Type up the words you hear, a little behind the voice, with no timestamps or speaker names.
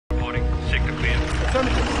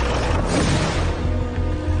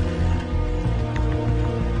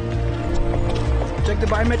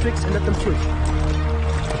biometrics and let them through.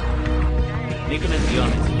 Nikon and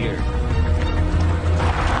Dion is here.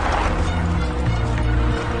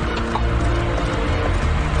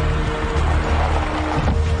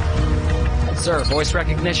 Sir, voice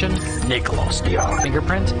recognition? Nicholas Dion.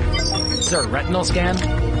 Fingerprint? Sir, retinal scan?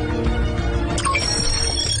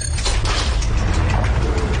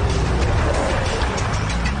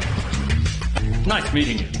 Nice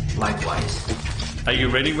meeting you. Likewise. Are you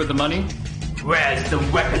ready with the money? Where's the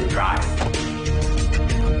weapon drive?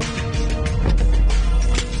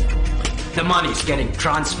 The money's getting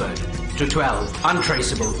transferred to 12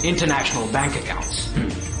 untraceable international bank accounts.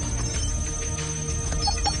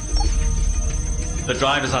 The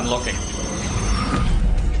drive is unlocking.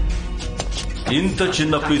 ఇంత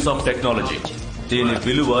చిన్న piece of technology దీని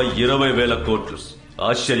విలువ 20,000 కోట్లు.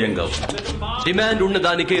 ఆశ్చర్యంగా demand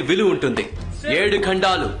ఉన్నదానికే విలువ ఉంటుంది. 7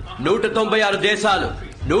 ఖండాలు, 196 దేశాలు,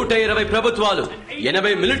 120 ప్రభుత్వాలు,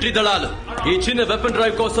 80 మిలిటరీ దళాలు ఈ చిన్న వెపన్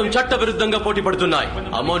డ్రైవ్ కోసం చట్ట విరుద్ధంగా పోటీ పడుతున్నాయి.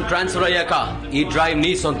 అమౌంట్ ట్రాన్స్ఫర్ అయ్యాక ఈ డ్రైవ్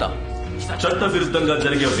నీ సొంతం. చట్ట విరుద్ధంగా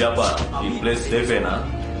జరిగే వ్యాపారం ఈ place సేఫేనా?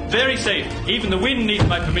 Very safe. Even the wind needs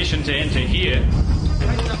my permission to enter here.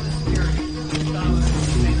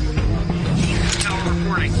 Tower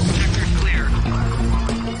reporting. Sector's clear.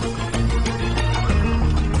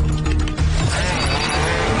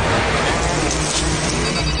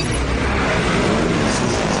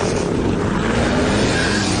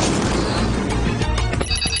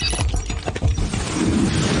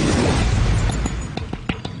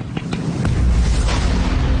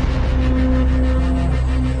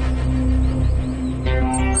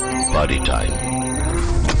 Party time.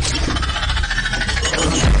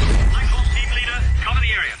 Nightfall team leader, cover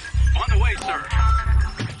the area. On the way, sir.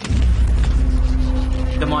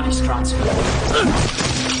 The money's transferred.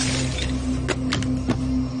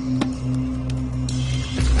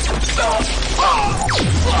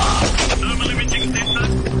 Thermal imaging center,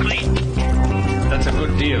 clean. That's a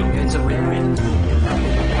good deal. It's a win-win.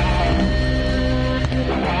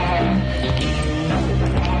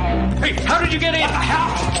 Hey, how did you get in?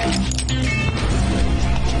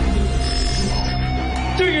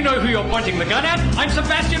 Do you know who you're pointing the gun at? I'm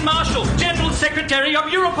Sebastian Marshall, General Secretary of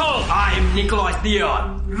Europol. I'm Nicholas Dion,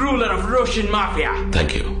 ruler of Russian mafia.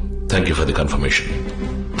 Thank you for the confirmation.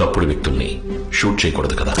 తప్పుడు వ్యక్తుల్ని shoot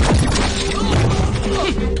చేయకూడదు కదా.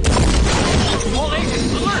 All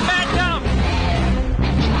agents, alert, man down.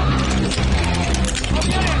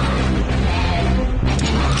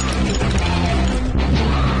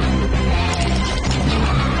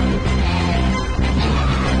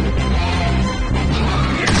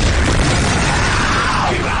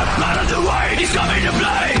 He's coming to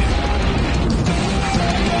play!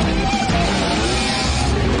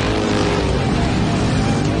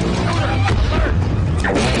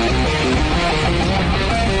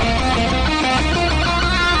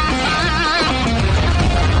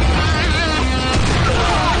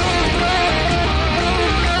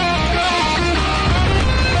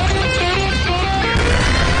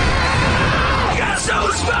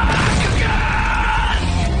 Gasso's back again!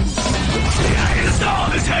 The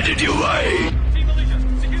storm is headed your way!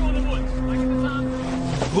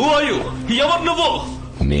 Who are you? ఎవరు నువ్వు?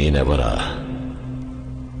 నేనెవరా?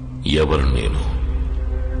 ఎవరు నేను?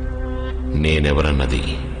 నేనెవరన్నది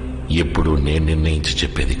ఎప్పుడు నేను నిర్ణయించి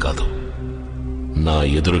చెప్పేది కాదు. నా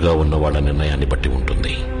ఎదురుగా ఉన్న వాళ్ళ నిర్ణయాన్ని బట్టి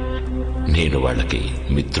ఉంటుంది. నేను వాళ్ళకి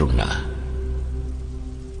మిత్రుణ్ణా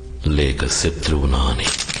లేక శత్రువునా అని.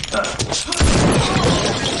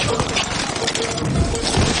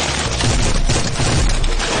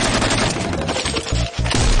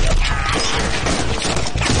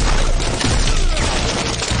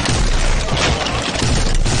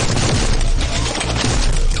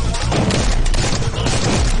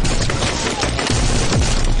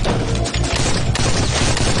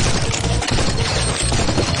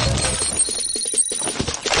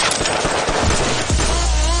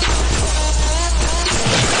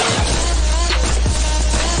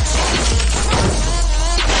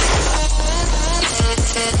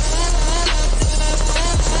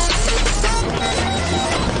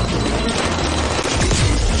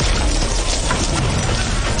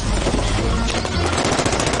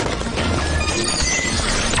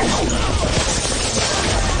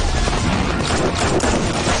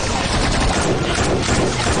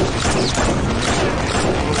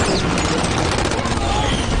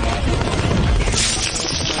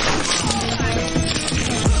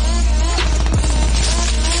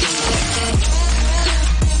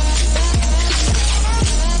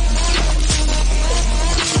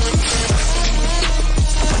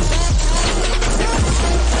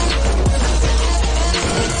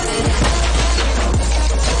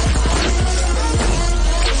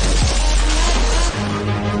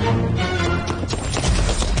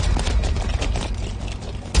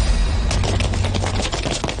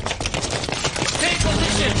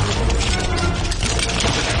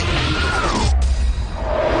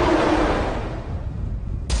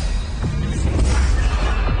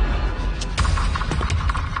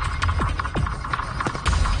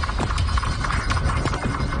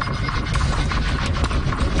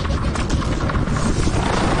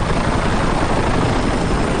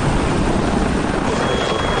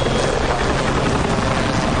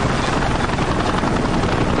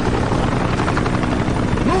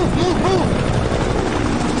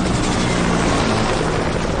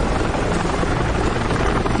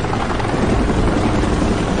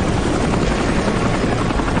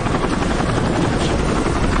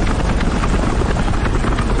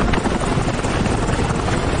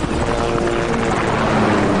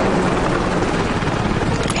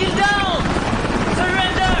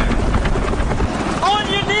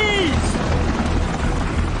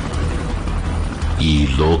 ఈ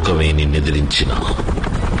లోకమే నిన్నెదిరించిన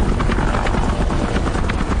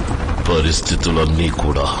పరిస్థితులన్నీ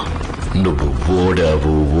కూడా నువ్వు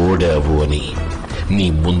ఓడావు అని నీ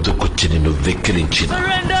ముందుకొచ్చి నిన్ను వెక్కిరించిన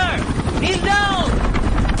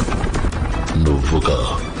నువ్వుగా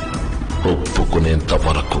ఒప్పుకునేంత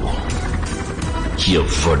వరకు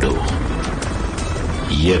ఎవ్వడు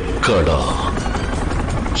ఎక్కడ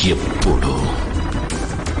ఎప్పుడు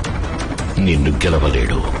నిన్ను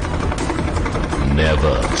గెలవలేడు.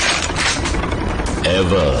 Never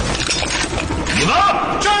ever give up.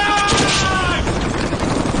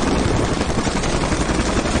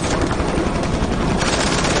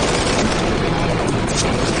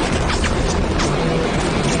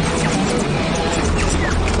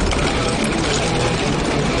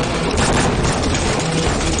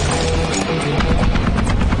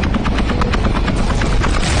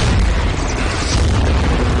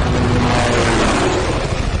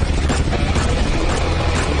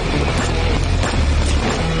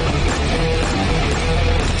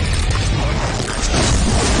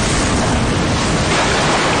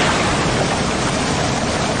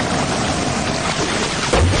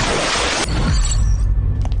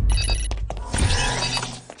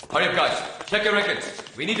 Check your records.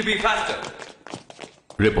 We need to be faster.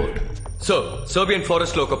 Report. Sir, సర్బియన్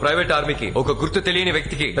forest లో ఒక ప్రైవేట్ ఆర్మీకి ఒక గుర్తు తెలియని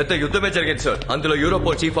వ్యక్తికి పెద్ద యుద్ధమే జరిగింది సార్. అందులో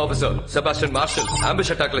యూరోపోల్ chief officer Sebastian martial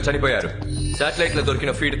ambush attack లో చనిపోయారు. శాటిలైట్ లో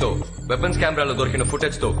దొరికిన ఫీడ్ తో, వెపన్స్ కెమెరాలో దొరికిన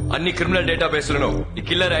ఫుటేజ్ తో అన్ని క్రిమినల్ డేటాబేస్ లను ఈ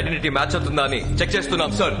కిల్లర్ ఐడెంటిటీ మ్యాచ్ అవుతుందా అని చెక్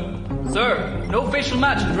చేస్తున్నాం sir. Sir, no facial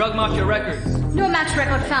match in drug mafia records. No match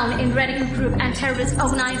record found in radical group and terrorist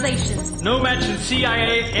organizations. No match in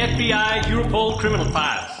CIA, FBI, Europol criminal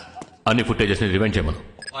files. అన్ని footages ని rewind చేయమను.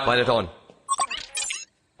 Pilot on.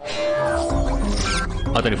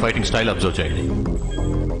 అతని fighting style observe చేయండి.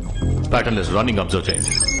 Pattern less running observe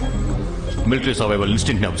చేయండి. Military survival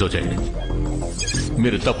instinct ని observe చేయండి.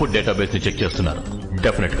 మీరు తప్పు డేటాబేస్ ని చెక్ చేస్తున్నారు.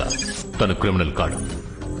 డెఫినెట్ గా తను క్రిమినల్ కాడు.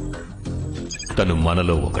 తను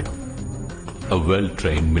మనలో ఒకడు. A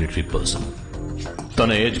well-trained military person.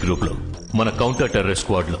 తన ఏజ్ గ్రూప్ లో మన కౌంటర్ టెర్రరిస్ట్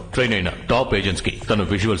స్క్వాడ్ లో ట్రైన్ అయిన టాప్ ఏజెంట్స్ కి తన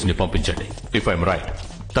విజువల్స్ ని పంపించండి. ఇఫ్ ఐఎమ్ రైట్,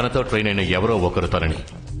 తనతో ట్రైన్ అయిన ఎవరో ఒకరు తనని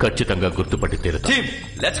ఖచ్చితంగా గుర్తుపట్టి తీరుతారు. Team,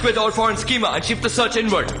 let's quit all foreign schema and shift the search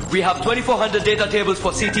inward. We have 2400 data tables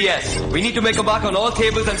for CTS. We need to make a mark on all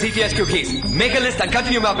tables and CTS cookies. Make a list and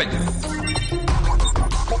continue mapping.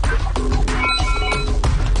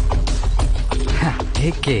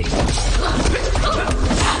 AK.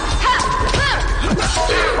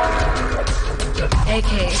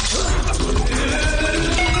 AK.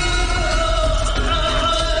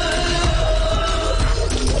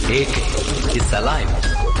 AK is alive.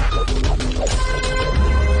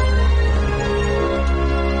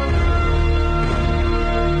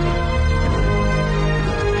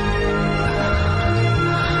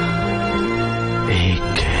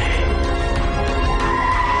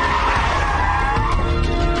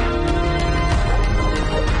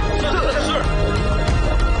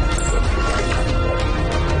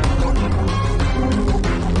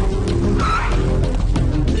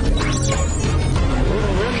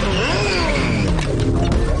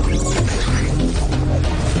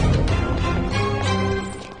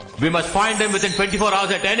 We must find them within 24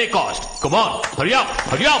 hours at any cost. Come on, hurry up,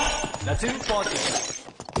 hurry up. That's impossible.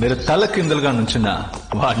 మీరు తల కిందలుగా నుంచిన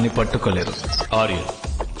వాడిని పట్టుకోలేరు. Aryan,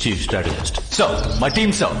 Chief Strategist. So my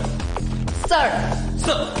team so. Sir.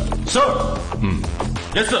 So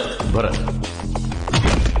Yes, sir. Bharat.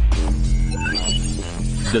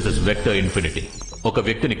 This is Vector Infinity. ఒక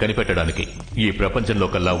వ్యక్తిని కనిపెట్టడానికి ఈ ప్రపంచంలో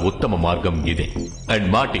కల్లా ఉత్తమ మార్గం ఇదే. అండ్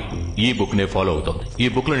మార్టీ ఈ బుక్ నే ఫాలో అవుతోంది. ఈ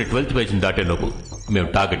బుక్ లోని 12th పేజ్ దాటే లోపు మేము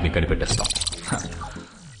టార్గెట్ ని కనిపెట్టేస్తాం.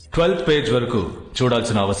 12th పేజ్ వరకు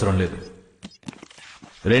చూడాల్సిన అవసరం లేదు.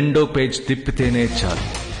 2వ పేజ్ తిప్పితేనే చాలు,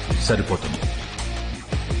 సరిపోతుంది.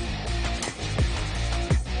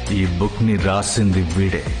 ఈ బుక్ ని రాసింది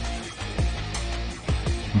వీడే.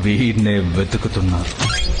 వీడినే వెతుకుతున్నారు.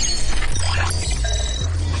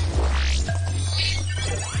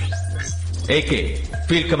 AK,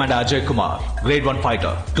 Field Commander Ajith Kumar, Grade 1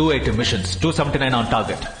 fighter, 280 missions, 279 on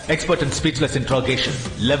target, expert in speechless interrogation,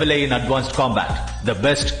 level A in advanced combat, the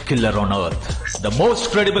best killer on earth, the most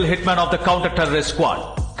credible hitman of the counter-terrorist squad.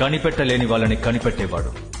 కనిపెట్టలేని వాళ్ళని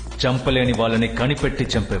కనిపెట్టేవాడు, చంపలేని వాళ్ళని కనిపెట్టి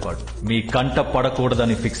చంపేవాడు. మీ కంట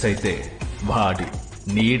పడకూడదని fix అయితే వాడి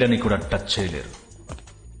నీడని కూడా touch చేయలేరు.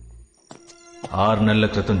 6 నెలల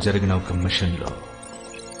క్రితం జరిగిన ఒక మిషన్ లో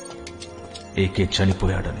AK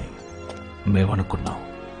చనిపోయాడని మేమనుకున్నాం.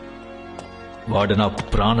 వాడు నా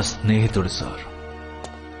ప్రాణ స్నేహితుడు సార్.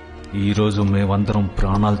 ఈరోజు మేమందరం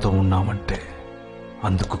ప్రాణాలతో ఉన్నామంటే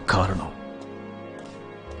అందుకు కారణం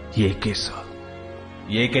AK సార్.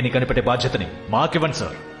 ఏకేని కనిపెట్టే బాధ్యతని మాకివ్వండి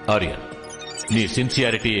సార్. ఆర్యన్, నీ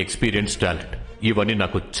సిన్సియారిటీ, ఎక్స్పీరియన్స్, టాలెంట్ ఇవన్నీ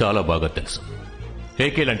నాకు చాలా బాగా తెలుసు.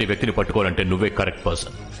 ఏకే లాంటి వ్యక్తిని పట్టుకోవాలంటే నువ్వే కరెక్ట్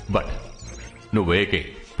పర్సన్. బట్ నువ్వు ఏకే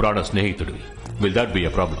ప్రాణ స్నేహితుడివి. Will that B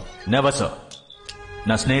a problem? Never sir.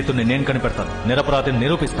 నా స్నేహితుడిని నేను కనిపెడతాను, నిరపరాధిని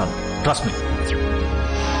నిరూపిస్తాను. Trust me.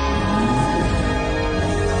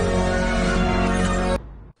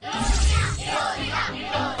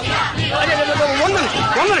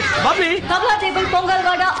 Kabla table Pongal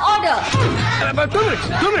Vada order. 2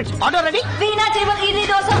 minutes. Order ready? Veena table idli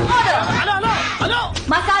dosa order. Hello.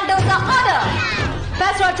 Masala dosa order.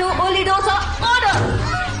 Pesra 2 uli dosa order.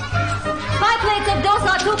 5 plates of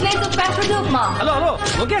dosa, 2 plates of pesra upma. Hello.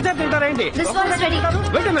 Okay, sir. Tintarayandi. This one is ready.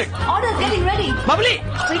 Wait a minute. Order is getting ready. Bubbly.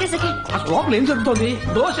 Wait a second. లోపల ఏం జరుగుతోంది?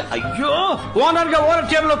 దోశ. అయ్యో, owner గా owner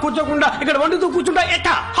table లో కూర్చోకుండా ఇక్కడ వండుతూ కూర్చుంటా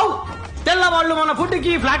ఎట్టా? హౌ? తెల్లవాళ్ళు మన ఫుడ్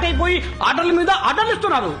కి ఫ్లాట్ అయిపోయి ఆర్డర్ల మీద ఆర్డర్లు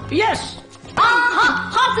ఇస్తున్నారు. Yes.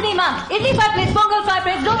 Hasani ma'am. Idli 5 plates, Pongal 5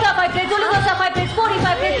 plates, dosa 5 plates, uli dosa 5 plates,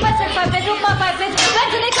 45 plates, pesra 5 plates, upma 5 plates.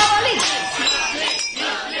 Vettri kavali.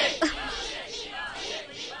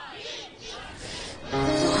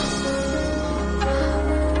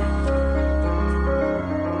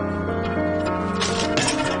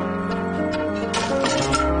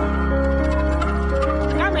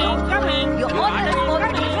 Your order is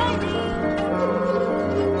already ready.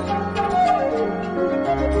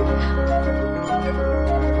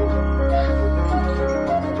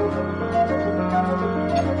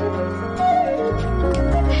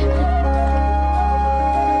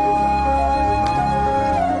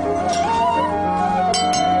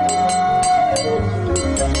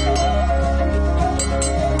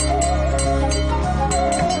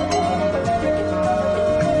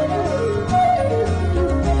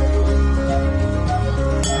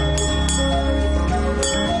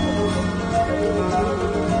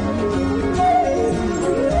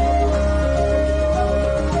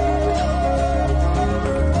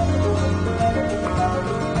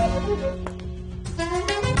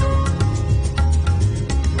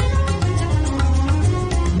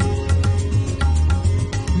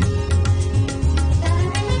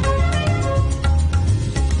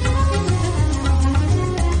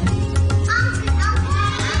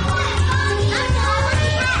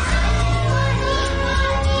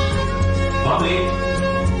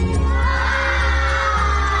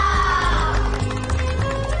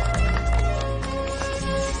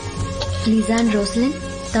 లీజా and రోస్లిన్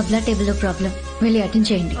tabla table లో ప్రాబ్లం, వెళ్ళి అటెండ్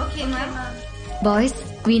చేయండి. Boys,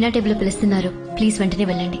 వీణా table పిలుస్తున్నారు, please వెంటనే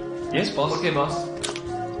వెళ్ళండి.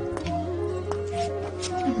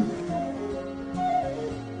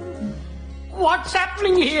 What's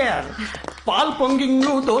happening here? Paul పొంగింగ్,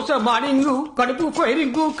 dosa మాడింగ్, కడుపు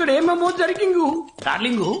firing, ఇక్కడ ఏమేమో జరిగింగ్.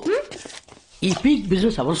 Darling, ఈ పీక్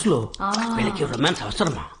బిజినెస్ అవర్స్ లో వీళ్ళకి రొమాన్స్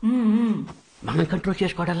అవసరమా? మనం కంట్రోల్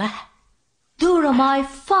చేసుకోవడాలా? దూరమై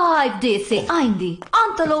 5 days అయింది,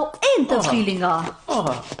 అంతలో ఎంత ఫీలింగా?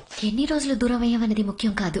 ఎన్ని రోజులు దూరం అయ్యామన్నది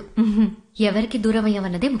ముఖ్యం కాదు, ఎవరికి దూరం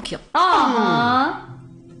అయ్యామన్నదే ముఖ్యం.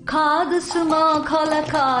 కాదు సుమా కల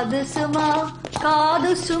కాదు సుమా,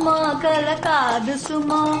 కాదు సుమా కల కాదు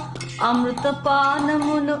సుమా, అమృత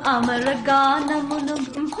పానమును అమర గానమును.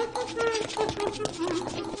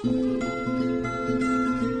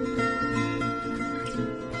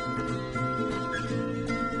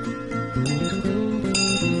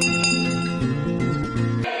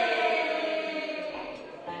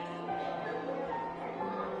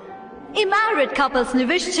 ఈ మ్యారీడ్ కపుల్స్ ని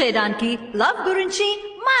విష్ చేయడానికి, లవ్ గురించి,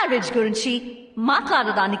 మ్యారేజ్ గురించి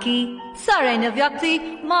మాట్లాడడానికి సరైన వ్యక్తి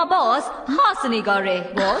మా బాస్ హాసిని గారే.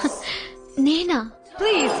 బాస్ నేనా?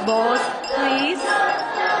 Please boss, please.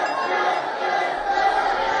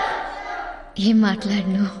 ఏం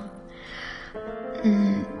మాట్లాడను?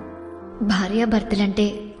 భార్యాభర్తలంటే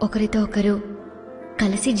ఒకరితో ఒకరు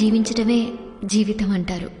కలిసి జీవించటమే జీవితం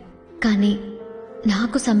అంటారు, కానీ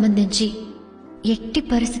నాకు సంబంధించి ఎట్టి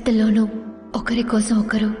పరిస్థితుల్లోనూ ఒకరి కోసం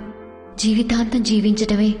ఒకరు జీవితాంతం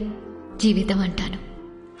జీవించటమే జీవితం అంటాను.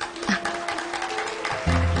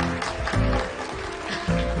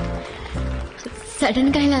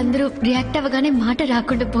 సడన్ గా ఇలా అందరూ రియాక్ట్ అవ్వగానే మాట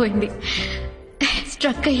రాకుండా పోయింది,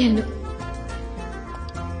 స్ట్రక్ అయ్యాను.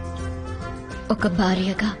 ఒక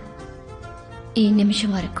భార్యగా ఈ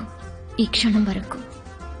నిమిషం వరకు, ఈ క్షణం వరకు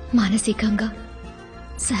మానసికంగా,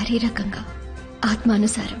 శారీరకంగా,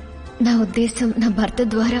 ఆత్మానుసారం నా ఉద్దేశం నా భర్త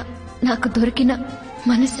ద్వారా నాకు దొరికిన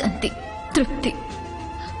మనశ్శాంతి, తృప్తి,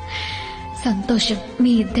 సంతోషం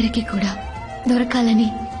మీ ఇద్దరికి కూడా దొరకాలని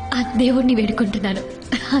ఆ దేవుణ్ణి వేడుకుంటున్నాను,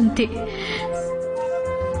 అంతే.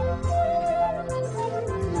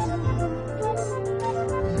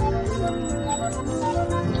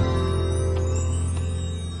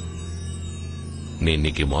 నేను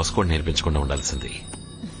నీకు మాస్కోడ్ నేర్పించకుండా ఉండాల్సింది.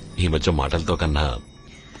 ఈ మధ్య మాటలతో కన్నా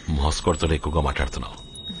మాస్కోడ్తో ఎక్కువగా మాట్లాడుతున్నావు.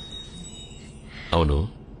 అవును,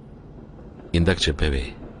 ఇందాక చెప్పావే,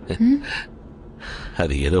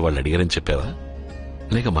 అది ఏదో వాళ్ళు అడిగారని చెప్పావా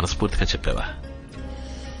లేక మనస్ఫూర్తిగా చెప్పావా?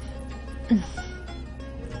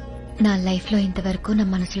 నా లైఫ్లో ఇంతవరకు నా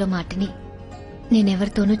మనసులో మాటని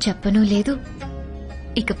నేనెవరితోనూ చెప్పనూ లేదు,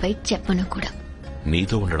 ఇకపై చెప్పను కూడా.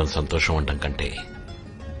 నీతో ఉండడం సంతోషం అంటాం కంటే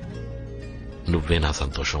నువ్వే నా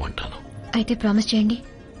సంతోషం అంటాను. అయితే ప్రామిస్ చేయండి,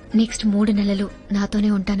 నెక్స్ట్ 3 నెలలు నాతోనే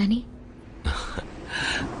ఉంటానని.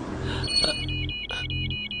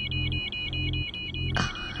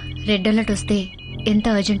 రెడ్ అలర్ట్ వస్తే ఎంత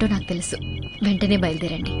అర్జెంటో నాకు తెలుసు. వెంటనే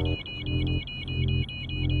బయలుదేరండి.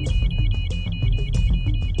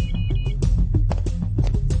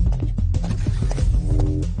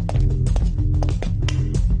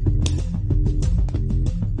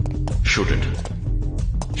 Shoot it.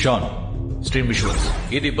 Shan, stream visuals.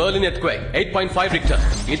 ఇది బర్లిన్ ఎర్త్క్వేక్ 8.5 రిక్టర్.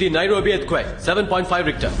 ఇది నైరోబి ఎర్త్క్వేక్ 7.5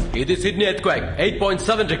 రిక్టర్. ఇది సిడ్నీ ఎర్త్క్వేక్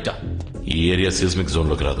 8.7 రిక్టర్. ఈ ఏరియా సిస్మిక్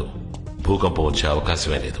జోన్ లోకి రాదు. భూకంపం వచ్చే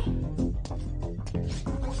అవకాశమే లేదు.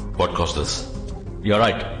 What cost this? You're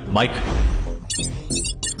right, Mike.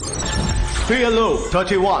 PLO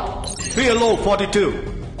 31, PLO 42,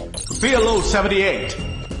 PLO 78.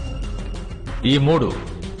 ఈ 3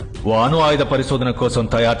 ఓ అణు ఆయుధ పరిశోధన కోసం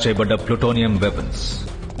తయారు చేయబడ్డ ప్లూటోనియం వెపన్స్.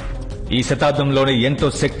 ఈ శతాబ్దంలోనే ఎంతో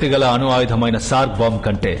శక్తిగల అణు ఆయుధమైన సార్క్ బాంబ్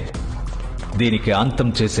కంటే దీనికి అంతం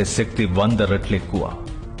చేసే శక్తి 100 రెట్లు ఎక్కువ.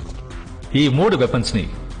 ఈ 3 వెపన్స్ ని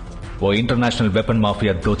ఓ ఇంటర్నేషనల్ వెపన్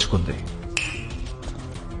మాఫియా దోచుకుంది.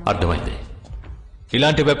 అర్థమైంది.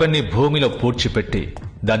 ఇలాంటి వెపన్ ని భూమిలో పూడ్చిపెట్టి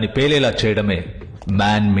దాన్ని పేలేలా చేయడమే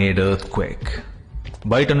మ్యాన్ మేడ్ ఎర్త్ క్వేక్.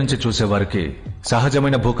 బయట నుంచి చూసేవారికి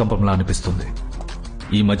సహజమైన భూకంపంలా అనిపిస్తుంది.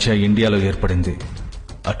 ఈ మధ్య ఇండియాలో ఏర్పడింది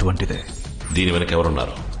అటువంటిదే. దీని వెనక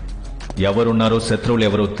ఎవరున్నారు? ఎవరున్నారో శత్రువులు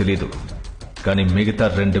ఎవరో తెలీదు, కానీ మిగతా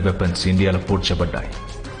 2 వెపన్స్ ఇండియాలో పూడ్చబడ్డాయి,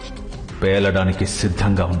 పేలడానికి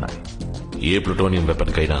సిద్ధంగా ఉన్నాయి. ఏ ప్లూటోనియం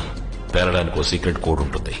వెపన్ కైనా పేలడానికి ఓ సీక్రెట్ కోడ్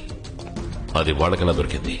ఉంటుంది. అది వాళ్ళకెలా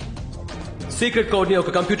దొరికింది? సీక్రెట్ కోడ్ ని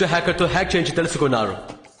ఒక కంప్యూటర్ హ్యాకర్ తో హ్యాక్ చేయించి తెలుసుకున్నారు.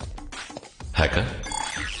 హ్యాకర్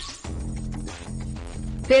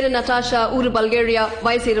పేరు నటాషా, ఊరు బల్గేరియా,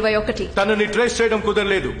 వయసు 21. తనని ట్రేస్ చేయడం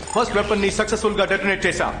కుదరలేదు. ఫస్ట్ వెపన్ ని సక్సెస్ఫుల్ గా డెటోనేట్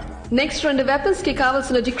చేశా. నెక్స్ట్ 2 వెపన్స్ కి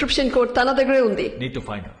కావాల్సిన డిక్రిప్షన్ కోడ్ తన దగ్గరే ఉంది. Need to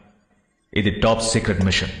find. ఇది టాప్ సీక్రెట్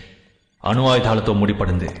మిషన్. అణు ఆయుధాలతో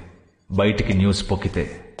ముడిపడింది. బయటికి న్యూస్ పొక్కితే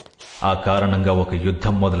ఆ కారణంగా ఒక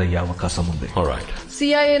యుద్ధం మొదలయ్యే అవకాశం ఉంది.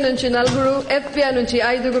 CIA నుంచి 4, FBI నుంచి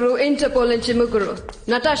 5, ఇంటర్పోల్ నుంచి 3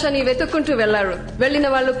 నటాషాని వెతుక్కుంటూ వెళ్లారు. వెళ్లిన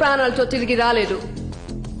వాళ్ళు ప్రాణాలతో తిరిగి రాలేదు.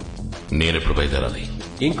 నేనెప్పుడు బయలుదేరాలి?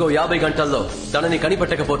 ఇంకో 50 గంటల్లో తనని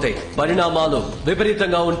కనిపెట్టకపోతే పరిణామాలు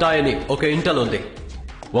విపరీతంగా ఉంటాయని ఒక ఇంటల్ ఉంది.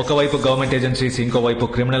 ఒకవైపు గవర్నమెంట్ ఏజెన్సీస్, ఇంకోవైపు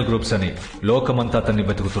క్రిమినల్ గ్రూప్స్ అని లోకమంతా అతన్ని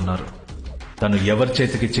వెతుకుతున్నారు. తను ఎవరి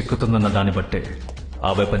చేతికి చిక్కుతుందన్న దాన్ని బట్టే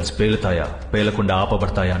ఆ వెపన్స్ పేలుతాయా, పేలకుండా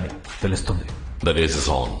ఆపబడతాయా అని తెలుస్తుంది. The race is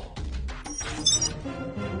on.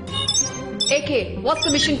 AK, what's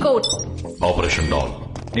the mission code? Operation Dawn.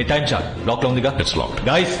 నీ టైం చార్ట్ లాక్ లో ఉందిగా? It's locked.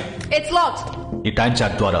 Guys, It's locked. ఈ టైం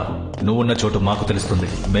చార్ట్ ద్వారా నువ్వున్న చోటు మాకు తెలుస్తుంది,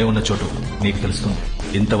 మేమున్న చోటు నీకు తెలుస్తుంది.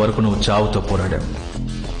 ఇంతవరకు నువ్వు చావుతో పోరాడావు,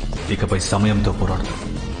 ఇకపై సమయంతో పోరాడుతావు.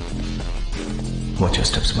 Watch your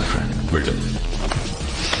steps, my friend. Will do.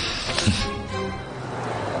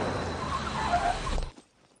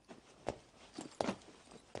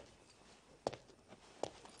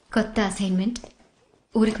 కొత్త అసైన్మెంట్.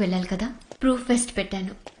 ఊరికి వెళ్ళాలి కదా, ప్రూఫ్ ఫెస్ట్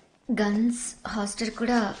పెట్టాను. గన్స్, హాస్టల్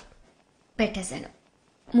కూడా పెట్టేశాను.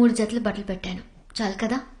 3 జతలు బట్టలు పెట్టాను. చాలు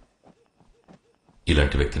కదా?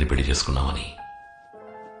 ఇలాంటి వ్యక్తిని పెళ్లి చేసుకున్నామని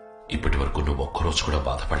ఇప్పటి వరకు నువ్వు ఒక్కరోజు కూడా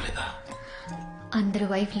బాధపడలేదా? అందరు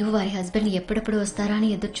వైఫ్లు వారి హస్బెండ్ ఎప్పుడెప్పుడు వస్తారా అని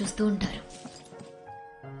ఎదురు చూస్తూ ఉంటారు.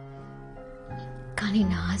 కానీ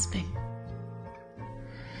నా హస్బెండ్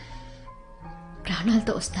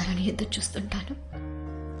ప్రాణాలతో వస్తారని ఎదురు చూస్తుంటాను.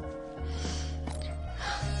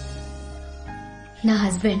 నా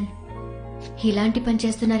హస్బెండ్ ఇలాంటి పని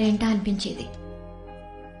చేస్తున్నారేంటా అనిపించేది,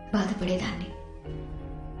 బాధపడేదాన్ని.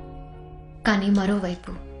 కానీ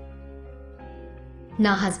మరోవైపు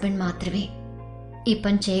నా హస్బెండ్ మాత్రమే ఈ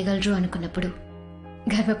పని చేయగలరు అనుకున్నప్పుడు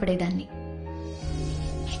గర్వపడేదాన్ని.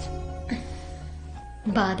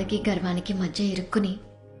 బాధకి గర్వానికి మధ్య ఇరుక్కుని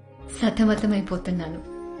సతమతమైపోతున్నాను.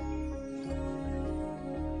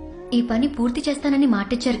 ఈ పని పూర్తి చేస్తానని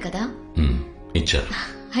మాటిచ్చారు కదా? ఇచ్చారు.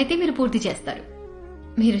 అయితే మీరు పూర్తి చేస్తారు.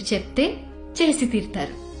 మీరు చెప్తే చేసి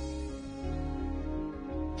తీరుతారు.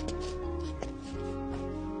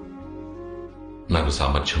 నాకు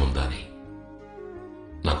సామర్థ్యం ఉందా అని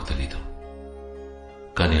నాకు తెలీదు,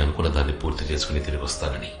 కానీ అనుకున్న దాన్ని పూర్తి చేసుకుని తిరిగి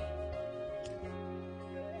వస్తానని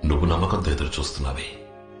నువ్వు నమ్మకంతో ఎదురు చూస్తున్నావే,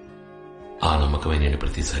 ఆ నమ్మకమే నేను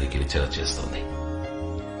ప్రతిసారి గెలిచేలా చేస్తోంది.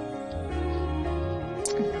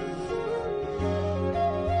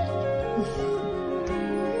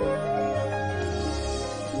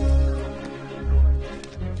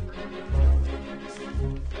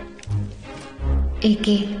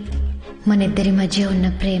 ఏకే, మన ఇద్దరి మధ్య ఉన్న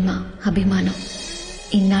ప్రేమ, అభిమానం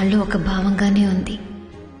ఇన్నాళ్ళు ఒక భావంగానే ఉంది.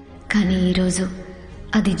 కానీ ఈరోజు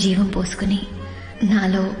అది జీవం పోసుకుని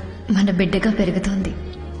నాలో మన బిడ్డగా పెరుగుతోంది.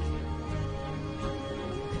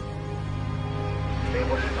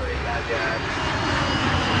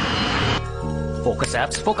 Focus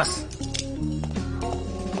apps, focus.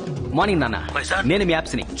 మార్నింగ్ నాన్న, నేను మీ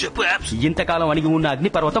యాప్స్ ని చెప్పు. యాప్స్ ఇంతకాలం అణిగి ఉన్న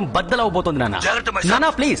అగ్నిపర్వతం బద్దలవబోతోంది నాన్న. నాన్న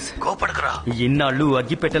ప్లీజ్ కోపడకరా. ఇన్నాళ్ళు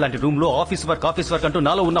అగ్గిపెట్టె లాంటి రూమ్ లో ఆఫీస్ వర్క్ అంటూ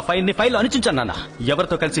నాలో ఉన్న ఫైల్ అణిచుంచాను నాన్న.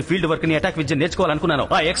 ఎవరితో కలిసి ఫీల్డ్ వర్క్ ని అటాక్ విద్య నేర్చుకోవాలనుకున్నాను,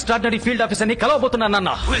 ఆ ఎక్స్ట్రాడినరీ ఫీల్డ్ ఆఫీసర్ ని కలవబోతున్నాను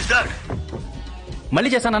నాన్న. మళ్ళీ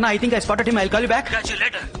చేశాను నాన్న. I think I spotted him. I will call you back.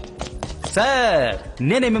 Sir,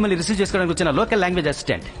 నేనే మిమ్మల్ని రిసీవ్ చేసుకోవడానికి వచ్చిన లోకల్ లాంగ్వేజ్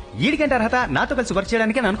అసిస్టెంట్. వీడికంటే అర్హత నాతో కలిసి వర్క్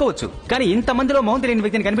చేయడానికి అని అనుకోవచ్చు, కానీ ఇంతమందిలో మౌన్ తెలియని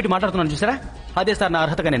వ్యక్తిని కనిపెట్టి మాట్లాడుతున్నాను చూసారా, అదే సార్ నా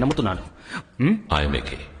అర్హతగా నేను నమ్ముతున్నాను.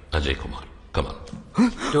 Ajay Kumar, come on.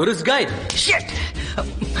 Tourist guide. Shit.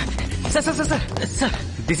 Sir,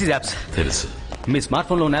 this is apps. తెలుసు. మీ స్మార్ట్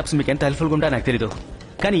ఫోన్ లో ఉన్న యాప్స్ మీకు ఎంత హెల్ప్ఫుల్ గా ఉంటాయో నాకు తెలీదు,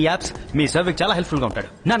 కానీ ఈ యాప్స్ మీ సర్వీకి చాలా హెల్ప్ఫుల్ గా ఉంటాడు.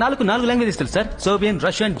 నా 4 లాంగ్వేజెస్ తెలుసు సార్. సోవియన్,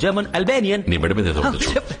 Russian, German, Albanian. నీ మెడ మీద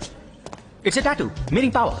it's a tattoo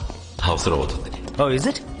meaning power. అవసరం అవుతుంది. Oh is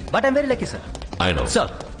it? But I'm very lucky sir. I know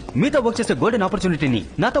sir, మీతో వర్క్ చేసే గోల్డెన్ ఆపర్చునిటీని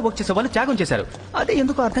నాతో వర్క్ చేసే వాళ్ళు త్యాగం చేశారు. అదే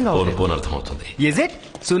ఎందుకు అర్థం కావాలి. అర్థం అవుతుంది. Is it?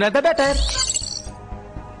 Sooner the better.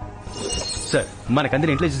 Sir, మనకందిన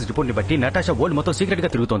intelligence report ని బట్టి నటాషా వరల్డ్ మొత్తం సీక్రెట్ గా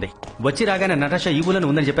తిరుగుతోంది. వచ్చి రాగానే నటాషా ఈ ఊళ్ళో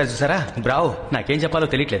ఉందని చెప్పారు చూసారా. బ్రావో, నాకేం చెప్పాలో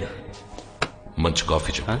తెలియట్లేదు. మంచి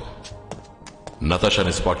కాఫీ చెప్పు.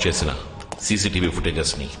 నతాషాని స్పాట్ చేసిన సీసీటీవీ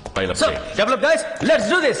ఫుటేజెస్ ని పైలప్ చేయండి. Develop guys,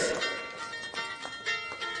 let's do this.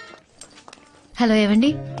 Hello, ఏవండి?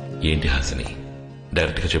 ఏంటి హాసిని,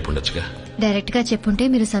 డైరెక్ట్ గా చెప్పుండొచ్చుగా. డైరెక్ట్ గా చెప్పుంటే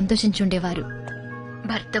మీరు సంతోషించుండేవారు.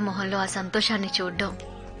 భర్త మొహంలో ఆ సంతోషాన్ని చూడడం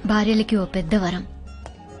భార్యలకి ఓ పెద్ద వరం.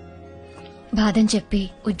 బాధని చెప్పి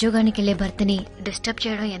ఉద్యోగానికి వెళ్లే భర్తని డిస్టర్బ్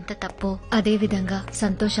చేయడం ఎంత తప్పో, అదే విధంగా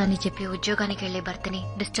సంతోషాన్ని చెప్పి ఉద్యోగానికి వెళ్లే భర్తని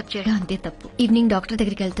డిస్టర్బ్ చేయడం అంతే తప్పు. ఈవినింగ్ డాక్టర్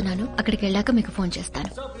దగ్గరికి వెళ్తున్నాను, అక్కడికి వెళ్ళాక మీకు ఫోన్ చేస్తాను.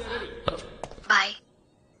 Bye.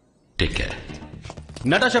 Take care.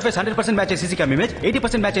 Natasha face 100% match CC cam image,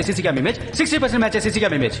 80% match CC cam image, 60% match CC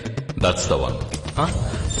cam image. That's the one. Huh?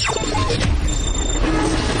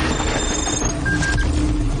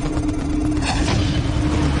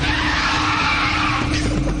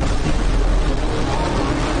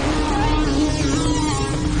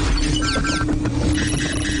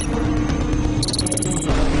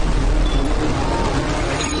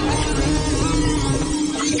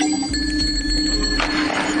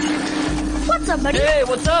 What's up, buddy? Hey,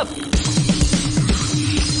 what's up?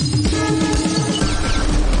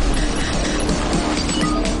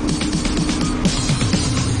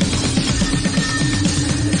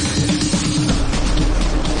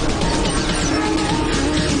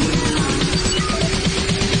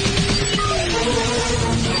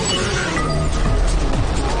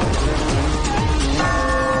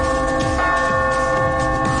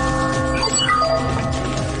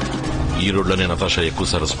 ఈ రోడ్ లోనే Natasha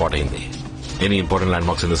ఎక్కువసార్లు spot అయింది. Any important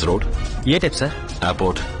landmarks in this road? A type sir?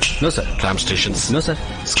 Airport? No sir. Tram stations? No sir.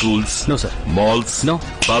 Schools? No sir. Malls? No.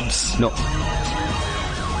 Pubs? No.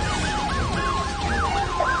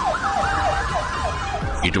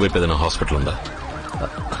 ఇటువైపు ఏదైనా hospital ఉందా?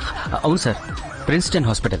 అవును sir, Princeton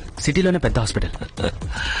hospital, సిటీలోనే పెద్ద hospital.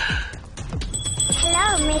 Hello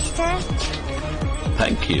mister.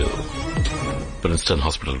 Thank you. Princeton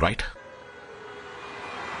hospital, right?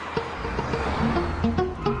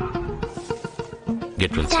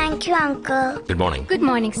 Get well. Thank you, Uncle. Good morning. Good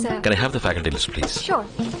morning, sir. Can I have the faculty list, please? Sure.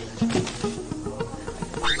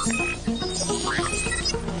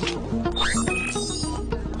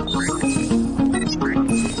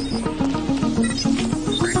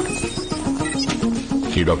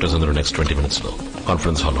 ఈ doctors అందరూ next 20 minutes లో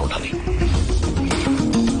conference హాల్లో ఉండాలి.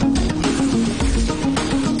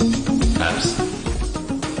 Apps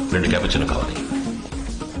 2 cappuccino కావాలి.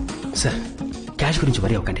 Sir, cash గురించి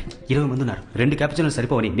వరి అవ్వకండి. 20 మంది ఉన్నారు, 2 క్యాపుచినోలు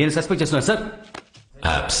సరిపోవని నేను సస్పెక్ట్ చేస్తున్నాను sir.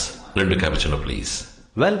 Apps 2 cappuccino please.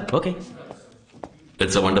 Well, okay.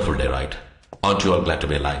 It's a wonderful day, right? Art you all glad to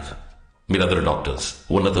be alive. మీరందరూ డాక్టర్స్,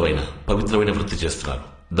 ఉన్నతమైన పవిత్రమైన వృత్తి చేస్తున్నారు,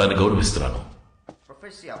 దాన్ని గౌరవిస్తున్నాను.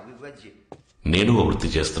 నేను ఓ వృత్తి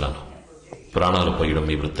చేస్తున్నాను. ప్రాణాలు పోయడం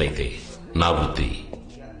మీ వృత్తి అయితే, నా వృత్తి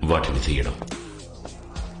వాటిని తీయడం.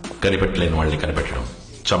 కనిపెట్టలేని వాళ్ళని కనిపెట్టడం,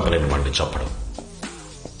 చంపలేని వాళ్ళని చంపడం.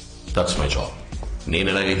 That's my job. నేను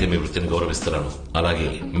ఎలాగైతే మీ వృత్తిని గౌరవిస్తున్నాను అలాగే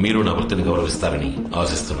మీరు నా వృత్తిని గౌరవిస్తారని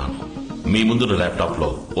ఆశిస్తున్నాను. మీ ముందున్న ల్యాప్టాప్ లో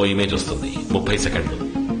ఓ ఇమేజ్ వస్తుంది, 30 సెకండ్లు.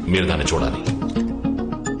 మీరు దాన్ని చూడాలి.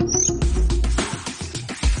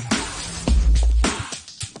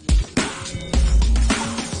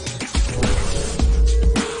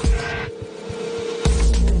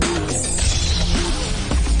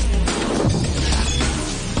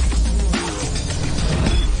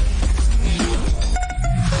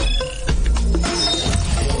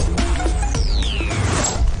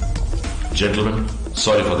 Gentlemen,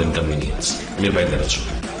 sorry for the inconvenience. మీరు బయలుదేరచ్చు.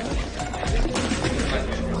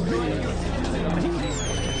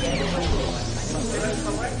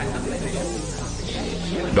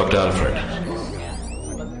 Doctor Alfred.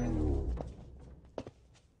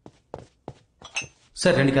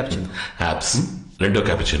 Sir 2 cappuccino. హ్యాప్స్ 2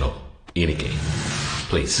 cappuccino ఈయనకి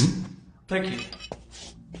ప్లీజ్. Thank you.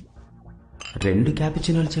 2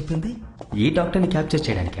 క్యాప్చినోలు చెప్పింది ఈ డాక్టర్ని క్యాప్చర్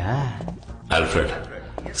చేయడానికా? ఆల్ఫ్రెడ్,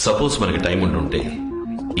 సపోజ్ మనకి టైం ఉండుంటే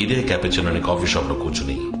ఇదే క్యాపిచినోని కాఫీ షాప్ లో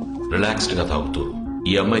కూర్చుని రిలాక్స్డ్ గా తాగుతూ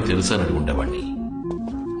ఈ అమ్మాయి తెలుసానని ఉండేవాడిని.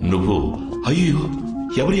 నువ్వు అయ్యో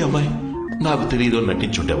ఎవరి అమ్మాయి నాకు తెలియదు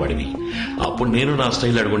నటించుండేవాడివి. అప్పుడు నేను నా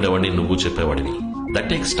స్టైల్ అడుగుండేవాడిని, నువ్వు చెప్పేవాడివి. That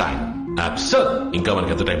takes time. ఇంకా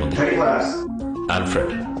మనకి ఎంత టైం ఉంది?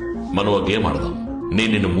 ఆల్ఫ్రెడ్, మనం ఒక గేమ్ ఆడదాం.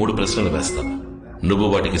 నేను నిన్ను 3 ప్రశ్నలు వేస్తాను. నువ్వు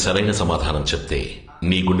వాటికి సరైన సమాధానం చెప్తే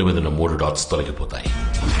నీ గుండె మీద ఉన్న 3 డాట్స్ తొలగిపోతాయి.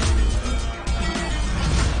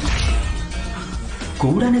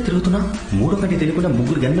 కూడానే తిరుగుతున్నా 3 గంటలు తెలియకుండా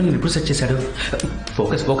 3 గంటలు ఎప్పుడు సెట్ చేశాడు?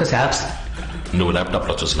 Focus focus apps. నువ్వు ల్యాప్టాప్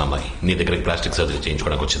లో చూసిన అమ్మాయి నీ దగ్గరికి ప్లాస్టిక్ సర్జరీ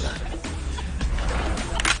చేయించుకోవడానికి వచ్చిందా?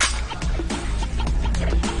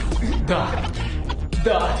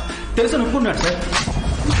 తెలుసు ఒప్పుకున్నాడు సార్.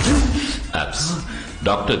 యాప్స్,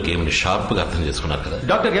 డాక్టర్ గేమ్ ని షార్ప్ గా అర్థం చేసుకున్నారు కదా?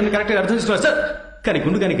 డాక్టర్ గేమ్ ని కరెక్ట్ గా అర్థం చేసుకున్నారు సార్. కానీ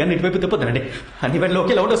గుండు కానీ గన్ ఇటువైపు తిప్పొద్దండి. అన్ని వేళలో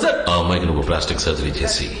ఒకేలా ఉండదు సార్. ఆ అమ్మాయికి నువ్వు ప్లాస్టిక్ సర్జరీ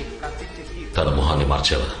చేసి తన మొహాన్ని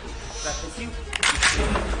మార్చావా?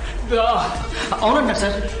 అవునన్నారు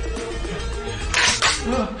సార్.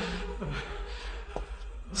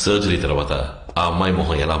 సర్జరీ తర్వాత ఆ అమ్మాయి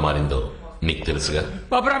మొహం ఎలా మారిందో నీకు తెలుసుగా?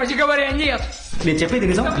 నేను చెప్పేది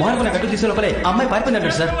నిజం. మొహాన్ని గట్టు తీసే లోపలే అమ్మాయి పారిపోయింది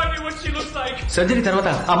అంటారు సార్. సర్జరీ తర్వాత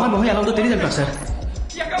అమ్మాయి మొహం ఎలా ఉందో తెలియదు అంటారు సార్.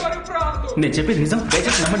 నేను చెప్పేది నిజం,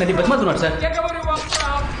 దయచేసి నమ్మండి అని బతిమాలుతున్నాడు సార్.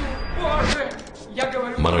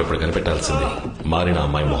 మనం ఇప్పుడు కనిపెట్టాల్సింది మారిన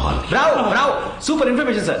అమ్మాయి మొహాన్ని. రావు సూపర్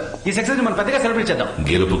ఇన్ఫర్మేషన్ సార్. ఈ సక్సెస్ ని మనం పెద్దగా సెలబ్రేట్ చేద్దాం.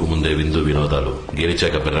 గెలుపుకు ముందే విందు వినోదాలు,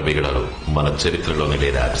 గెలిచాక పెర్ర బిగడాలు మన చరిత్రలోనే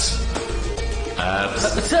లేదు. Apps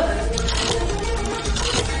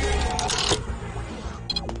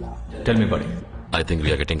Tell me, buddy. I think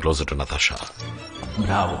we are getting closer to Natasha.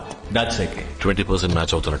 Bravo. That's okay. 20%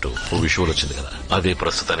 match అవుతున్నట్టు ఓ విషువల్ వచ్చింది కదా, అదే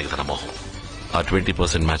ప్రస్తుతానికి తన మొహం. ఆ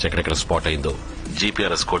 20% మ్యాచ్ ఎక్కడెక్కడ స్పాట్ అయిందో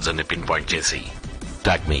జీపీఆర్ఎస్ కోడ్స్ అన్ని పిన్ పాయింట్ చేసి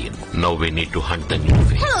tag me in. Now we need to hunt the new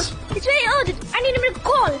face. Hello, it's very urgent. I need a minute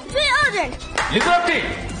call. It's very urgent. Listen up, team.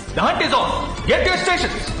 The hunt is on. Get to your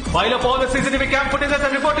stations. File up all the CCTV cam footages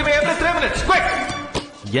and report to me every 3 minutes. Quick!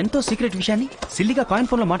 ఎంతో secret విషయాన్ని సిల్లిగా coin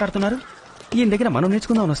phone లో మాట్లాడుతున్నారు. ఈయన దగ్గర మనం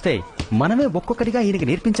నేర్చుకుందామని వస్తే మనమే ఒక్కొక్కటిగా ఈయనకి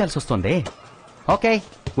నేర్పించాల్సి వస్తుంది. Okay,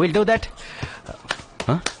 will do that.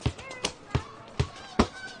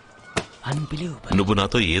 నువ్వు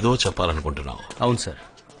నాతో ఏదో చెప్పాలనుకుంటున్నావు. అవును సార్,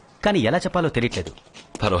 కానీ ఎలా చెప్పాలో తెలియట్లేదు.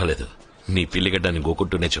 పర్వాలేదు, నీ పిల్లిగడ్డాన్ని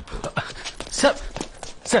గోకుంటూనే చెప్పు.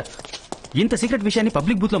 సార్ ఇంత సీక్రెట్ విషయాన్ని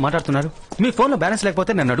పబ్లిక్ బూత్ లో మాట్లాడుతున్నారు. మీ ఫోన్ లో బ్యాలెన్స్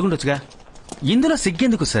లేకపోతే నన్ను అడుగుండొచ్చుగా. ఇందులో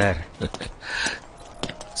సిగ్గెందుకు సార్?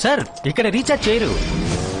 సార్ ఇక్కడ రీఛార్జ్ చేయరు.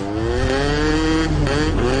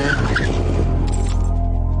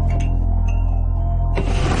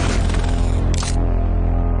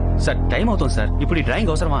 సార్ టైం అవుతుంది సార్. ఇప్పుడు ఈ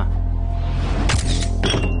డ్రాయింగ్ అవసరమా?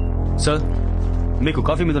 సార్ మీకు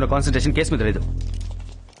కాఫీ మీద ఉన్న కాన్సన్ట్రేషన్ కేసు మీద లేదు.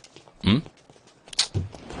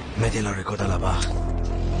 Mettez le record à la barre.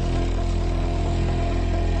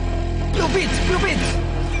 Plus vite!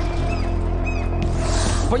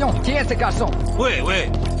 Voyons, qui est ce garçon? Oui.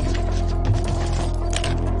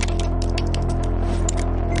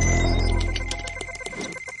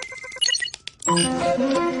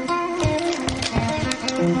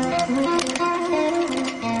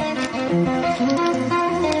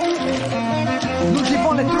 Nous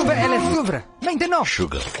devons les trouver et les suivre. Maintenant!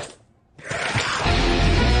 Sugar.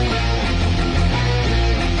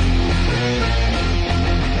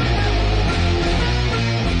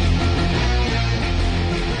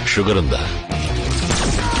 Sugar ఉందా?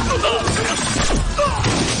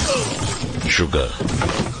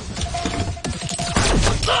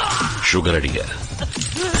 షుగర్ అడిగా.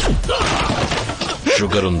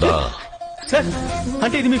 షుగర్ ఉందా? సార్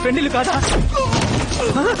అంటే ఇది మీ ఫ్రెండ్ ఇల్లు కాదా?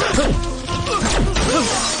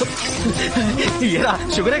 ఏరా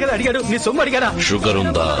షుగరే కదా అడిగాడు, నీ సొమ్ము అడిగాడా? షుగర్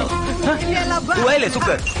ఉందా?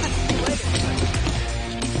 షుగర్.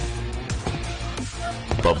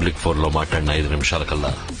 పబ్లిక్ ఫోన్ లో మాట్లాడిన 5 నిమిషాల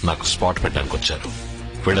కల్లా నాకు స్పాట్ పెట్టడానికి వచ్చారు.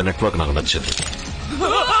 వీళ్ళ నెట్వర్క్ నాకు నచ్చింది.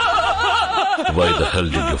 Why the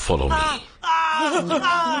hell did you follow me?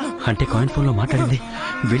 అంటే కాయిన్ ఫోన్ లో మాట్లాడింది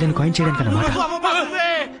వీళ్ళని కాయిన్ చేయడానికి అన్నమాట.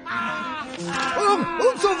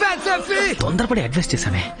 తొందరపడి అడ్వైస్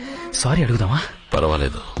చేశామే, సారీ అడుగుదామా?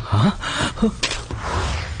 పర్వాలేదు.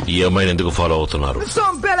 ఈ అమ్మాయిని ఎందుకు ఫాలో అవుతున్నారు?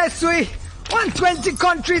 120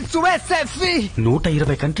 countries to SFE.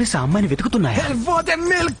 120 కంట్రీస్ ఆ అమ్మాయిని వెతుకుతున్నాయా?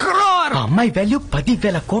 10,000 crore. ఆ అమ్మాయి వాల్యూ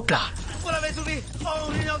 10,000 కోట్ల.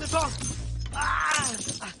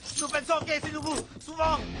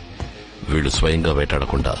 వీళ్ళు స్వయంగా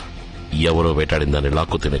వేటాడకుండా ఎవరో వేటాడిందని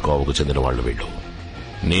లాక్కు తినే కోవకు చెందిన వాళ్ళు వీళ్ళు.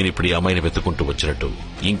 నేనిప్పుడు ఈ అమ్మాయిని వెతుక్కుంటూ వచ్చినట్టు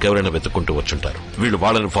ఇంకెవరైనా వెతుక్కుంటూ వచ్చుంటారు. వీళ్ళు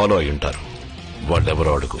వాళ్ళని ఫాలో అయి ఉంటారు.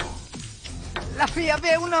 వాళ్ళెవరో అడుగు.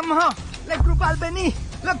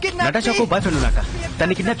 నటాషాకు బాయ్ ఫ్రెండ్ ఉన్నాక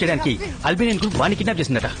తన్ని కిడ్నాప్ చేయడానికి అల్బేనియన్ గ్రూప్ వాడిని కిడ్నాప్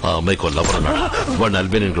చేసిందట. ఆ అమ్మాయికి లవర్ ఉన్నాడు. వాడిని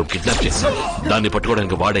అల్బేనియన్ గ్రూప్ కిడ్నాప్ చేసింది. దాన్ని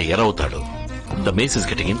పట్టుకోవడానికి వాడే ఎరవుతాడు. The mace is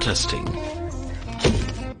getting interesting.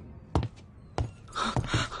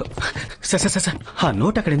 Sir ఆ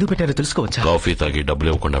నోట్ అక్కడ ఎందుకు పెట్టారో తెలుసుకోవచ్చా? కాఫీ తాగి డబ్బులు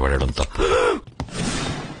ఇవ్వకుండా వెళ్ళడం తప్పు.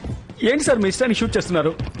 ఏంటి సార్ మీ ఇష్టాన్ని షూట్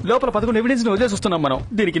చేస్తున్నారు? లోపల 11 ఎవిడెన్స్ వదిలేసి వస్తున్నాం మనం.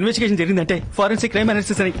 దీనికి ఇన్వెస్టిగేషన్ జరిగిందంటే ఫారెన్సిక్ క్రైమ్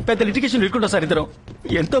అనాలిసిస్ అని పెద్ద లిటిగేషన్ ఇరుకుంటాం సార్. ఇద్దరం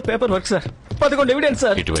ఎంతో paper work sir. 11 evidence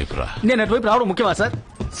sir. ఇటువైపు రా. నేను అటువైపు రావడం ముఖ్యమా సార్?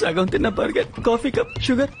 సగం తిన్న బర్గర్, కాఫీ కప్,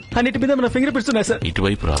 షుగర్ అన్నిటి మీద మన ఫింగర్ ప్రింట్స్ ఉన్నాయి సార్.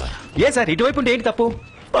 ఇటువైపు రా. ఏ సార్ ఇటువైపు ఉంటే ఏంటి తప్పు?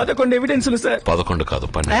 11 ఎవిడెన్స్లు సార్. 11 కాదు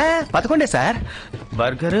 12. 11 sir.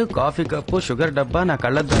 Burger, coffee cup, sugar డబ్బా, నా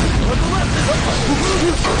కళ్ళద్దు.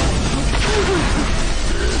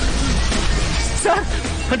 సార్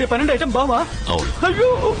అంటే 12 ఐటమ్ బావా? అవును. అయ్యో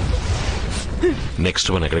నెక్స్ట్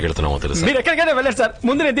మనం ఎక్కడికి వెళ్తున్నామో తెలుసా? మీరు ఎక్కడికైనా వెళ్ళండి సార్,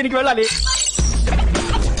 ముందు నేను దీనికి వెళ్ళాలి.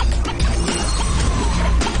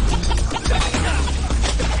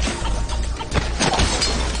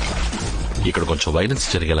 ఇక్కడ కొంచెం వైలెన్స్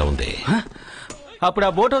జరిగేలా ఉంది. అప్పుడు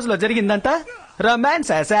ఆ బోట్ హౌస్ లో జరిగిందంతా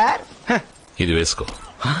రొమాన్స్ సార్. ఇది వేసుకో.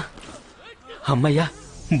 అమ్మయ్యా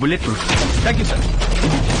bullet proof. Thank you sir.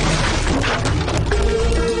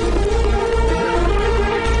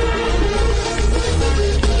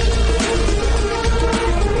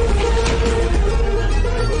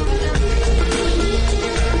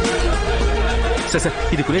 Sir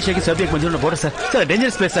ఇది కురేషియాకి సర్బియాకి మధ్య ఉన్న border sir. Sir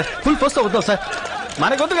dangerous place sir. Full force తో వద్దాం సార్.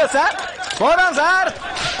 మనకు వద్దు కదా సార్. పోదాం సార్.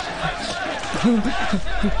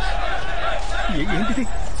 ఏంటిది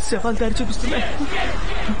శవాలు దారి చూపిస్తున్నాయి.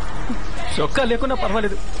 చొక్కా లేకుండా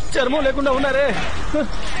పర్వాలేదు, చర్మం లేకుండా ఉన్నారే.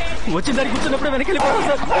 వచ్చిన దారి కూర్చున్నప్పుడే వెనక్కి వెళ్ళిపోతాం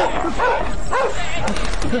సార్.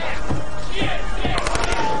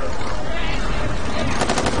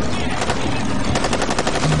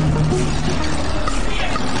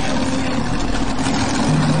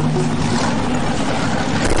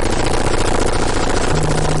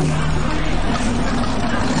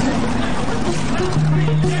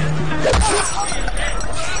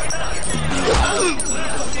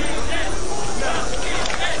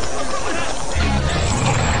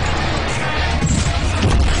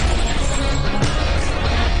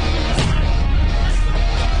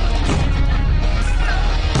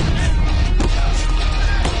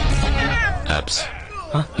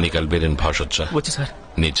 నీకు అల్బేనియన్ భాష వచ్చా? వచ్చు సార్.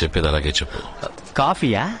 నీ చెప్పేది అలాగే చెప్పు.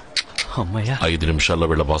 కాఫీయా? అమ్మయ్యా. 5 నిమిషాల్లో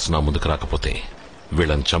వీళ్ళ బాస్ నా ముందుకు రాకపోతే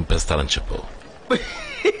వీళ్ళని చంపేస్తానని చెప్పు.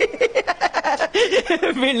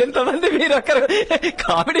 వీళ్ళెంతమంది మీరు ఒక్కరు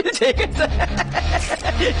కామెడీలు చేయకండి సార్.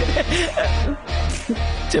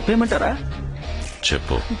 చెప్పేయమంటారా?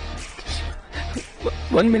 చెప్పు.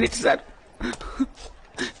 1 minute సార్.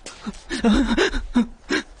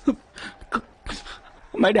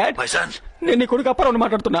 My dad. నేను నీ కొడుకు అప్పారావు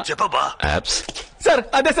మాట్లాడుతున్నా. చెప్పబ్బా. యాప్స్ సార్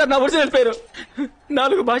అదే సార్ నా ఒరిజినల్ పేరు.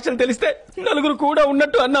 4 భాషలు తెలిస్తే నలుగురు కూడా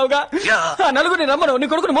ఉన్నట్టు అన్నావుగా. ఆ నలుగురిని రమ్మను నీ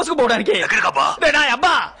కొడుకుని మోసుకుపోవడానికి.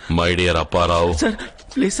 అబ్బా my dear Apparao. Sir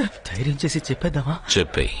please sir ధైర్యం చేసి చెప్పేద్దామా?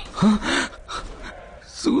 చెప్పేయ్.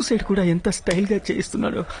 సూసైడ్ కూడా ఎంత స్టైల్ గా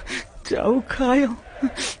చేయిస్తున్నాడు. చావు ఖాయం.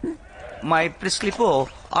 మై ప్రిస్లిపో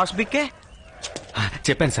ఆస్బికే.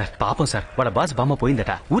 చెప్పాను సార్. పాపం సార్ వాళ్ళ బాస్ బామ్మ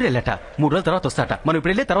పోయిందట, ఊరెళ్ళట. 3 రోజుల తర్వాత వస్తాట. మనం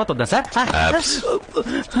ఇప్పుడు వెళ్ళే తర్వాత వద్దాం సార్.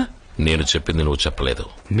 నేను చెప్పింది నువ్వు చెప్పలేదు.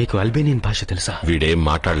 మీకు అల్బేనియన్ భాష తెలుసా? వీడేం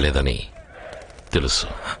మాట్లాడలేదని తెలుసు.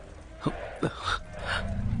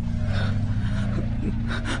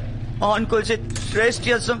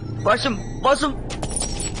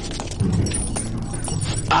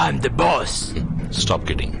 I'm the boss. Stop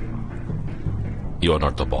kidding. You are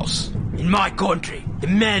not the boss. In my country,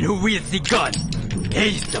 the man who wields the gun,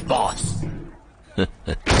 he's the boss.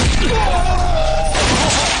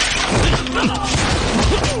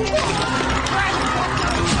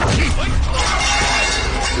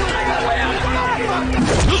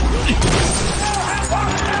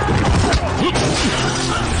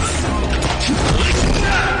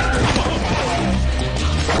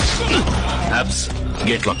 Abs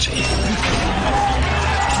gate lock చేయి.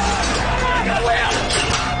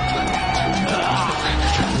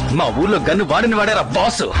 మా ఊర్లో గన్ను వాడిని వాడారా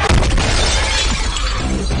boss.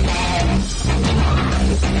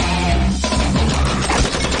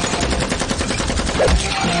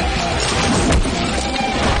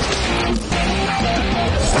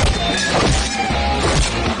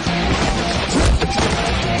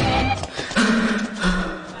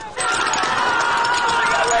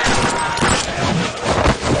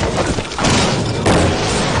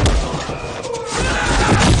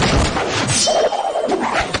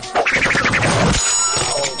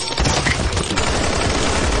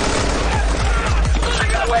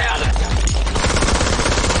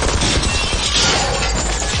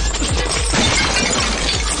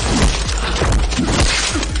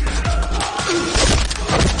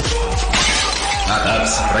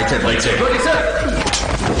 Right side. Good, sir.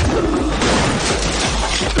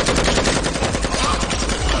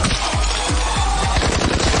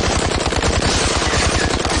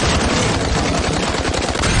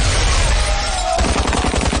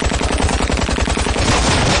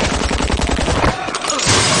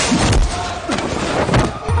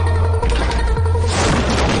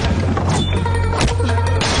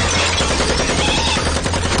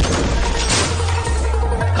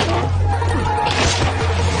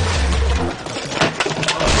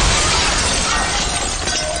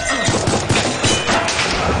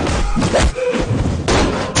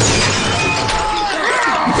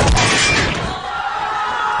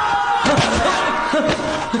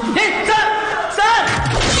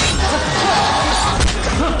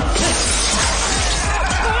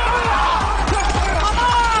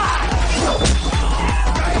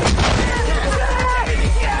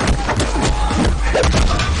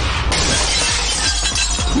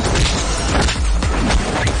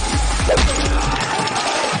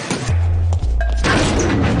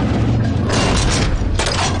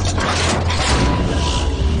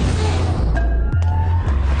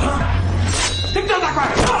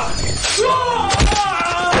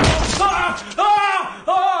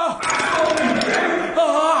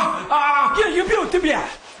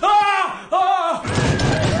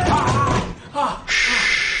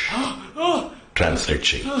 Translate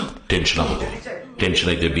చేయి. Tension అవ్వదు. Tension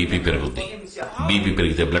అయితే BP పెరుగుద్ది. BP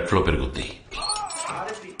పెరిగితే blood flow పెరుగుద్ది.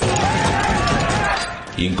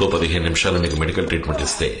 ఇంకో 15 నిమిషాలు నీకు మెడికల్ ట్రీట్మెంట్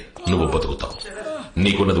ఇస్తే నువ్వు బతుకుతావు.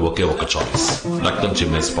 నీకున్నది ఒకే ఒక్క చాయిస్. రక్తం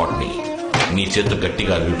చిమ్మే స్పాట్ ని నీ చేత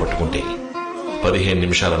గట్టిగా అరివి పట్టుకుంటే 15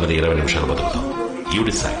 నిమిషాలు అన్నది 20 నిమిషాలు బతుకుతావు. You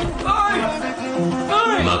decide.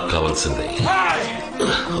 నాకు కావాల్సిందే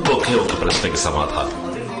ఒకే ఒక్క ప్రశ్నకి సమాధానం.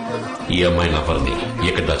 ఈ అమ్మాయి నా పరిని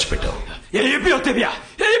ఎక్కడ దాచిపెట్టావు?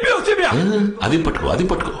 అది పట్టుకో, అది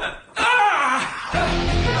పట్టుకో.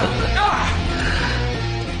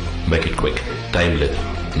 Make it quick. టైం లేదు.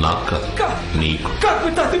 నాకు కాదు, నీకు.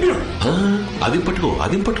 అది పట్టుకో,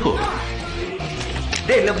 అది పట్టుకో.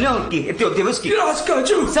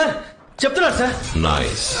 సార్ చెప్తున్నారు సార్.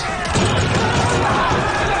 నైస్.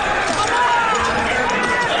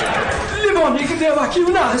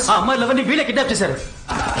 ఆ అమ్మాయిలవన్నీ వీళ్ళే కిడ్నాప్ చేశారు.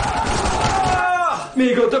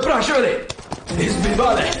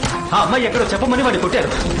 ఆ అమ్మాయి ఎక్కడో చెప్పమని వాడిని కొట్టారు.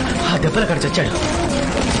 ఆ దెబ్బలు అక్కడ చచ్చాడు.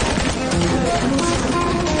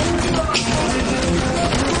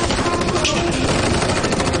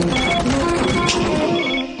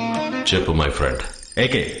 చెప్పు మై ఫ్రెండ్.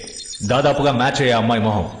 ఏకే, దాదాపుగా మ్యాచ్ అయ్యే అమ్మాయి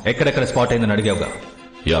మొహం ఎక్కడెక్కడ స్పాట్ అయిందని అడిగావుగా.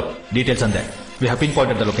 యాప్ డీటెయిల్స్ అందే. We have pin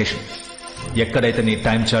pointed the location. ఎక్కడైతే నీ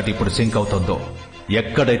టైం చార్ట్ ఇప్పుడు సింక్ అవుతుందో,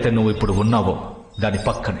 ఎక్కడైతే నువ్వు ఇప్పుడు ఉన్నావో దాని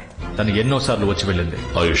పక్కనే తను ఎన్నోసార్లు వచ్చి వెళ్ళింది.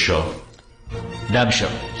 ఆయుష్ డామ్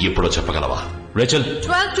షూర్. ఇప్పుడు చెప్పగలవా? రేచల్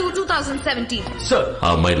 12/2/2017. సార్, ఆ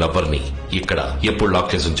అమ్మాయి లవ్వర్ ని ఇక్కడ ఎప్పుడు లాక్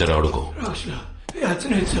చేసి ఉంచారో అడుగు.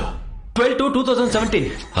 12/2/2017.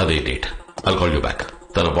 అదే date. I'll call you back.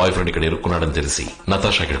 తన బాయ్ ఫ్రెండ్ ఇక్కడ ఇరుక్కున్నాడని తెలిసి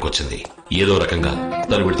నతాషా ఇక్కడికి వచ్చింది. ఏదో రకంగా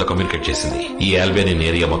తను వీడితో కమ్యూనికేట్ చేసింది. ఈ ఆల్బేనియన్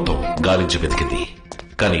ఏరియా మొత్తం గాలించి వెతికింది.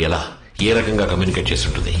 కానీ ఎలా, ఏ రకంగా కమ్యూనికేట్ చేసి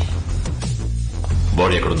ఉంటుంది?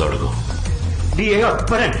 బాడీ ఎక్కడుందో అడుగు.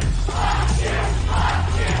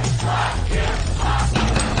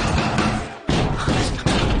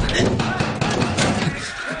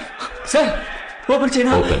 సార్ ఓపెన్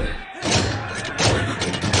చేయనా? Open.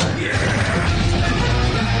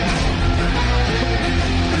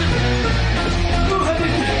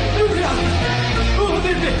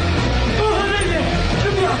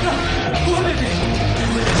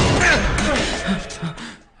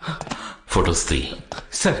 3.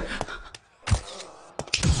 Sir.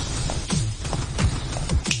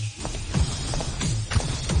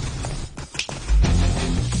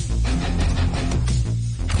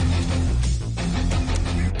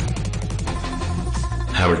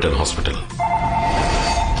 Hamilton Hospital.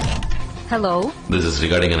 Hello. This is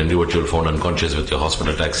regarding an individual found unconscious with your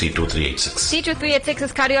hospital taxi C2386. C2386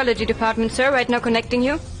 is cardiology department, sir. Right now connecting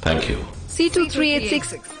you. Thank you.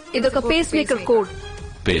 C2386. ఇదొక face maker code.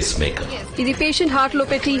 Pacemaker. ఇది patient heart లో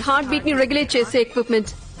పెట్టి heart beat ని regulate చేసే equipment.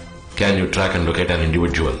 Can you track and locate an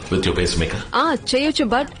individual with your pacemaker? చేయొచ్చు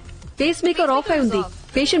but face maker of అయి ఉంది.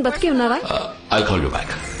 Patient బతికే ఉన్నారా? I'll call you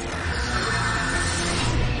back.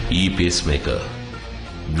 ఈ పేస్మేకర్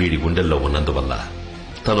వీడి గుండెల్లో ఉన్నందువల్ల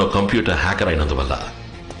తను కంప్యూటర్ హ్యాకర్ అయినందువల్ల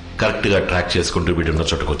కరెక్ట్ గా ట్రాక్ చేసుకుంటూ వీడున్న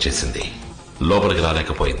చోటుకు వచ్చేసింది. లోపలికి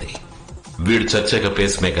రాలేకపోయింది. వీడు చచ్చాక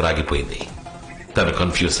పేస్ మేకర్ ఆగిపోయింది. తను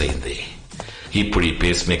కన్ఫ్యూజ్ అయింది. ఇప్పుడు ఈ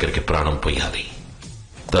పేస్ మేకర్ కి ప్రాణం పోయాలి.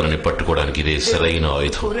 తనని పట్టుకోవడానికి ఇదే సరైన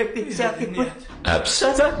ఆయుధం.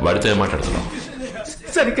 వాడితో ఏం మాట్లాడుతున్నావు?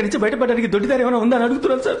 సార్ ఇక్కడి నుంచి బయటపడడానికి దొడ్డిదారి ఏమైనా ఉందని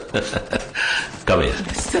అడుగుతున్నాను సార్. కమయ్య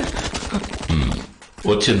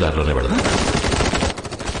వచ్చిన దారిలోనే వెళదాం.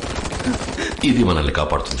 ఇది మనల్ని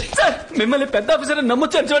కాపాడుతుంది. సార్ మిమ్మల్ని పెద్ద ఆఫీసర్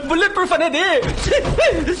నమ్మొచ్చాను సార్. బుల్లెట్ ప్రూఫ్ అనేది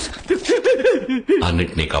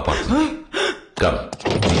అన్నిటినీ కాపాడుతుంది. కమ్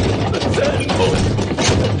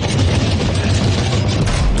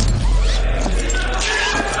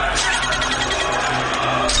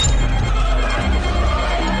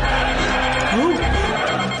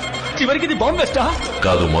చివరికి ఇది బాంబ్ వెస్టా?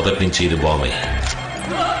 కాదు, మొదటి నుంచి ఇది బాంబే.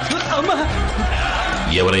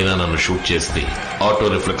 ఎవరైనా నన్ను షూట్ చేస్తే ఆటో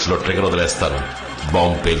రిఫ్లెక్స్ లో ట్రిగర్ వదిలేస్తాను.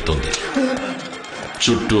 బాంబ్ పేలుతుంది.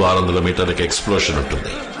 చుట్టూ 600 మీటర్లకి ఎక్స్ప్లోషన్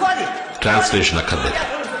ఉంటుంది. ట్రాన్స్లేషన్ అక్కర్లేదు.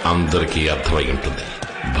 అందరికీ అర్థమై ఉంటుంది.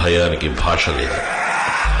 భయానికి భాష లేదు.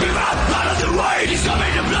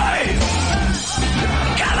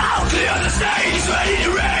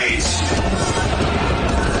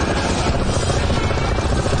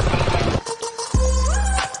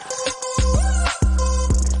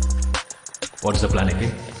 What's the plan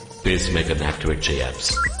again? Pacemaker activate చేయాలి.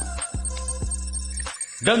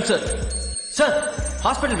 Done sir. Sir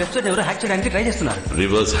hospital website ఎవరు హ్యాక్ చేయడానికి ట్రై చేస్తున్నారు.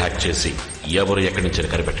 రివర్స్ హ్యాక్ చేసి ఎవరు ఎక్కడి నుంచి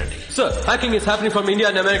కనిపెట్టండి. Sir hacking is happening from India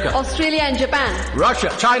and America. Australia and Japan.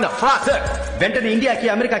 Russia, China, France. Sir వెంటనే ఇండియాకి,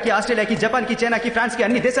 అమెరికాకి, ఆస్ట్రేలియాకి, జపాన్కి, చైనాకి, ఫ్రాన్స్ కి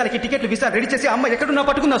అన్ని దేశాలకి టికెట్లు, వీసా రెడీ చేసి అమ్మాయి ఎక్కడున్నా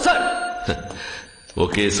పట్టుకుందాం సార్.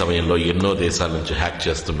 ఒకే సమయంలో ఎన్నో దేశాల నుంచి హ్యాక్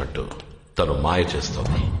చేస్తున్నట్టు తను మాయ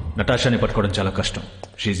చేస్తోంది. నటాషాని పట్టుకోవడం చాలా కష్టం.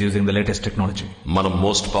 She is using the latest technology. మనం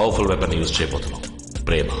మోస్ట్ పవర్ఫుల్ వెపన్ యూజ్ చేయబోతున్నాం.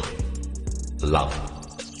 ప్రేమ, లవ్.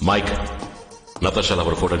 మైక్, నతాషా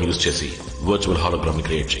లవర్ ఫోటోని యూజ్ చేసి వర్చువల్ హాలోగ్రామ్ ని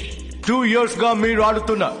క్రియేట్ చేయి. 2 years గా మీరు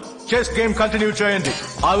ఆడుతున్న చెస్ గేమ్ కంటిన్యూ చేయండి.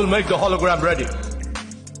 I will make the hologram ready.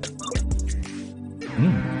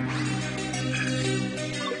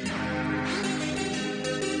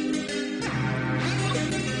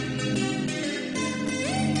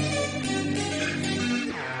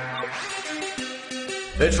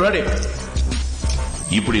 It's ready.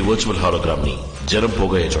 ఇప్పుడు ఈ వర్చువల్ హాలోగ్రామ్ ని జనం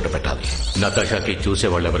పోగొయ్యే చోట పెట్టాలి. నతాషాకి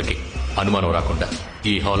చూసేవాళ్ళెవరికి అనుమానం రాకుండా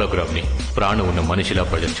ఈ హాలోగ్రామ్ ని ప్రాణం ఉన్న మనిషిలా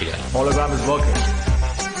ప్రొజెక్ట్ చేయాలి. Hologram is working.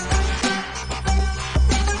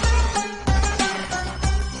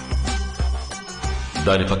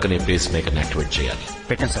 దాని పక్కనే పేస్ మేకర్ ని యాక్టివేట్ చేయాలి.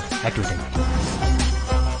 పెట్టండి సార్. యాక్టివేట్ అయింది.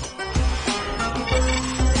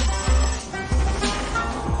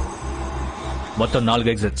 మొత్తం 4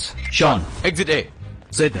 exits. Sean, exit A.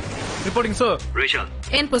 Sid. Reporting, sir. Rachel.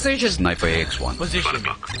 In position. Sniper AX1. Position. 1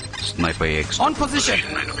 o'clock. Sniper AX. On position.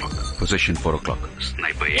 9 o'clock. Position 4 o'clock.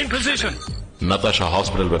 Sniper In position. Natasha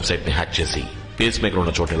hospital website ని hack చేసి face maker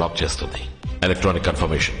ఉన్న చోట lock చేస్తుంది. Electronic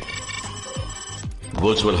confirmation.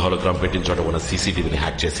 Virtual hologram పెట్టిన చోట ఉన్న సీసీటీవీని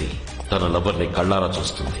hack చేసి తన లవర్ ని కళ్ళారా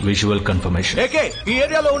చూస్తుంది. Visual confirmation. ఏకే, ఈ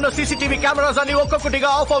ఏరియాలో ఉన్న సీసీటీవీ కెమెరాస్ అన్ని ఒక్కొక్కటిగా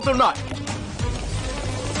ఆఫ్ అవుతున్నాయి.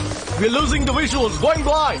 We're losing the visuals, going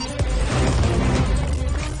blind.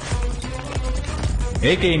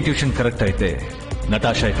 AK intuition correct అయితే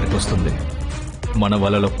నటాషా ఇక్కడికి వస్తుంది, మన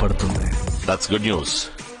వలలో పడుతుంది. That's good news.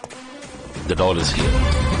 The doll is here.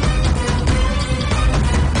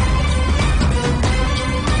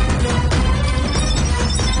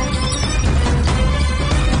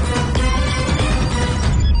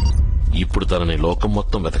 ఇప్పుడు తనని లోకం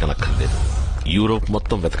మొత్తం వెతకనక్కర్లేదు. యూరోప్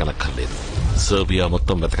మొత్తం వెతకనక్కర్లేదు. సర్బియా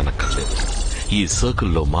మొత్తం వెతకనక్కర్లేదు. ఈ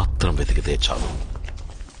సర్కిల్లో మాత్రం వెతికితే చాలు.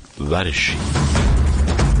 వారిష్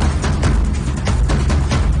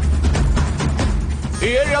ఈ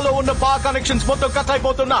ఏరియాలో ఉన్న పవర్ కనెక్షన్స్ మొత్తం కట్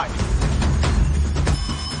అయిపోతున్నాయి.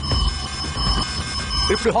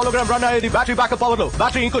 ఇప్పుడు హాలోగ్రామ్ రన్ అయ్యేది బ్యాటరీ బ్యాకప్ పవర్ లో.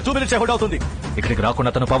 బ్యాటరీ ఇంకో 2 minutes హోల్డ్ అవుతుంది. ఇక్కడికి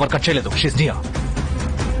రాకుండా తను పవర్ కట్ చేయలేదు. She's near.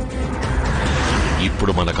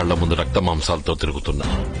 ఇప్పుడు మన కళ్ల ముందు రక్త మాంసాలతో తిరుగుతున్న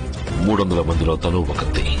 300 మందిలో తను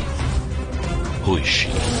ఒకటి. Who is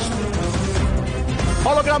she?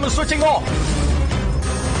 Hologram is switching off.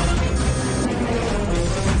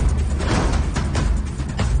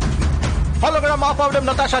 Hologram of అవడం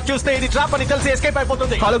నతాషా చూస్తే ఇది ట్రాప్ అని తెలిసి ఎస్కేప్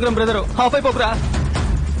అయిపోతుంది. Hologram brother half అయిపోకురా.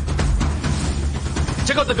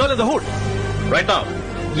 Check out the girl in the hood. Right now.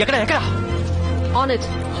 ఎక్కడ On it.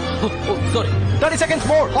 Sorry 30 seconds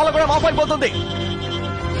more. Hologram of అయిపోతుంది.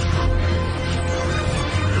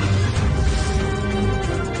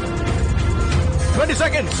 "20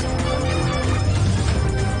 seconds.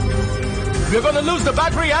 We're going to lose the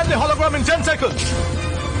battery and the hologram in 10 seconds.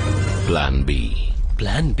 Plan B.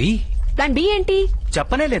 Plan B? Plan B ఏంటి?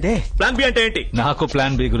 చెప్పనే లేదే. Plan B అంటే ఏంటి? నాకు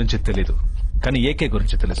plan B గురించి తెలీదు, కానీ ఏకే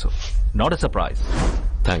గురించి తెలుసు. Not a surprise.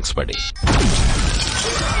 Thanks body.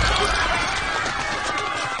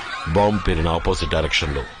 Bomb పేరిన opposite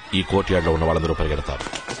direction లో ఈ కోర్ట్ యార్డ్ లో ఉన్న వాళ్ళందరూ పరిగెడతారు.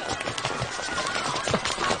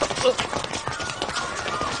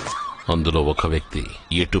 అందులో ఒక వ్యక్తి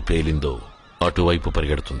ఎటు పేలిందో అటువైపు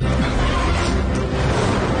పరిగెడుతుంది.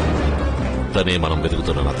 తనే మనం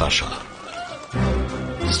వెతుకుతున్న Natasha.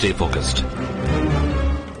 Stay focused.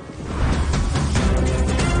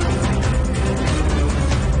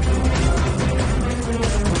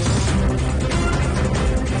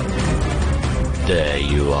 There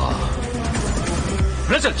you are.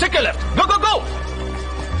 Listen, check your left. Go, go, go!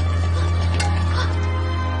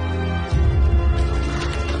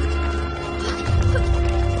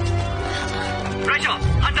 Rachel,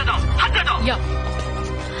 hunt her down! Hunt her down! Yeah.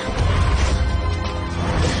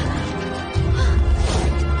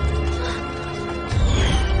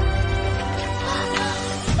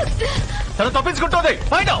 తను తప్పించుకుంటుంది.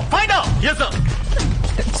 Find out! Find out! Yes, sir.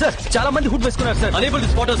 Sir చాలా మంది హుడ్ వేసుకున్నారు sir. Unable to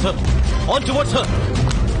spot her, sir. On towards her.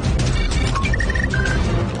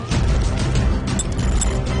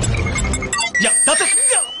 Yeah, that's it.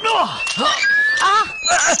 No!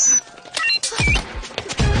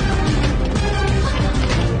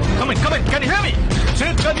 Come in, come in. Can you hear me?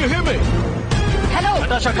 Sid, can you hear me? Hello.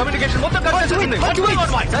 Natasha, communication మొత్తం cut చేస్తుంది. What's going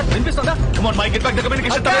on, Mike? Sir వినిపిస్తుందా? Come on, Mike, get back the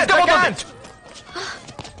communication. I can't.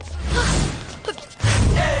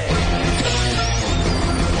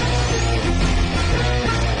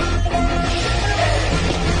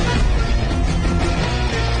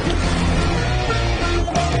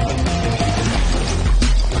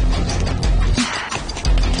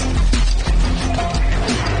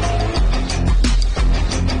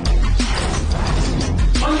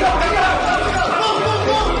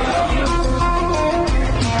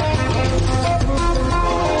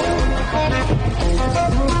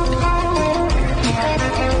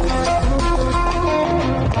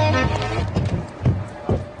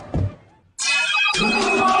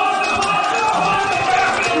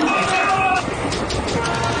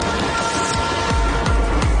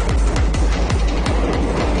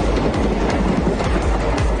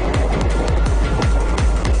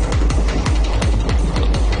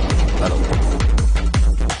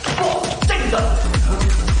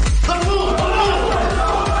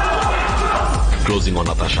 Closing on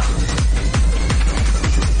Natasha.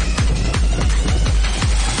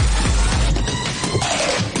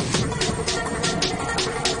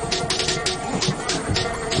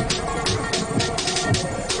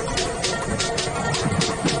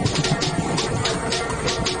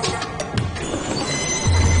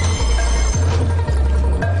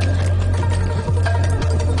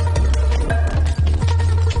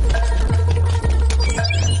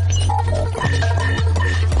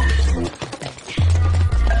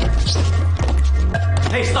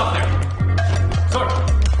 Hey, stop there. Sir.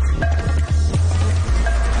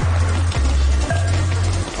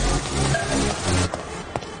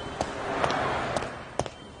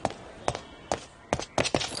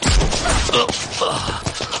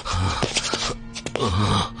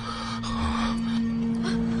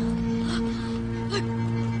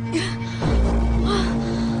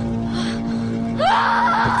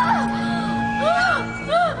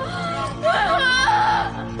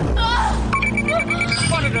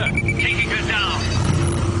 Spotted her. Taking her down.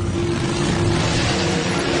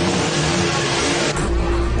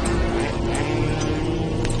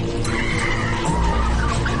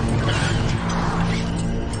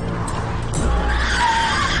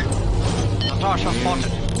 Natasha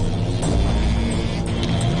spotted.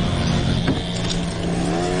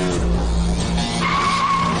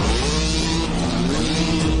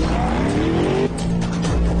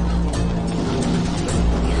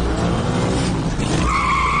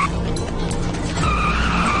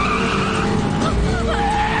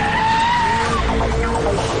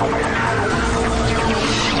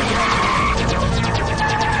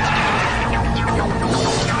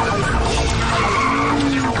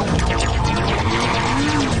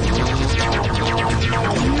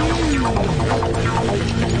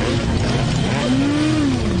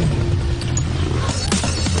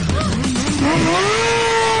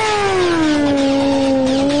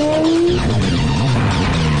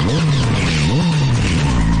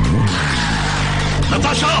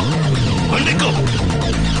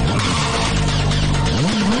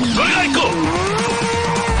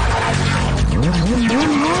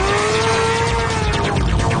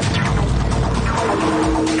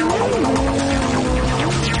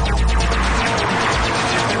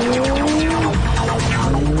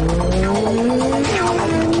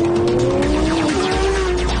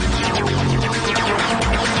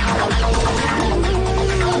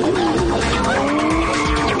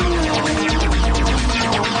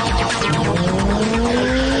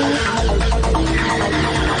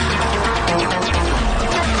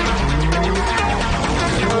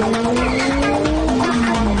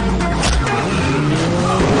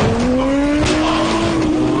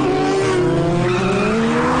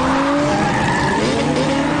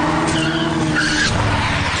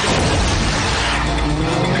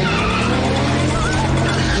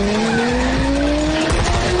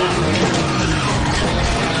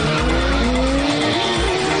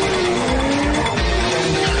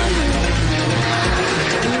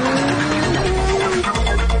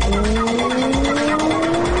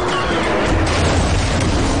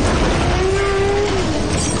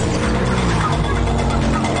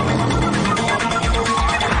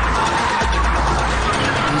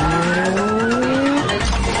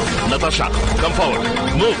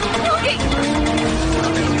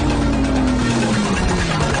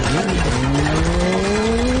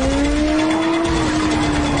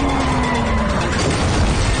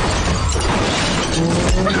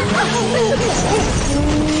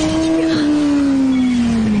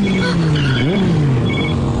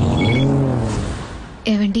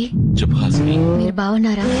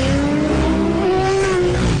 బాగున్నారా?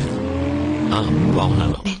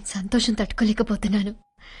 బాగున్నాను. నేను సంతోషం తట్టుకోలేకపోతున్నాను.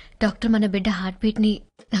 Doctor మన బిడ్డ హార్ట్ బీట్ ని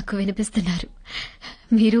నాకు వినిపిస్తున్నారు.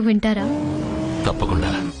 మీరు వింటారా?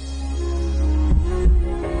 తప్పకుండా.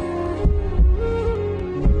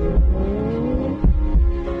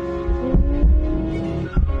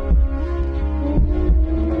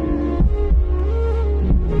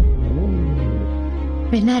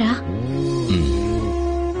 విన్నారా?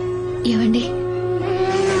 ఏవండి,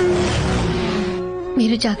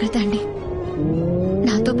 మీరు జాగ్రత్త అండి.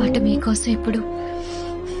 నాతో పాటు మీకోసం ఇప్పుడు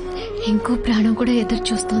ఇంకో ప్రాణం కూడా ఎదురు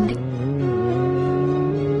చూస్తోంది.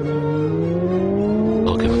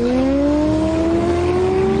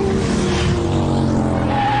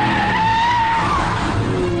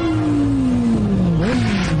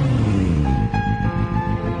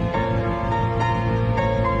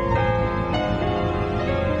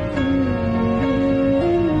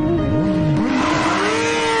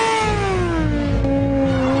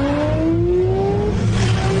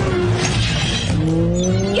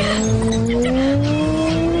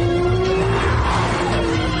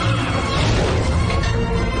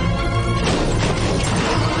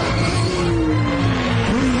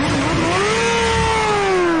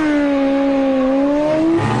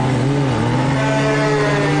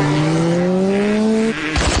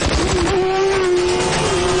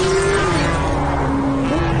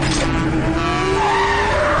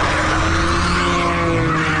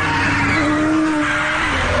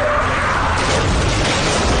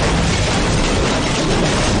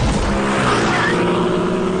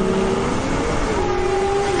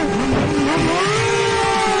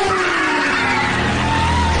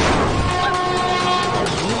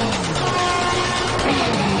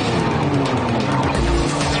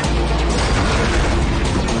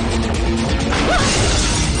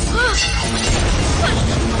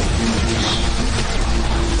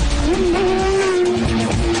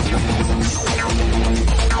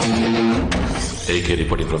 AK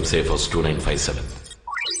reporting from Safe House 2957.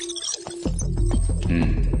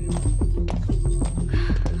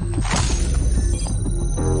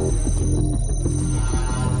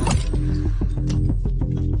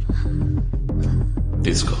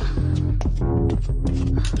 తీసుకో.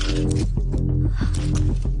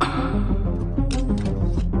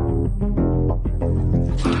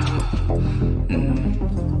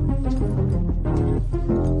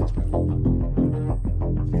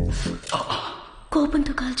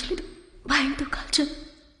 కోపంతో కాల్చలేదు, భయంతో కాల్చాను.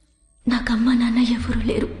 నాకు అమ్మ నాన్న ఎవరూ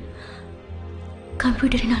లేరు.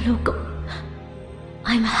 కంప్యూటర్ నా లోకం.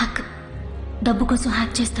 I'm hacker. డబ్బు కోసం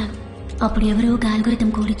హ్యాక్ చేస్తాను. అప్పుడు ఎవరో అల్గోరిథం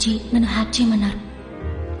కోడిచ్చి నన్ను హ్యాక్ చేయమన్నారు.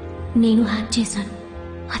 నేను హ్యాక్ చేశాను.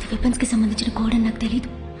 అది వెపన్స్ కి సంబంధించిన కోడ్ అని నాకు తెలీదు.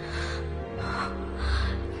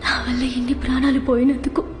 నా వల్ల ఎన్ని ప్రాణాలు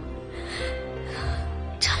పోయినందుకు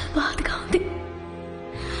చాలా బాధగా ఉంది.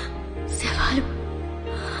 శవాలు,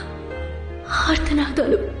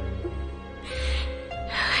 ఆర్తనాదాలు.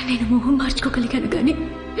 నేను మొహం మార్చుకోగలిగాను కానీ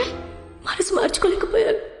మనసు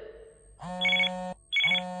మార్చుకోలేకపోయాను.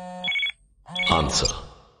 ఆన్సర్.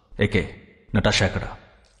 ఏకే, నటాషా ఎక్కడ?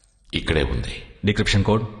 ఇక్కడే ఉంది. డిక్రిప్షన్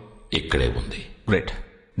కోడ్ ఇక్కడే ఉంది. గ్రేట్.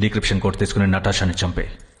 డిక్రిప్షన్ కోడ్ తీసుకుని నటాషాని చంపే.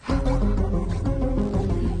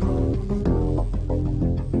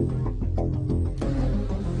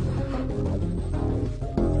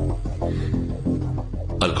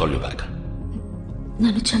 I'll call you back.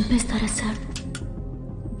 నన్ను చంపేస్తారా సార్?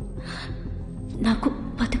 నాకు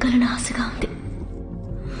బతకాలని ఆశగా ఉంది.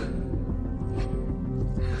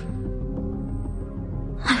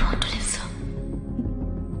 I want to live, sir.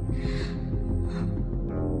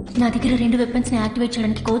 నా దగ్గర 2 వెపన్స్ ని యాక్టివేట్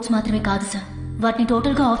చేయడానికి కోడ్స్ మాత్రమే కాదు సార్, వాటిని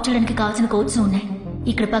టోటల్ గా ఆఫ్ చేయడానికి కావాల్సిన కోడ్స్ ఉన్నాయి.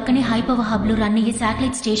 ఇక్కడ పక్కనే హై పవర్ హబ్ లో రన్ అయ్యే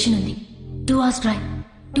శాటిలైట్ స్టేషన్ ఉంది. 2 hours డ్రైవ్.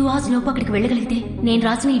 2 hours లోపు అక్కడికి వెళ్ళగలిగితే నేను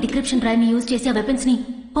రాసిన ఈ డిక్రిప్షన్ డ్రైవ్ ని యూజ్ చేసి ఆ వెపన్స్ ని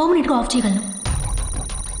పర్మనెంట్ గా ఆఫ్ చేయగలను.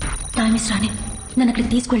 Time is running. నన్ను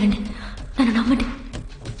అక్కడికి తీసుకెళ్ళండి. నన్ను నమ్మండి.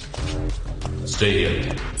 Stay here.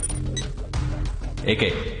 AK.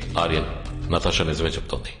 Aryan, Natasha నిజమే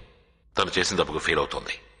చెప్తోంది. తను చేసిన తప్పుకు ఫీల్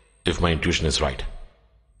అవుతోంది. If my intuition is right,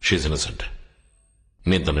 she is innocent.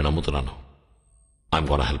 నేను తనని నమ్ముతున్నాను. I'm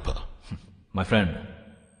gonna help her. My friend,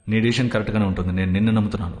 నీ డిసిషన్ కరెక్ట్ గానే ఉంటుంది. నేను నిన్ను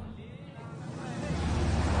నమ్ముతున్నాను.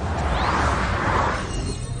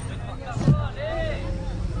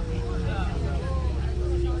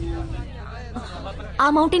 ఆ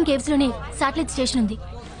మౌంటైన్ కేవ్స్ లోనే శాటిలైట్ స్టేషన్ ఉంది.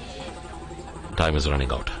 Time is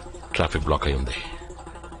running out. Traffic black అయి ఉంది.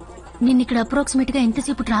 నిన్న ఇక్కడ అప్రాక్సిమేట్ గా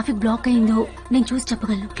ఎంతసేపు ట్రాఫిక్ బ్లాక్ అయిందో నేను చూసి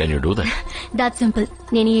చెప్పగలను. Can you do that? That simple.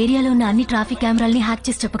 నేను ఈ ఏరియాలో ఉన్న అన్ని ట్రాఫిక్ కెమెరాల్ని హ్యాక్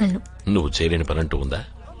చేసి చెప్పగలను. నువ్వు చేయలేని పని అంటూ ఉందా?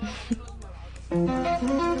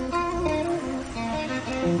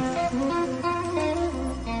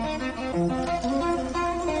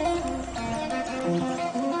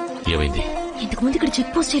 ఇంతకుముందు ఇక్కడ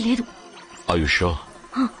చెక్ పోస్టే లేదు. Are you sure?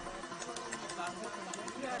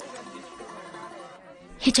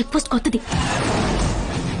 ఈ చెక్ పోస్ట్ కొత్తది.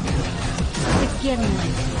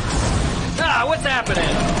 What's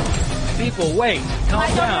happening? People, wait. Calm I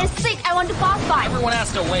don't down. want to sit. I want to pass by. Everyone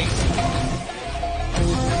has to wait.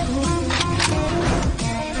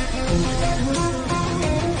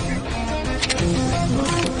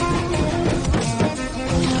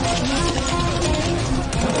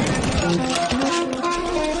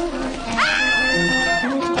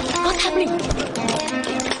 What's happening?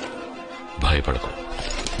 భయపడకు,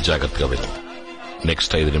 జాగ్రత్తగా వెళ్ళు.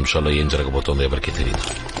 నెక్స్ట్ 5 నిమిషాల్లో ఏం జరగబోతోందో ఎవరికీ తెలియదు.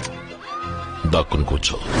 దాక్కుని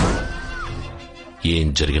కూర్చో. ఏం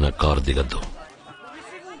జరిగినా car దిగద్దు.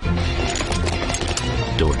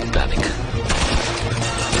 Don't panic.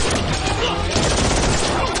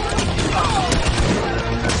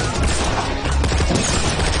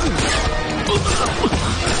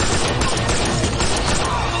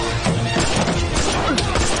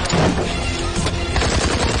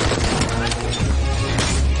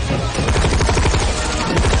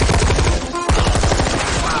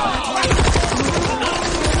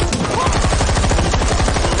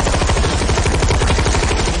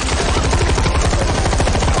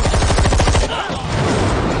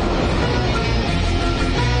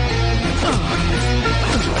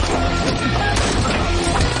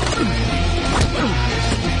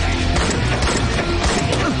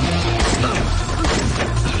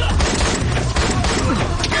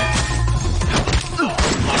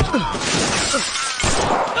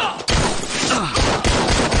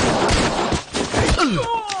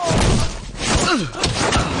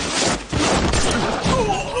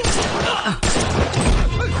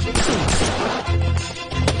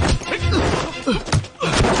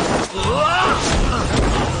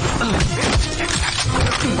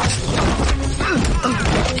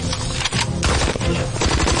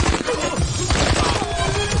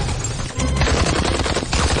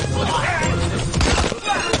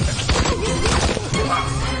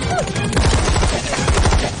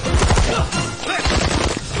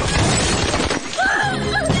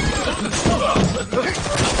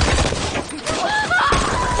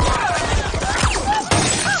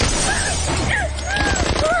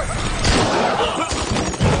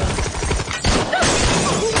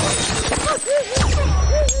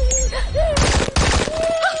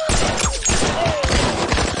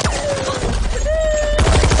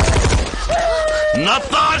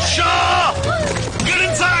 Natasha! Get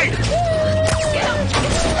inside!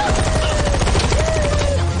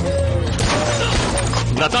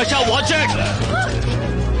 Natasha, watch it!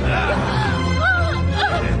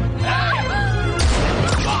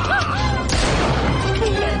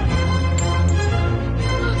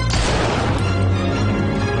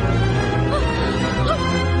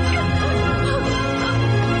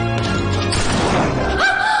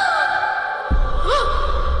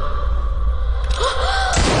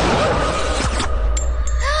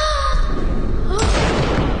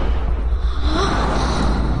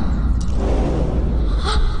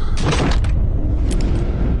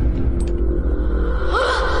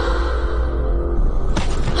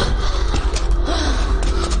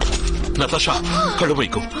 Natasha,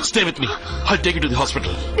 Kaduvaiku, stay with me. I'll take you to the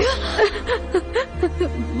hospital.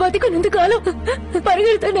 బతికున్నందుకాలం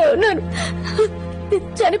పరిగెడుతూనే ఉన్నాను.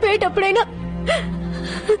 చనిపోయేటప్పుడైనా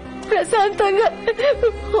ప్రశాంతంగా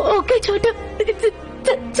ఒకే చోట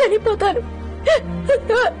చనిపోతాను.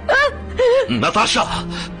 Natasha,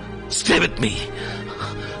 stay with me.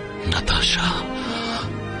 Natasha.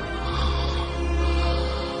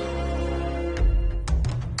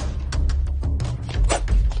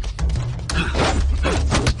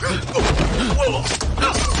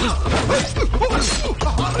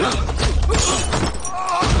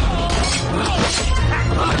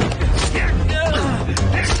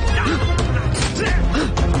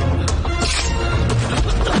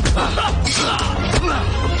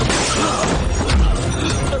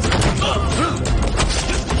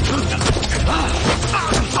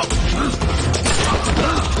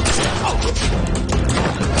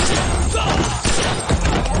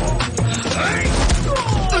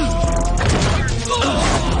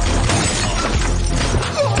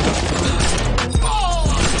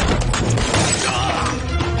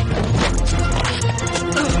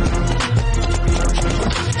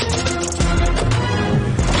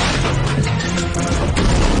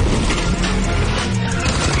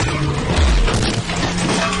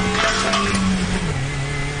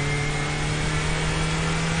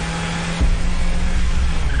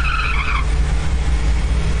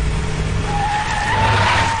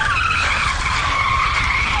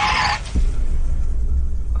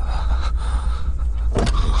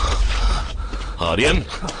 Aryan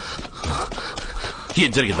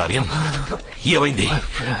ఏం జరిగింది ఆర్యన్ ఏమైంది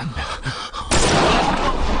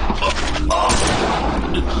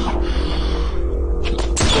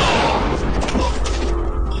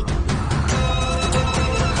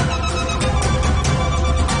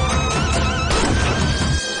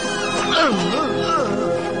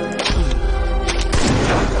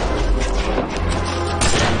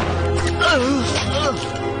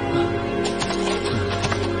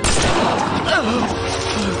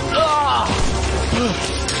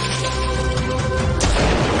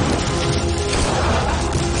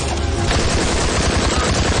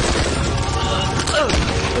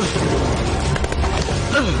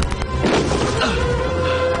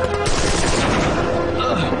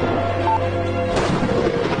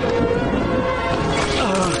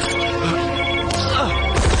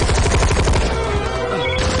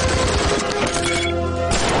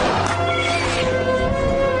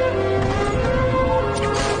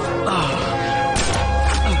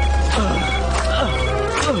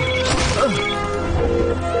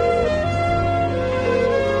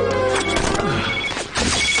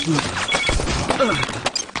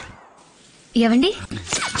ఏవండి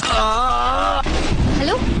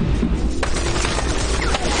హలో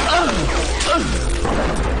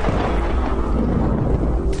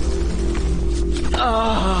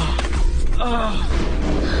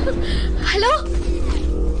హలో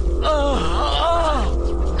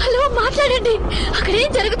హలో మాట్లాడండి అక్కడ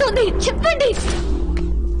ఏం జరుగుతోంది చెప్పండి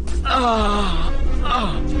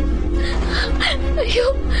అయ్యో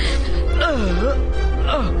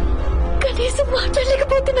కనీసం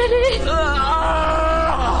మాట్లాడలేకపోతున్నారే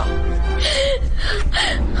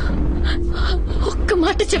ఒక్క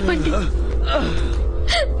మాట చెప్పండి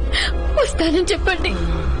వస్తానని చెప్పండి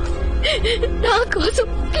నా కోసం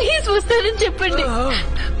ప్లీజ్ వస్తానని చెప్పండి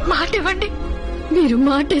మాట ఇవ్వండి మీరు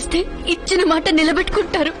మాట ఇస్తే ఇచ్చిన మాట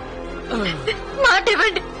నిలబెట్టుకుంటారు మాట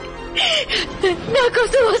ఇవ్వండి నా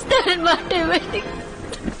కోసం వస్తానని మాట ఇవ్వండి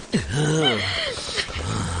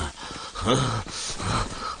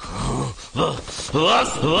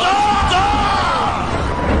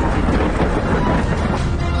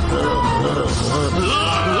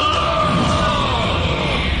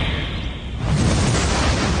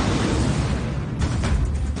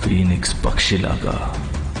ఫీనిక్స్ పక్షిలాగా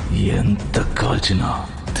ఎంత కాల్చినా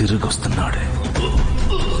తిరిగొస్తున్నాడే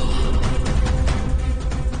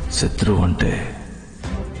శత్రువు అంటే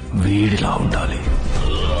వీడిలా ఉండాలి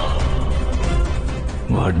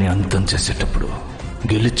వాడిని అంతం చేసేటప్పుడు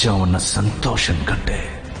గెలిచావన్న సంతోషం కంటే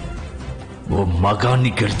ఓ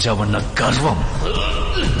మగాన్ని గెలిచావన్న గర్వం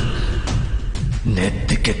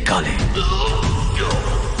నెత్తికెక్కాలి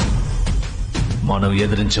మనం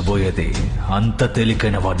ఎదిరించబోయేది అంత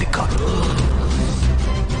తేలికైన వాడిని కాదు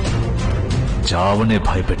చావునే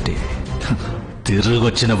భయపెట్టి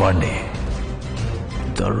తిరిగొచ్చిన వాడిని.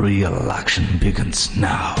 The real action begins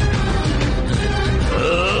now.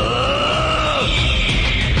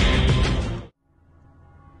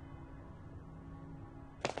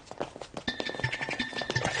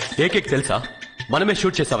 ఏకేక్ తెలుసా మనమే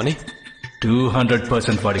షూట్ చేసామని?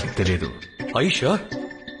 200% వాడికి తెలియదు. ఐషా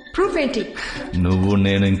ప్రూఫ్ ఏంటి? నువ్వు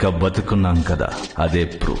నేను ఇంకా బతుకున్నాం కదా, అదే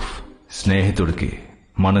ప్రూఫ్. స్నేహితుడికి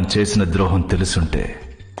మనం చేసిన ద్రోహం తెలుసుంటే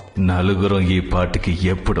నలుగురం ఈ పార్టీకి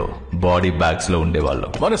ఎప్పుడో బాడీ బ్యాగ్స్ లో ఉండేవాళ్ళం.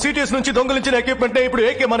 మన సిటీఎస్ నుంచి దొంగలించిన ఎక్విప్మెంట్ ఇప్పుడు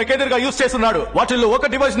ఏకే మనకెదురుగా యూజ్ చేస్తున్నాడు. వాటిల్లో ఒక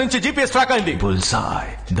డివైస్ నుంచి జీపీఎస్ ట్రాక్ అయింది.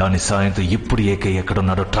 బుల్సాయ్. దాని సాయంతో ఇప్పుడు ఏకే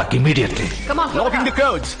ఎక్కడున్నాడో track immediately. Locking the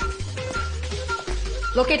codes.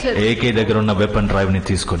 AK దగ్గర ఉన్న వెపన్ డ్రైవ్ ని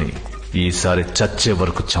తీసుకుని ఈసారి చచ్చే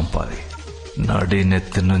వరకు చంపాలి.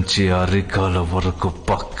 నడినెత్తి నుంచి అరికాల వరకు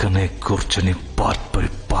పక్కనే కూర్చొని part by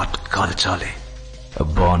part కాల్చాలి. A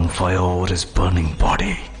bonfire over his burning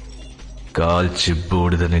body. కాల్చి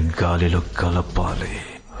బూడిదని గాలిలో కలపాలి.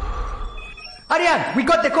 Aryan, we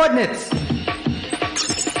got the coordinates.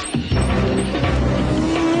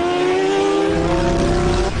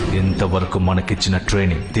 ఇంతవరకు మనకిచ్చిన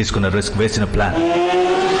ట్రైనింగ్, తీసుకున్న రిస్క్, వేసిన ప్లాన్,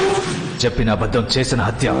 చెప్పిన అబద్ధం, చేసిన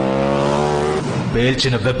హత్య,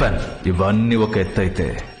 పేల్చిన వెపన్, ఇవన్నీ ఒక ఎత్తైతే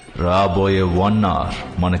రాబోయే 1 hour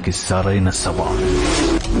మనకి సరైన సవాల్.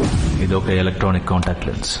 ఇదొక ఎలక్ట్రానిక్ కాంటాక్ట్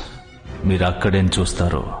లెన్స్. మీరు అక్కడేం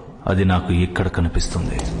చూస్తారో అది నాకు ఇక్కడ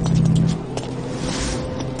కనిపిస్తుంది.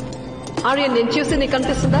 ఆర్యన్, నేను చూసి నీకు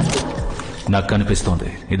కనిపిస్తుందా? నాకు కనిపిస్తుంది.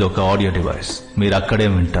 ఇదొక ఆడియో డివైస్. మీరు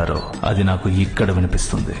అక్కడేం వింటారో అది నాకు ఇక్కడ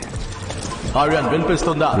వినిపిస్తుంది. ఆర్యన్,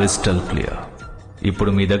 వినిపిస్తుందా? Crystal clear.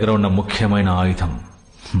 ఇప్పుడు మీ దగ్గర ఉన్న ముఖ్యమైన ఆయుధం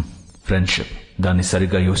ఫ్రెండ్షిప్. దాన్ని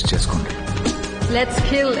సరిగ్గా యూజ్ చేసుకోండి. Let's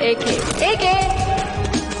kill AK. AK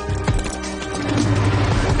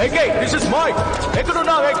AK, this is Mike.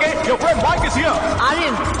 ఎక్కడున్నావు AK? Your friend Mike is here.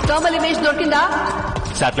 Aryan thermal image దొరికిందా?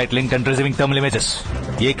 Satellite link and receiving thermal images.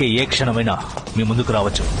 AK ఏ క్షణమైనా మీ ముందుకు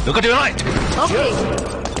రావచ్చు. Look at your right. Okay.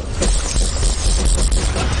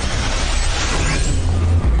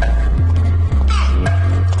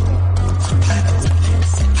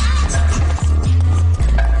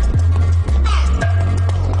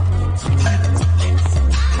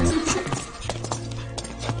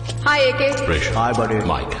 Hi AK. Hi body.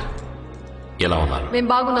 Mic ఎలా ఉన్నారు? మేము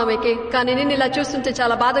బాగున్నాం AK, కానీ నేను ఇలా చూస్తుంటే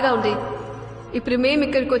చాలా బాధగా ఉంది. ఇప్పుడు మేము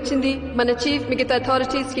ఇక్కడికి వచ్చింది మన చీఫ్ మిగతా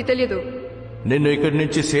అథారిటీస్ కి తెలియదు. నిన్ను ఇక్కడి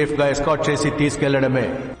నుంచి సేఫ్ గా ఎస్కాట్ చేసి తీసుకెళ్లడమే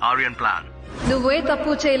ఆర్యన్ ప్లాన్. నువ్వే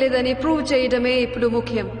తప్పు చేయలేదని ప్రూవ్ చేయడమే ఇప్పుడు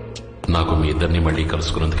ముఖ్యం. నాకు మీ ఇద్దరిని మళ్ళీ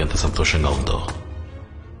కలుసుకున్నందుకు ఎంత సంతోషంగా ఉందో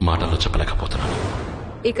మాటల్లో చెప్పలేకపోతున్నాను.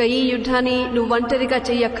 ఇక ఈ యుద్ధాన్ని నువ్వు ఒంటరిగా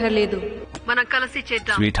చెయ్యక్కర్లేదు, మనం కలిసి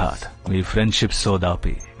చేద్దాం. స్వీట్ హార్ట్, మీ ఫ్రెండ్షిప్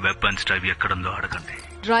సోదాపి. వెపన్స్ డ్రైవ్ ఎక్కడుందో అడగండి.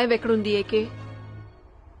 డ్రైవ్ ఎక్కడుంది ఏకే?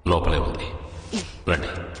 లోపలే ఉంది, రండి.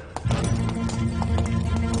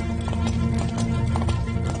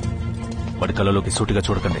 వాడి కళ్ళలోకి సూటిగా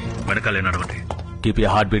చూడకండి, వెనకాలే నడవండి. Keep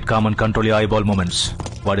your heart beat com and control your eyeball moments.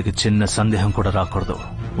 వాడికి చిన్న సందేహం కూడా రాకూడదు.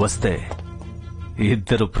 వస్తే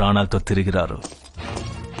ఇద్దరు ప్రాణాలతో తిరిగి రారు.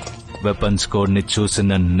 వెపన్స్ కోడ్ ని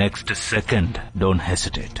చూసిన నెక్స్ట్ సెకండ్ డోంట్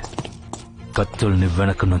హెసిటేట్. కత్తుల్ని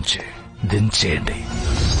వెనక నుంచి దించేయండి.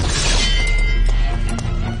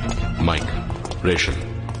 మైక్, రేషన్,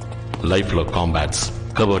 లైఫ్ లో కాంబాట్స్,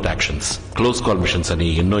 కవర్ట్ యాక్షన్స్, క్లోజ్ కాల్ మిషన్స్ అని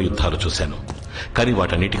ఎన్నో యుద్ధాలు చూశాను. కానీ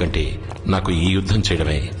వాటన్నిటికంటే నాకు ఈ యుద్ధం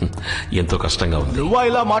చేయడమే ఎంతో కష్టంగా ఉంది. నువ్వా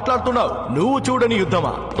ఇలా మాట్లాడుతున్నావు? నువ్వు చూడని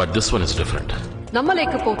యుద్ధమా? But this one is different.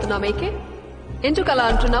 నమ్మలేకపోతున్నాం AK, ఎందుకు అలా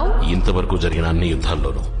అంటున్నావు? ఇంతవరకు జరిగిన అన్ని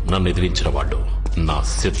యుద్ధాల్లోనూ నన్ను ఎదిరించిన వాళ్ళు నా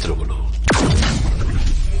శత్రువులు.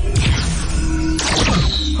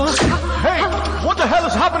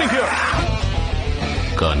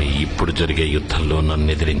 కానీ ఇప్పుడు జరిగే యుద్ధంలో నన్ను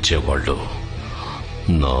ఎదిరించే వాళ్ళు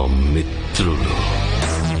నా మిత్రులు.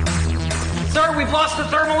 Sir, we've lost the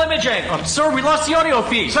thermal imaging. Sir, we lost the audio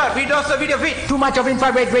feed. Sir, we lost the video feed. Too much of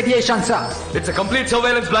infrared radiation, sir. It's a complete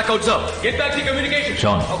surveillance blackout, sir. Get back to communication.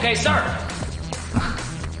 Sean. Okay, sir.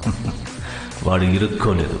 వాడు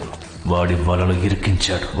ఇరుక్కోలేదు, వాడి వలలో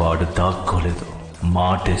ఇరికించాడు. వాడు దాక్కోలేదు,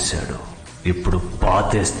 మాటేశాడు. ఇప్పుడు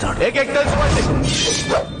పాతేస్తాడు.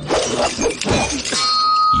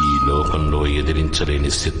 ఈ లోకంలో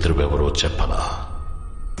ఎదిరించలేని శత్రువెవరో చెప్పలా?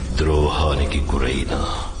 ద్రోహానికి గురైన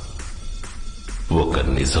ఒక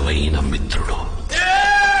నిజమైన మిత్రుడు.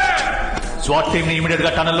 SWAT team ని ఇమిడియట్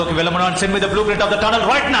గా టనల్ లోకి వెళ్ళమను and send me the blueprint of the tunnel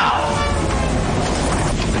right now.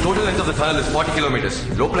 The total length of the tunnel is 40 kilometers.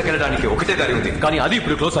 లోపలికి వెళ్ళడానికి ఒకటే దారి ఉంది, కానీ అది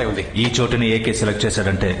ఇప్పుడు క్లోజ్ అయి ఉంది. ఈ చోటుని ఏకే సెలెక్ట్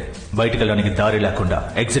చేశాడంటే బయటకు వెళ్ళడానికి దారి లేకుండా,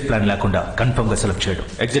 ఎగ్జిట్ ప్లాన్ లేకుండా కన్ఫర్మ్ గా సెలెక్ట్ చేయడు.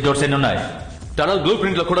 ఎగ్జిట్ డోర్స్ ఎన్ని ఉన్నాయి? టనల్ బ్లూ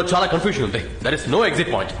ప్రింట్ లో కూడా చాలా కన్ఫ్యూజన్ ఉంది. There is no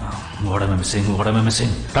exit point. What am I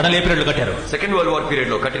missing? Tunnel a period లో కట్టారు? సెకండ్ వరల్డ్ వార్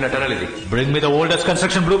పీరియడ్ లో కట్టిన టనల్ ఇది. Bring me the oldest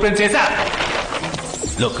construction blueprints చేశా.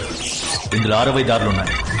 Look, ఇందులో 60 దారులు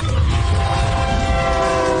ఉన్నాయి.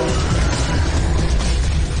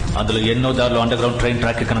 అందులో ఎన్నో దారులు అండర్ గ్రౌండ్ ట్రైన్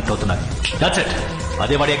ట్రాక్ కి కనెక్ట్ అవుతున్నాయి. That's it.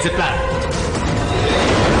 అదే వాడి ఎగ్జిట్ ప్లాన్.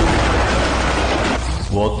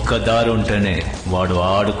 ఒక్క దారి ఉంటేనే వాడు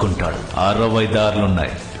ఆడుకుంటాడు. 60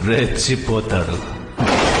 దారులున్నాయి, రెచ్చిపోతాడు.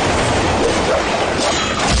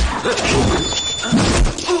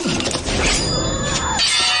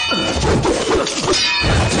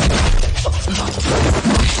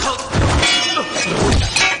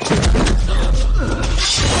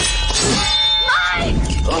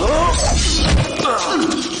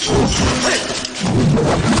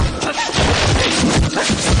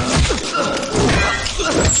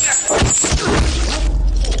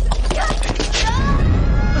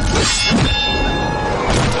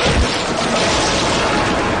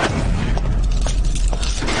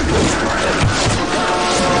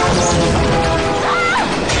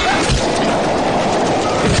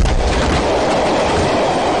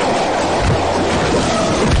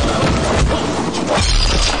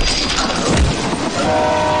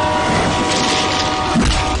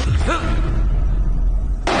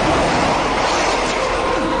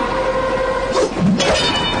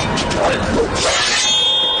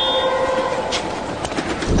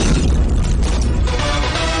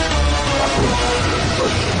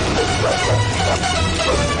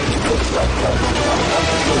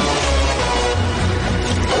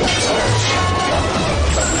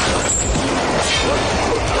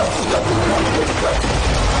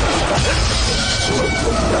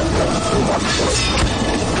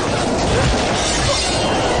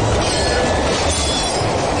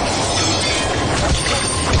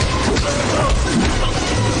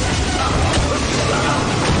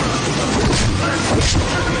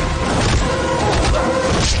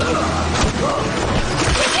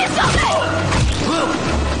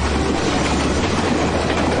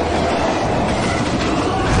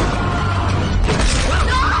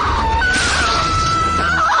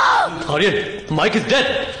 Aryan, Mike is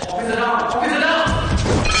dead. Officer down! Officer down!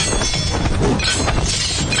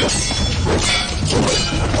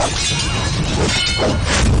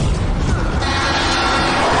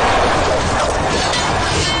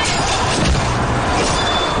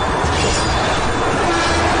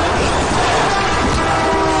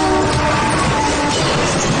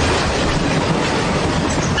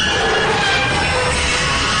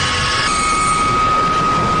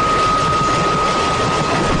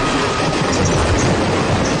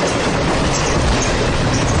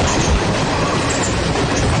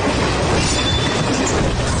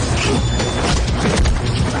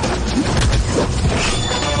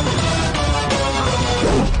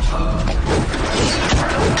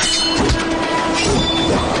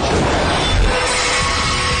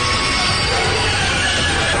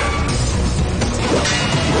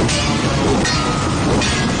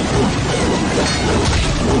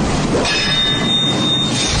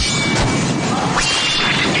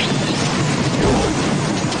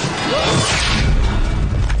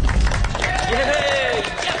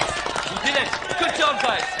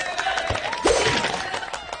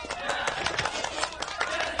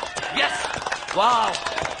 Wow!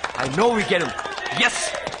 I know we get him. Yes!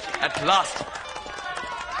 At last.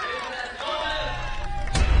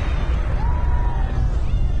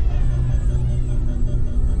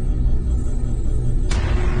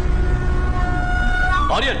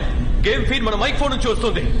 Aryan, game feed మన మైక్ ఫోన్ నుంచి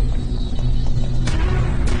వస్తుంది.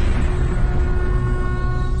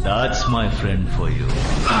 That's my friend for you.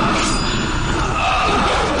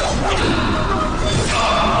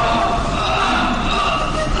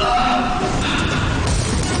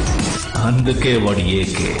 అందుకే వాడు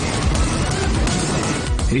AK.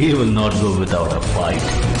 He will not go without a fight.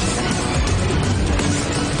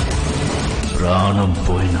 ప్రాణం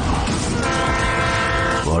పోయినా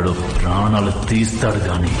వాడు ప్రాణాలు తీస్తాడు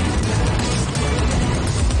గాని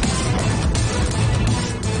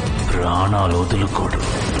ప్రాణాలు వదులుకోడు.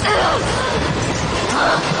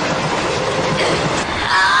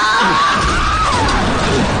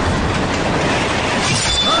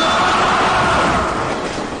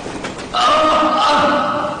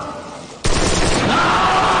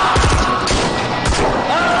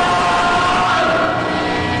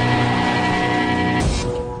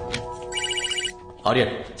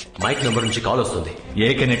 ఆర్యన్, మైక్ నంబర్ నుంచి కాల్ వస్తుంది.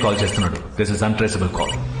 ఏకేనే కాల్ చేస్తున్నాడు. This is untraceable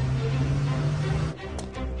call.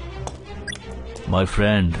 My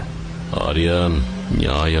friend Aryan,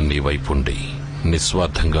 న్యాయం నీ వైపుండి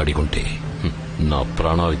నిస్వార్థంగా అడిగుంటే నా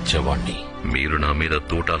ప్రాణాలు ఇచ్చేవాణ్ణి. మీరు నా మీద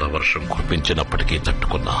తూటాల వర్షం కురిపించినప్పటికీ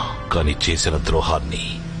తట్టుకున్నా, కానీ చేసిన ద్రోహాన్ని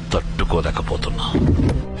తట్టుకోలేకపోతున్నా.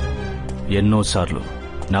 ఎన్నోసార్లు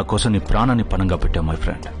నా కోసం నీ ప్రాణాన్ని పణంగా పెట్టావు మై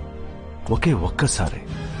ఫ్రెండ్. ఒకే ఒక్కసారి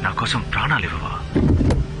నా కోసం ప్రాణాలు ఇవ్వవా?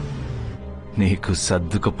 నీకు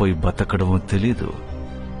సర్దుకుపోయి బతకడమో తెలీదు,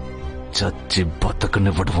 చచ్చి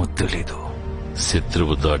బతకనివ్వడమో తెలీదు.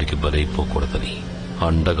 శత్రువు దాడికి బలైపోకూడదని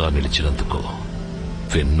అండగా నిలిచినందుకు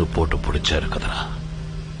వెన్నుపోటు పొడిచారు కదరా.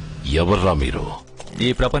 ఎవర్రా మీరు? ఈ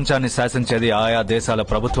ప్రపంచాన్ని శాసించేది ఆయా దేశాల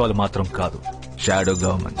ప్రభుత్వాలు మాత్రం కాదు, షాడో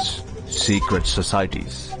గవర్నమెంట్స్, సీక్రెట్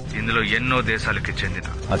సొసైటీస్. ఇందులో ఎన్నో దేశాలకి చెందిన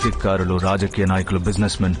అధికారులు, రాజకీయ నాయకులు,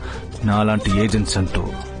 బిజినెస్ మెన్, నాలాంటి ఏజెంట్స్ అంటూ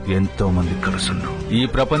ఎంతో మంది కలుసున్నాం. ఈ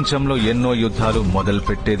ప్రపంచంలో ఎన్నో యుద్ధాలు మొదలు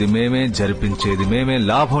పెట్టేది మేమే, జరిపించేది మేమే,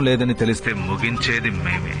 లాభం లేదని తెలిస్తే ముగించేది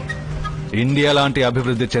మేమే. ఇండియా లాంటి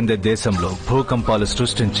అభివృద్ధి చెందే దేశంలో భూకంపాలు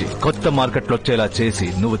సృష్టించి కొత్త మార్కెట్లు వచ్చేలా చేసి,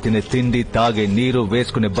 నువ్వు తినే తిండి, తాగే నీరు,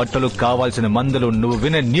 వేసుకునే బట్టలు, కావాల్సిన మందులు, నువ్వు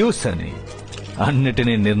వినే న్యూస్ అని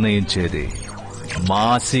అన్నిటినీ నిర్ణయించేది మా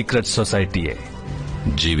సీక్రెట్ సొసైటీయే.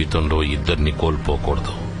 జీవితంలో ఇద్దరిని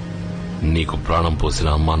కోల్పోకూడదు. నీకు ప్రాణం పోసిన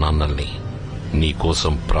అమ్మా నాన్నల్ని,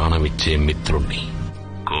 నీకోసం ప్రాణమిచ్చే మిత్రుణ్ణి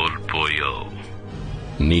కోల్పోయావు.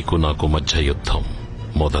 నీకు నాకు మధ్య యుద్ధం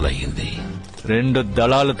మొదలయ్యింది. రెండు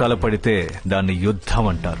దళాలు తలపడితే దాన్ని యుద్ధం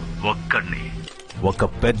అంటారు. ఒక్కడిని ఒక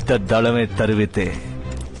పెద్ద దళమే తరివితే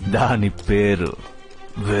దాని పేరు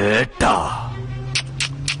వేట.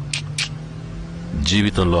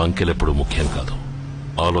 జీవితంలో అంకెలెప్పుడు ముఖ్యం కాదు,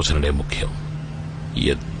 ఆలోచనలే ముఖ్యం.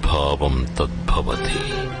 యద్భావం తద్భవతి.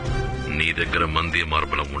 నీ దగ్గర మంది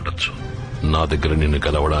మార్బలం ఉండొచ్చు, నా దగ్గర నిన్ను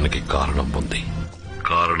గెలవడానికి కారణం ఉంది.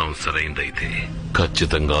 కారణం సరైందైతే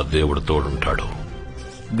ఖచ్చితంగా దేవుడు తోడుంటాడు.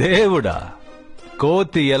 దేవుడా?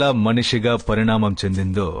 కోతి ఎలా మనిషిగా పరిణామం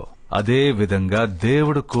చెందిందో అదే విధంగా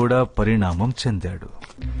దేవుడు కూడా పరిణామం చెందాడు,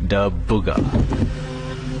 డబ్బుగా.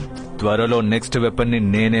 త్వరలో నెక్స్ట్ వెపన్ ని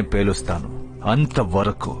నేనే పేలుస్తాను.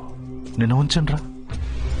 అంతవరకు నేను ఉంచండ్రా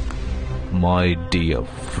మై డియర్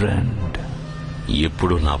ఫ్రెండ్.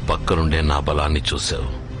 ఎప్పుడు నా పక్కనుండే నా బలాన్ని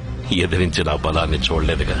చూశావు, ఎదిరించి నా బలాన్ని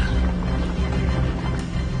చూడలేదుగా.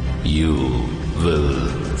 You will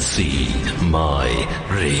see my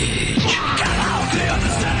rage.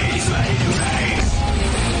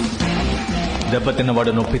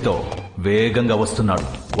 దెబ్బతిన్నవాడు నొప్పితో వేగంగా వస్తున్నాడు.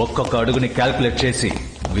 ఒక్కొక్క అడుగుని క్యాల్కులేట్ చేసి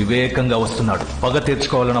వివేకంగా వస్తున్నాడు. పగ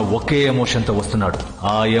తీర్చుకోవాలన్న ఒకే ఎమోషన్తో వస్తున్నాడు.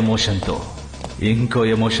 ఆ ఎమోషన్తో ఇంకో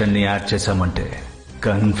ఎమోషన్ని యాడ్ చేశామంటే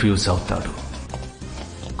కన్ఫ్యూజ్ అవుతాడు.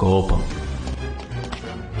 కోపం.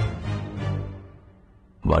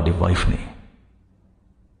 వాడి వైఫ్ని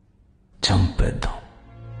చంపేద్దాం.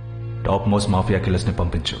 టాప్ మోస్ట్ మాఫియా కిల్లర్స్ ని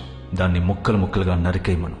పంపించు. దాన్ని ముక్కలు ముక్కలుగా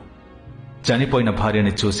నరికేయమను. చనిపోయిన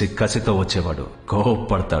భార్యని చూసి కసితో వచ్చేవాడు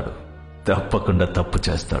కోపడతాడు. తప్పకుండా తప్పు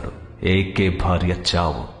చేస్తాడు. ఏకే భార్య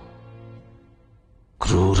చావు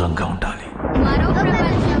క్రూరంగా ఉండాలి. మరో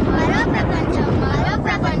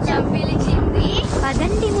ప్రపంచం పిలిచింది.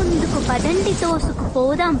 పదండి ముందుకు, పదండి తోసుకు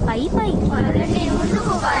పోదాం పై పై. పదండి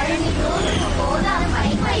ముందుకు, పదండి తోసుకు పోదాం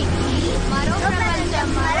పై పైకి. మరో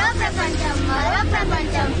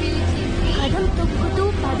ప్రపంచం పిలిచింది. పదం తొక్కుతూ,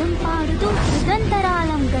 పదం పాడుతూ,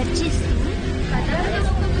 యుగంతరాలం గర్జిస్తూ.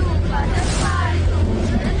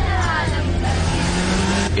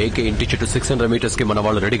 ఏకే ఇంటి చుట్టూ 600 మీటర్స్ కి మన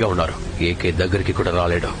వాళ్ళు రెడీగా ఉన్నారు. ఏకే దగ్గరికి కూడా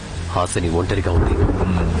రాలేడు. హాసిని ఒంటరిగా ఉంది.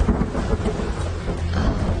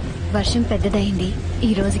 వర్షం పెద్దదైంది.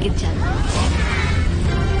 ఈ రోజుకి చాలు.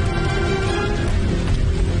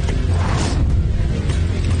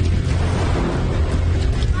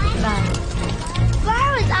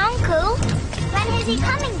 Where is Uncle? When is he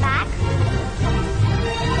coming back?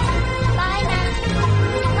 Bye, man.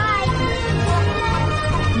 Bye. Bye,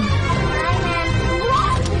 man.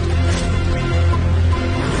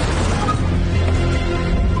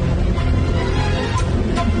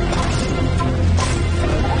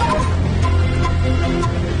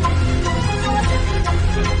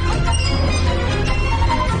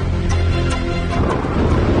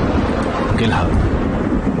 Kill her.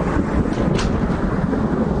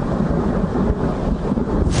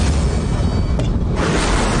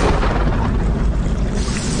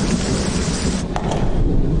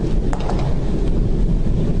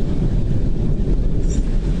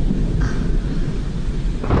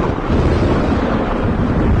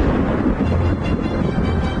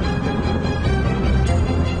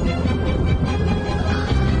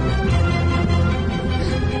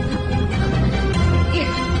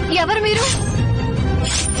 ఎవరు మీరు?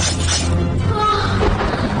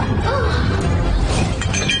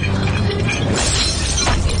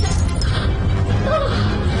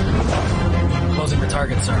 Closing the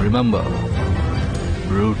target, sir. Remember,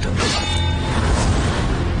 brutal.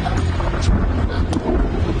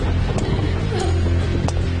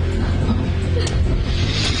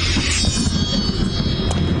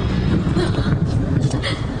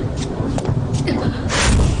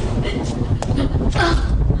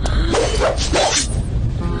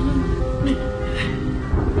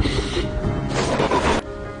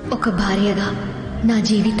 ఒక భార్యగా నా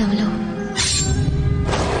జీవితంలో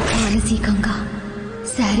మానసికంగా,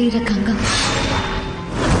 శారీరకంగా,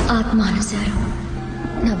 ఆత్మానుసారం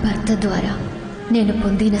నా భర్త ద్వారా నేను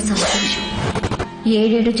పొందిన సంతోషం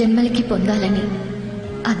 7 జన్మలకి పొందాలని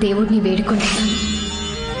ఆ దేవుడిని వేడుకుంటున్నాను.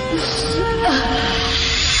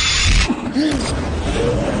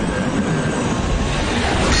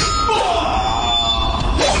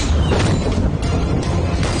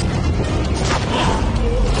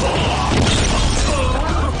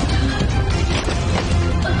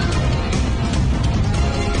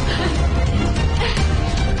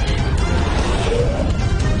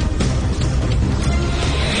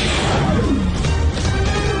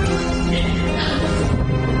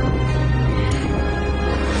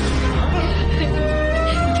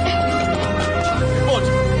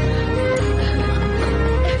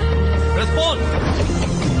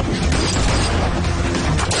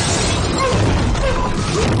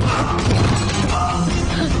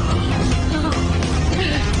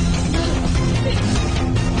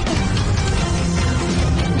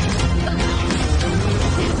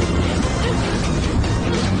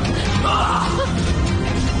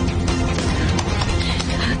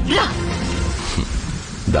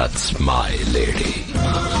 That's my lady.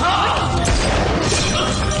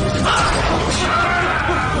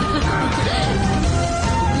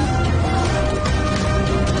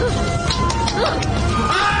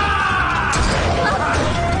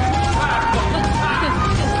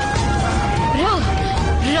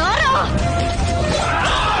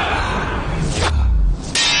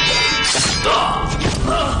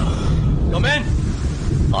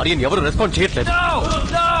 ఆర్యన్ ఎవరు రెస్పాండ్ చేయట్లేదు.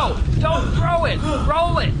 No! Don't throw it!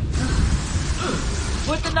 Roll it!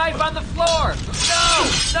 Put the knife on the floor!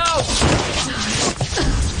 No!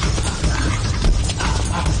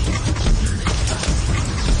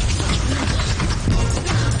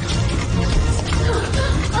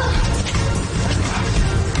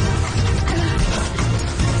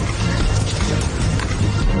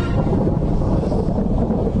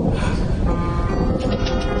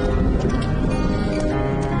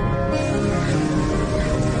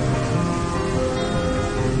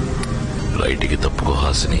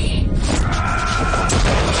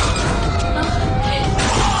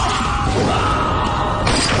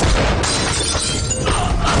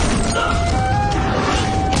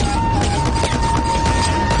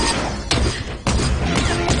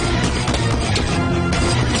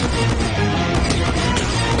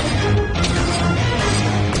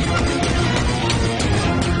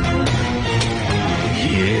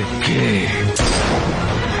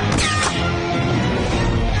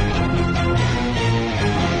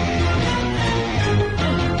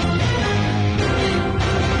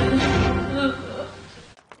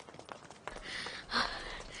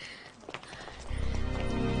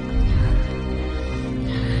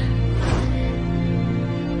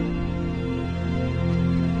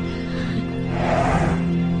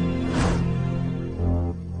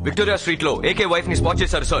 Victoria street లో ఏకే వైఫ్ ని స్పాట్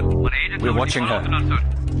చేశారు sir. We're watching her.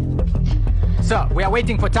 Sir, we are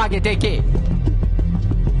waiting for target AK.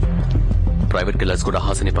 Private killers కూడా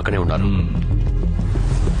హాసిని పక్కనే ఉన్నారు.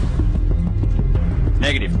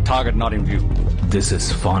 Negative, target not in view. This is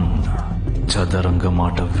fun. చదరంగ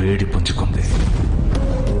మాట వేడి పుంజుకుంది.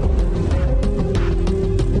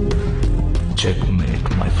 Check mate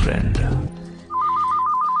my friend.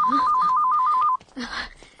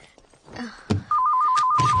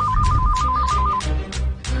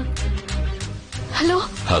 Hello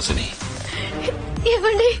Hasini,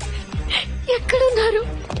 ఇవ్వండి. ఎక్కడున్నారు?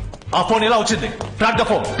 ఆ ఫోన్ ఎలా వచ్చింది? Track the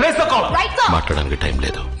phone, trace the call. మాట్లాడడానికి టైం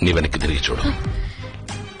లేదు. నీ వెనక్కి తిరిగి చూడు.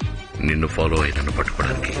 నిన్ను ఫాలో అయి నన్ను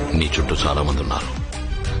పట్టుకోవడానికి నీ చుట్టూ చాలా మంది ఉన్నారు.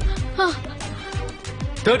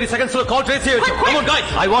 30 seconds లో కాల్ ట్రేస్ చేయొచ్చు. Come on guys,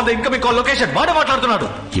 I want the incoming call location. వాడే మాట్లాడుతున్నాడు.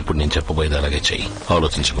 ఇప్పుడు నేను చెప్పబోయేది అలాగే చెయ్యి.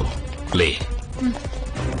 ఆలోచించుకో. లే,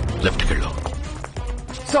 left కెళ్ళు.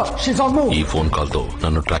 Sir, she's on move. ఈ ఫోన్ కాల్ తో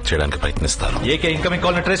నన్ను ట్రాక్ చేయడానికి ప్రయత్నిస్తారు. ఏకే ఇన్కమింగ్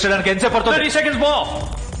కాల్ ని ట్రేస్ చేయడానికి ఎంతసేపు పడుతుంది? 30 seconds more.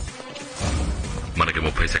 మనకి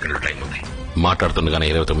 30 సెకండ్ల టైం ఉంది. మాట్లాడుతుండగానే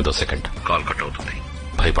 29వ సెకండ్ కాల్ కట్ అవుతుంది.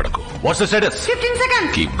 భయపడకు. What's the status? 15 seconds.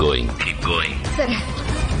 Keep going, keep going. సరే.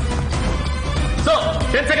 సో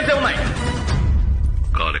 10 seconds ఉన్నాయి.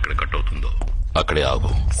 కాల్ ఎక్కడ కట్ అవుతుందో అక్కడే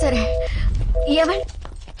ఆగు. సరే. ఏమన్?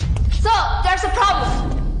 So there's a problem.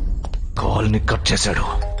 Call ని కట్ చేశాడు.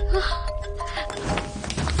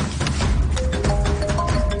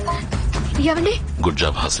 ఏమండి? Good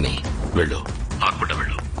job Hasini. వెళ్ళు, ఆకుండా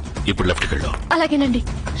వెళ్ళు. ఇప్పుడు లెఫ్ట్ వెళ్ళు. అలాగేనండి.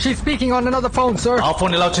 She's speaking on another phone, sir. ఆ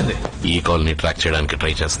ఫోన్ ఎలా వచ్చింది? ఈ కాల్ ని ట్రాక్ చేయడానికి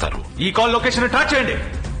ట్రై చేస్తారు. ఈ కాల్ లొకేషన్ ట్రాక్ చేయండి.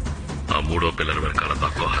 ఆ 3వ పిల్లర్ వెనకాల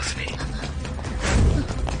తక్కువ Hasini.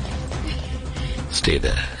 Stay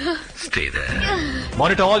there. Stay there.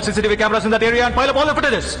 Monitor all CCTV cameras in that area and pile up all the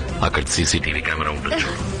footages. అక్కడ సీసీటీవీ కెమెరా ఉంటుంది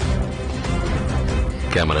చూడు.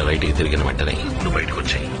 కెమెరా రైట్ కి తిరిగిన వెంటనే నువ్వు బయటకు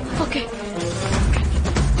వచ్చాయి. ఓకే.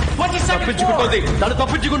 తప్పించుకుంటోంది, తను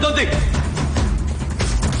తప్పించుకుంటోంది.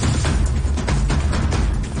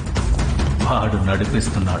 వాడు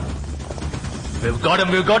నడిపిస్తున్నాడు. We've got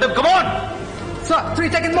him, come on! Sir, 3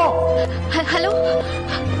 seconds more. Hello.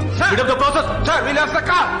 Speed up the process. Sir, we lost the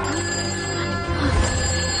car.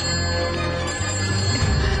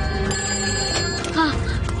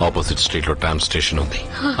 Opposite street లో ట్రామ్ స్టేషన్ ఉంది.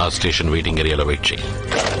 ఆ స్టేషన్ వెయిటింగ్ ఏరియాలో వెయిట్ చేయి.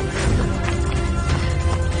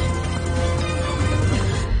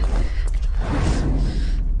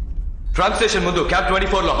 ట్రామ్ స్టేషన్ ముందు క్యాబ్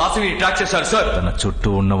 24 లో హాసిని ట్రాక్ చేశారు సార్. తన చుట్టూ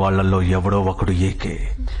ఉన్న వాళ్లలో ఎవడో ఒకడు ఏకే.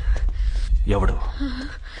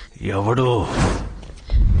 ఎవడు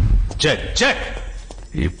చెక్ చెక్.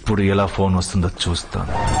 ఇప్పుడు ఎలా ఫోన్ వస్తుందో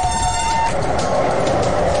చూస్తాను.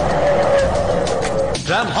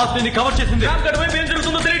 ట్రామ్ హాస్పిటల్ కవర్ చేసింది. ఏం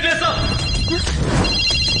జరుగుతుందో తెలియట్లేదు సార్.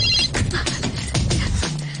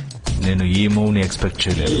 నేను ఈ మూవ్ ని ఎక్స్పెక్ట్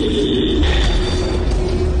చేయలేదు.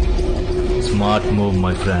 Smart move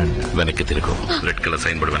my friend. వెనక్కి తిరుగు. రెడ్ కలర్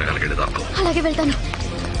సైన్ బోర్డు వెనకాలకి వెళ్ళి దాక్కో. అలాగే వెళ్తాను.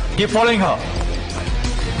 Keep following her.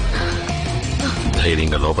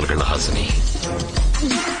 ధైర్యంగా లోపలికి వెళ్ళ Hasini.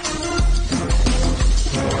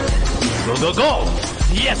 Go, go, go!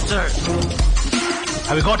 Yes, sir.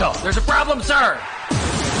 Have you got her? There's a problem, sir.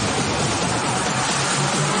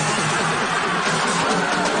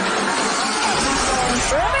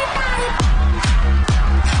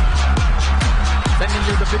 Sending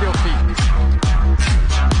you the video feed.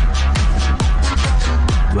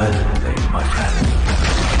 Well played, my friend.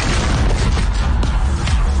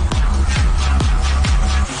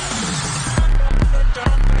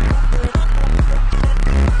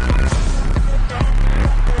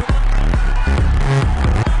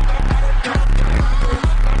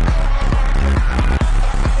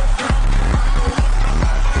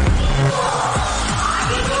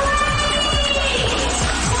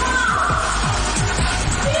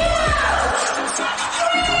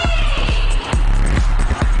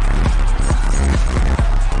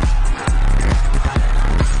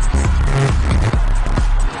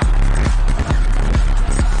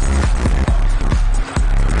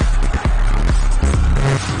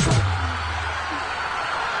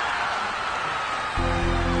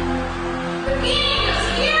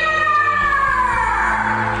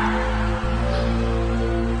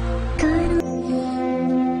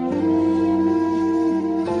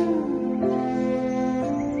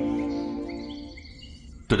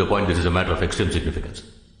 To the point, this is a matter of extreme significance.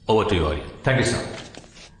 Over to you, Arya. Thank you, sir.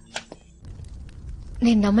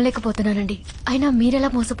 నేను నమ్మలేకపోతున్నానండి. అయినా మీరెలా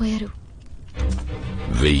మోసపోయారు?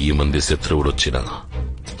 1000 మంది శత్రువులొచ్చినా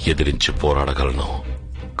ఎదిరించి పోరాడగలను.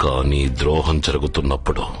 కానీ ద్రోహం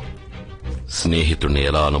జరుగుతున్నప్పుడు స్నేహితుణ్ణి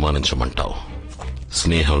ఎలా అనుమానించమంటావు?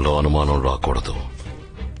 స్నేహంలో అనుమానం రాకూడదు.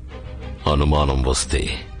 అనుమానం వస్తే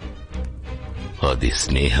అది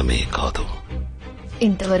స్నేహమే కాదు.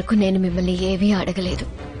 ఇంతవరకు నేను మిమ్మల్ని ఏమీ అడగలేదు.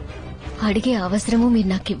 అడిగే అవసరము మీరు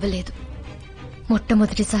నాకు ఇవ్వలేదు.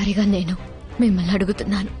 మొట్టమొదటిసారిగా నేను మిమ్మల్ని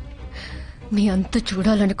అడుగుతున్నాను. మీ అంతు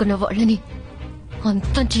చూడాలనుకున్న వాళ్ళని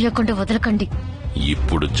అంతం చేయకుండా వదలకండి.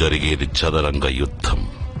 ఇప్పుడు జరిగేది చదరంగ యుద్ధం.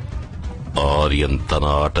 ఆర్యన్ తన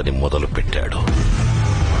ఆటని మొదలు పెట్టాడు.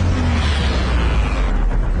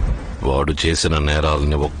 వాడు చేసిన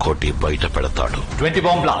నేరాలని ఒక్కోటి బయట పెడతాడు. 20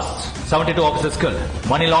 bomb blasts, 72 officers killed,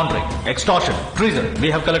 money laundering, extortion, treason. We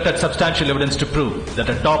have collected substantial evidence to prove that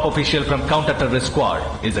a top official from counter-terrorist squad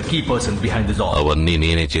is a key person behind this all. అవన్నీ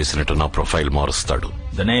నేనే చేసినట్టు నా ప్రొఫైల్ మారుస్తాడు.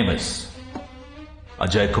 The name is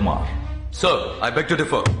Ajith Kumar. Sir, I beg to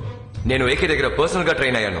differ. నేను AK దగ్గర personal గా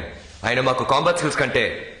train అయ్యాను. ఆయన మాకు కాంబాట్ స్కిల్స్ కంటే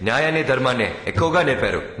న్యాయాన్ని ధర్మాన్ని ఎక్కువగా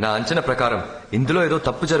నేర్పారు. నా అంచనా ప్రకారం ఇందులో ఏదో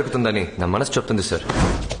తప్పు జరుగుతుందని నా మనసు చెప్తుంది సార్.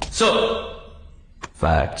 సో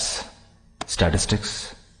ఫ్యాక్ట్స్, స్టాటిస్టిక్స్,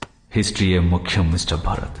 హిస్టరీయే ముఖ్యం మిస్టర్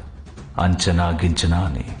భారత్. అంచనా గించనా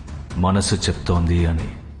అని మనసు చెప్తోంది అని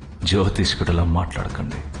జ్యోతిష్కుడిలా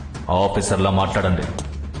మాట్లాడకండి, ఆఫీసర్లా మాట్లాడండి.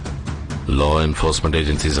 లా ఎన్ఫోర్స్మెంట్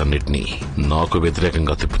ఏజెన్సీస్ అన్నిటినీ నాకు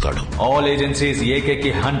వ్యతిరేకంగా తిప్పుతాడు. ఆల్ ఏజెన్సీస్ ఏకేకి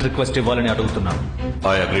హ్యాండ్ రిక్వెస్ట్ ఇవ్వాలని అడుగుతున్నాను.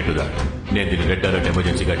 I agree to that. నేను దీన్ని రెడ్ అలర్ట్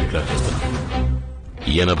ఎమర్జెన్సీగా డిక్లేర్ చేస్తున్నాను.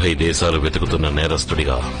 80 దేశాలు వెతుకుతున్న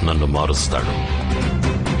నేరస్తుడిగా నన్ను మారుస్తాడు.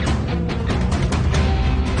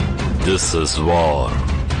 This is war.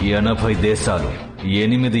 80 దేశాలు,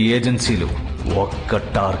 8 ఏజెన్సీలు, ఒక్క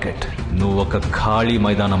టార్గెట్. నువ్వు ఒక ఖాళీ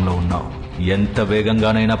మైదానంలో ఉన్నావు. ఎంత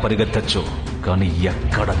వేగంగానైనా పరిగెత్తచ్చు, కానీ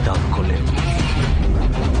ఎక్కడ దాక్కోలేవు.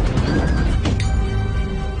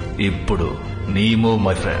 ఇప్పుడు నీ మూవ్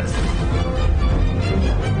మై ఫ్రెండ్.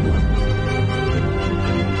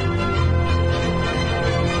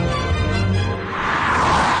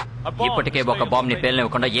 ఇప్పటికే ఒక బాంబ్ ని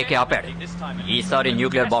పేలనివ్వకుండా ఏకే ఆపాడు. ఈసారి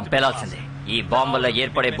న్యూక్లియర్ బాంబ్ పేలాల్సిందే. ఈ బాంబ్ వల్ల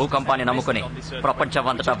ఏర్పడే భూకంపాన్ని నమ్ముకుని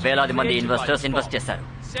ప్రపంచమంతటా వేలాది మంది ఇన్వెస్టర్స్ ఇన్వెస్ట్ చేశారు.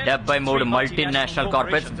 73 మల్టీనేషనల్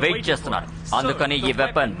కార్పొరేట్స్ వెయిట్ చేస్తున్నారు. అందుకని ఈ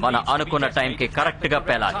వెపన్ మన అనుకున్న టైంకి కరెక్ట్ గా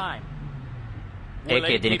పేలాలి.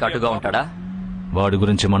 ఏకే దీనికి అటుగా ఉంటాడా? వాడి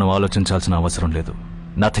గురించి మనం ఆలోచించాల్సిన అవసరం లేదు.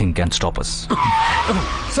 Nothing can stop us.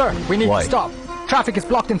 Sir, we need Why? to stop. Traffic is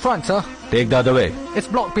blocked in front, sir. Take the other way.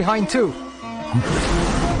 It's blocked behind too.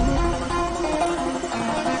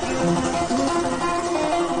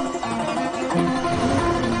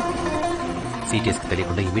 సీటీఎస్కి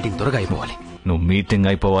తెలియకుండా ఈ మీటింగ్ త్వరగా అయిపోవాలి. నువ్వు మీటింగ్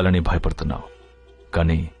అయిపోవాలని భయపడుతున్నావు,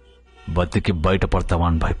 కానీ బతికి బయటపడతావా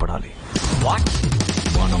అని భయపడాలి.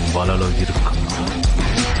 మనం వలలో ఇరుక్కున్నాం.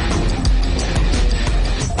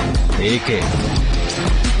 ఏకే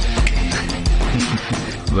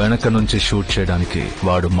వెనక నుంచి షూట్ చేయడానికి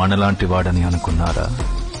వాడు మనలాంటి వాడని అనుకున్నారా?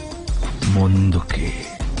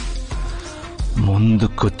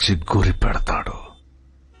 ముందుకొచ్చి గురి పెడతాడు.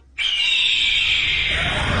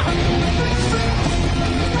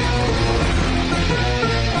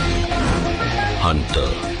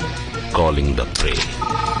 Hunter calling the prey.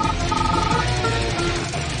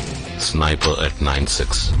 Sniper at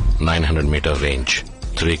 9.6, 900-meter range,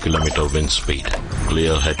 3 kilometer wind speed,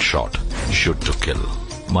 clear headshot, shoot to kill.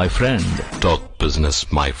 My friend. Talk business,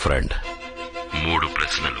 my friend. 3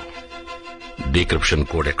 ప్రశ్నలు. డీక్రిప్షన్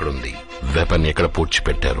కోడ్ ఎక్కడుంది? వెపన్ ఎక్కడ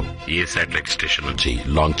పూడ్చిపెట్టారు? ఏ శాటిలైట్ స్టేషన్ నుంచి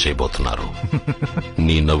లాంచ్ చేయబోతున్నారు?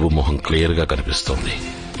 నీ నవ్వు మొహం క్లియర్ గా కనిపిస్తోంది.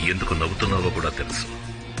 ఎందుకు నవ్వుతున్నావో కూడా తెలుసు.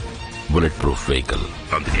 బుల్లెట్ ప్రూఫ్ వెహికల్,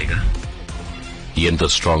 అందుకేగా. ఎంత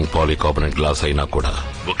స్ట్రాంగ్ పాలికార్బోనేట్ గ్లాస్ అయినా కూడా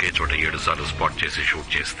ఒకే చోట 7 సార్లు స్పాట్ చేసి షూట్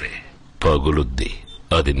చేస్తే పగులుద్ది.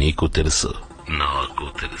 అది నీకు తెలుసు, నాకు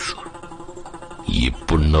తెలుసు.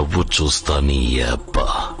 ఇప్పుడు నవ్వు చూస్తా నీ అబ్బ.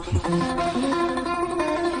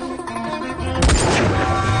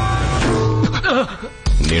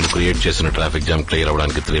 నేను క్రియేట్ చేసిన ట్రాఫిక్ జామ్ క్లియర్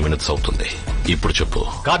అవడానికి 3 minutes అవుతుంది. ఇప్పుడు చెప్పు.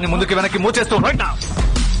 కార్ని ముందుకి వెనక్కి మూవ్ చేస్తూ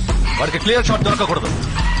వాడికి clear shot దొరకకూడదు.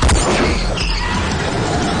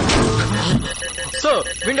 So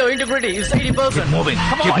window integrity is 80%.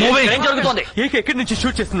 ఏం జరుగుతోంది? ఏకే ఎక్కడి నుంచి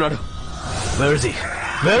షూట్ చేస్తున్నాడు? Where is he?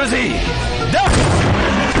 Where is he?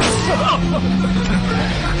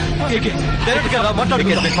 Direct గా మాట్లాడు.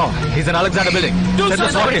 He's in Alexander building.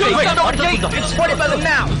 It's 40%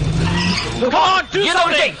 now. Come on, do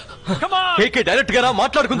something. Come on. AK direct గా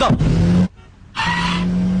మాట్లాడుకుందాం.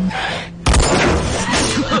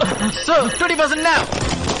 So 20% now.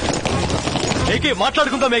 ఏకే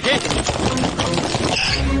మాట్లాడుకుందాం. AK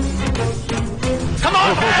come on.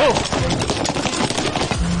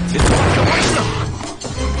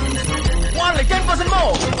 Only 10%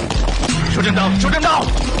 more. Shoot him down. Shoot him down.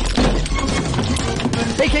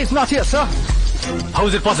 AK is not here, sir. How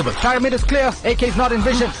is it possible? Pyramid is clear. AK is not in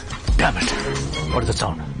vision. Damn it. What is the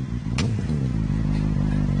sound?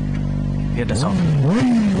 Hear the sound.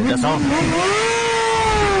 The sound.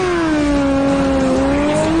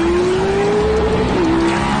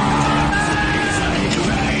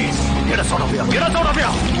 Get us out of here. Get us out of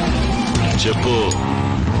here. చెప్పు.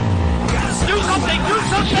 Do something. Do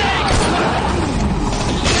something.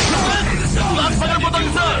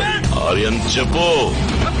 Aryan చెప్పు.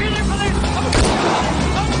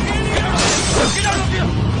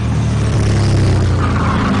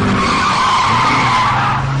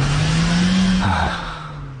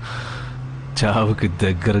 చావుకి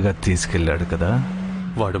దగ్గరగా తీసుకెళ్లాడు కదా.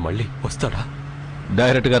 వాడు మళ్ళీ వస్తాడా?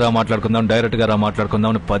 Direct గా రా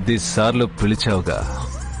మాట్లాడుకుందాం అని 10 సార్లు పిలిచావుగా.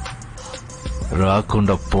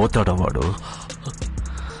 రాకుండా పోతాడు వాడు.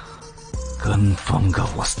 కన్ఫర్మ్ గా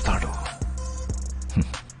వస్తాడు.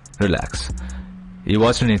 రిలాక్స్. ఈ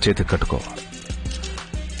వాచ్ని నీ చేతికి కట్టుకో.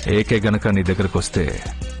 ఏకే గనక నీ దగ్గరకు వస్తే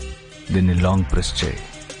దీన్ని లాంగ్ ప్రెస్ చేయి.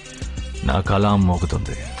 నాకు అలాం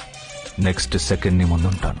మోగుతుంది. నెక్స్ట్ సెకండ్ నీ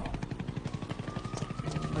ముందుంటాను.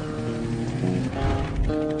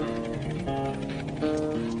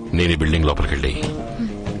 నేను ఈ బిల్డింగ్ లోపలికి వెళ్ళి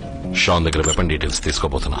షాన్ దగ్గర వెపన్ డీటెయిల్స్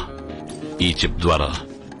తీసుకోబోతున్నా. ఈ చిప్ ద్వారా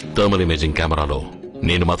థర్మల్ ఇమేజింగ్ కెమెరాలో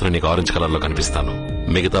నేను మాత్రం నీకు ఆరెంజ్ కలర్ లో కనిపిస్తాను.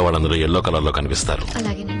 మిగతా వాళ్ళందరూ ఎల్లో కలర్ లో కనిపిస్తారు.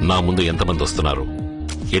 నా ముందు ఎంతమంది వస్తున్నారు,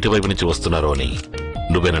 ఎటువైపు నుంచి వస్తున్నారు అని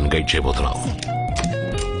నువ్వే నన్ను గైడ్ చేయబోతున్నావు.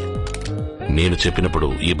 నేను చెప్పినప్పుడు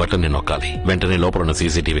ఈ బటన్ ని నొక్కాలి. వెంటనే లోపల ఉన్న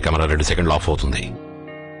సీసీటీవీ కెమెరా 2 సెకండ్లు ఆఫ్ అవుతుంది.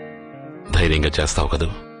 ధైర్యంగా చేస్తావు కదా?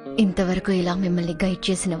 ఇంతవరకు ఇలా మిమ్మల్ని గైడ్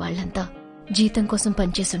చేసిన వాళ్ళంతా జీతం కోసం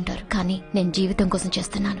పనిచేస్తుంటారు, కానీ నేను జీవితం కోసం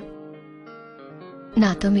చేస్తున్నాను.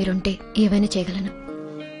 నాతో మీరుంటే ఏవైనా చేయగలను.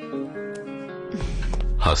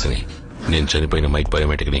 హాసిని, నేను చనిపోయిన మైక్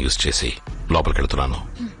బయోమెట్రిక్ ని యూజ్ చేసి లోపలికి వెళ్తున్నాను.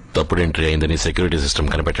 తప్పుడు ఎంట్రీ అయిందని సెక్యూరిటీ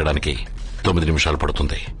సిస్టమ్ కనిపెట్టడానికి 9 నిమిషాలు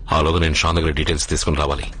పడుతుంది. ఆలోగా నేను షాన్ దగ్గర డీటెయిల్స్ తీసుకుని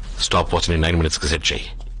రావాలి. స్టాప్ వాచ్ ని 9 minutes కి సెట్ చేయి.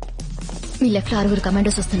 మీ లెఫ్ట్ లో 6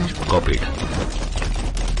 కమాండోస్ వస్తున్నారు. కాపీడ్.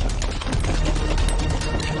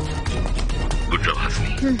 Good job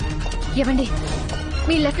Hasini. ఇవ్వండి.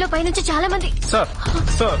 మీ లెఫ్ట్ లో పైనుంచి చాలా మంది. సార్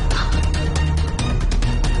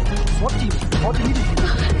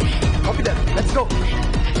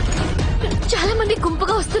చాలా మంది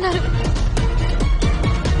గుంపుగా వస్తున్నారు.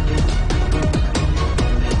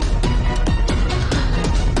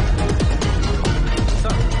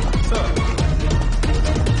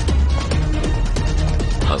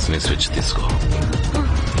 హాసిని స్విచ్ తీసుకో.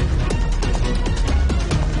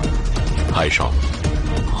 హాయ్ షాన్.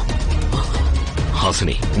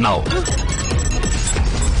 హాసిని నౌ.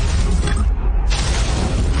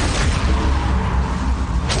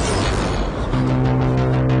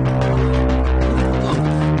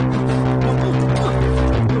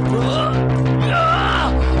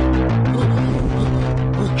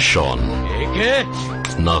 షాన్,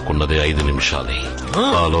 నాకున్నది 5 నిమిషాలే.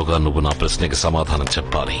 ఆలోగా నువ్వు నా ప్రశ్నకి సమాధానం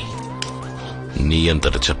చెప్పాలి. నీ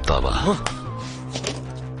అంతట చెప్తావా,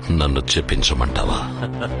 నన్ను చెప్పించమంటావా?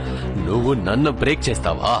 నువ్వు నన్ను బ్రేక్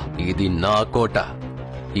చేస్తావా? ఇది నా కోట.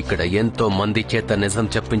 ఇక్కడ ఎంతో మంది చేత నిజం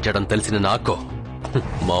చెప్పించడం తెలిసిన నాకు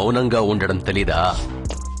మౌనంగా ఉండడం తెలీదా?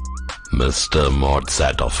 Mister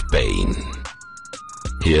మోడ్సాట్ of pain,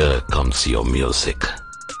 here comes your music.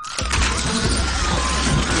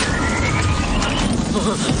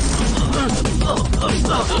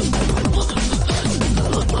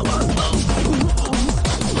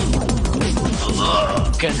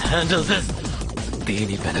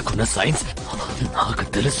 దీని వెనకున్న సైన్స్ నాకు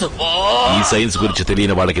తెలుసు. ఈ సైన్స్ గురించి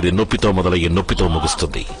తెలియని వాళ్ళకి ఇది నొప్పితో మొదలయ్యి నొప్పితో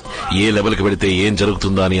ముగుస్తుంది. ఏ లెవెల్కి వెళితే ఏం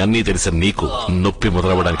జరుగుతుందా అని అన్నీ తెలిసిన నీకు నొప్పి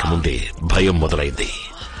మొదలవడానికి ముందే భయం మొదలైంది.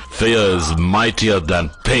 Fear is mightier than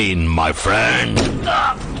pain, my friend.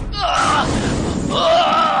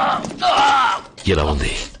 ఎలా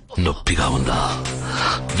ఉంది? నొప్పిగా ఉందా?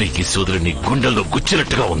 వీకి సోదరుని గుండెల్లో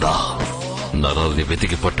గుచ్చినట్టుగా ఉందా? నరాల్ని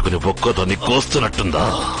వెతికి పట్టుకుని ఒక్కోదాన్ని కోస్తున్నట్టుందా?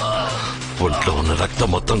 ఒంట్లో ఉన్న రక్తం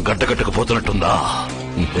మొత్తం గడ్డగట్టుకుపోతున్నట్టుందా?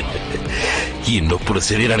 ఈ నొప్పులు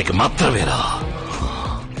శరీరానికి మాత్రమేరా?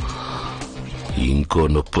 ఇంకో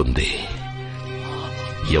నొప్పి ఉంది.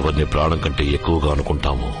 ఎవరిని ప్రాణం కంటే ఎక్కువగా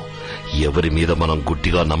అనుకుంటాము, ఎవరి మీద మనం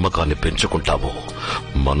గుడ్డిగా నమ్మకాన్ని పెంచుకుంటాము,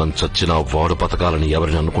 మనం చచ్చినా వాడు బతకాలని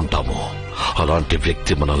ఎవరిని అనుకుంటాము, అలాంటి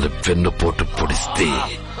వ్యక్తి మనల్ని వెన్నుపోటు పొడిస్తే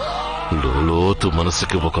లోతు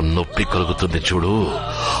మనసుకి ఒక నొప్పి కలుగుతుంది చూడు.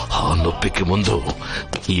 ఆ నొప్పికి ముందు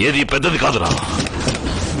ఏది పెద్దది కాదురా.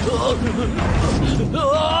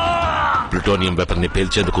 ప్లూటోనియం వెపన్ ని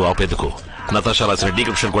పేల్చేందుకు ఆపేందుకు నతాషా రాసిన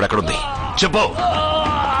డీక్రిప్షన్ కూడా ఎక్కడుంది చెప్పు.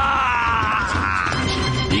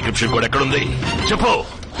 డీక్రిప్షన్ కూడా ఎక్కడుంది చెప్పు.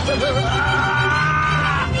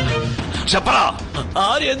 చెప్పరా.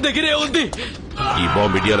 ఆర్యన్ దగ్గరే ఉంది. ఈ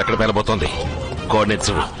బాంబ్ ఇండియాలో ఎక్కడ పేలబోతోంది?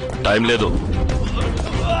 కోఆర్డినేట్స్. టైం లేదు.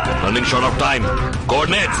 Running short of time.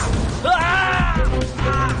 Coordinates.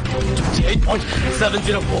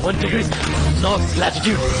 28.7041 degrees north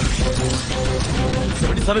latitude.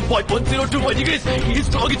 77.1025 degrees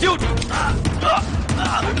east longitude.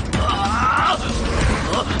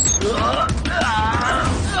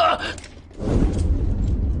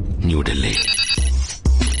 New Delhi.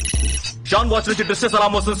 Shan watch నుంచి డిస్ట్రెస్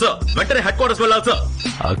అలారం వస్తుంది సార్. వెంటనే హెడ్ క్వార్టర్స్ వెళ్ళాలి సార్.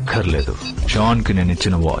 అక్కర్లేదు. షాన్ కి నేను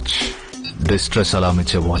ఇచ్చిన వాచ్ డిస్ట్రెస్ అలారం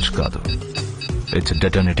ఇచ్చే వాచ్ కాదు. It's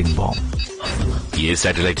డెటోనేటింగ్ bomb. A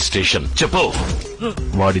satellite station చెప్పు.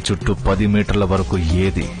 వాడి చుట్టూ 10 మీటర్ల వరకు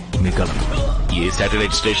ఏది మిగలదు. ఏ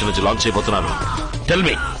శాటిలైట్ స్టేషన్ నుంచి లాంచ్ అయిపోతున్నారు? Tell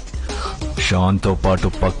me. షాన్ తో పాటు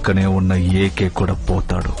పక్కనే ఉన్న ఏకే కూడా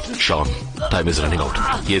పోతాడు. Shan, time is running out.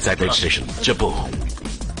 A satellite station చెప్పు.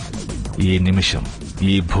 ఈ నిమిషం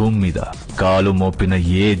ఈ భూమి మీద కాలు మోపిన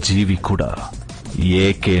ఏ జీవి కూడా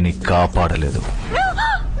ఏకేని కాపాడలేదు.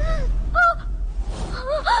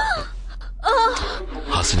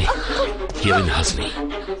 హాసిని, ఏమైంది హాసిని?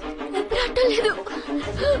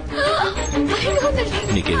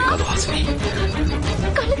 నీకేమి కాదు హాసిని.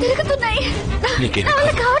 కళ్ళు తిరుగుతున్నాయి. నీకేమి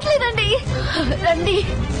కావట్లేదండి. రండి.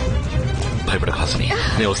 భయపడ హాసిని,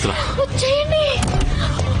 నేను వస్తున్నా. చేయండి.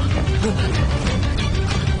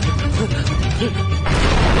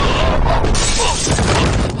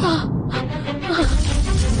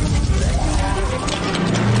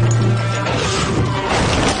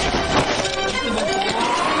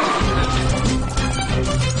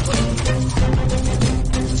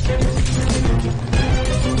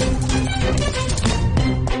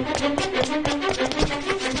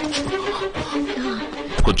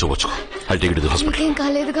 కొంచెం వచ్చుకో. అల్టిగడి హాస్పిటల్. ఏం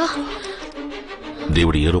కాలేదుగా.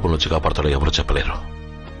 దేవుడు ఏ రూపంలో వచ్చి కాపాడతాడో ఎవరు చెప్పలేరు.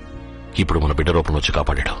 ఇప్పుడు మన బిడ్డ రూపంలో వచ్చి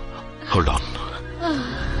కాపాడాడు. Hold on.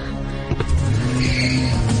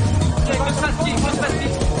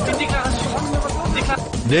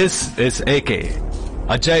 This is AK,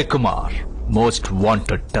 Ajith Kumar, most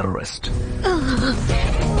wanted terrorist.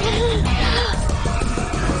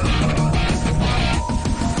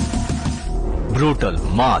 Brutal,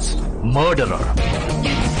 mass, murderer.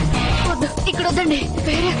 ఇక్కడ వద్దండి.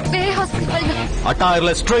 వేరే hospital. A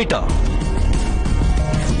tireless traitor.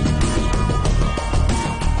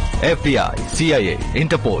 FBI, CIA,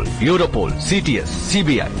 Interpol, Europol, CTS,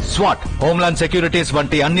 CBI, SWAT, Homeland Securities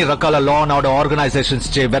వంటి అన్ని రకాల లా అండ్ ఆర్డర్ ఆర్గనైజేషన్స్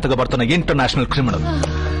చే వెతకబడుతున్న ఇంటర్నేషనల్ క్రిమినల్.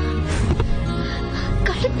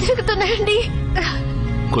 కళ్ళు తిరుగుతున్నాయండి.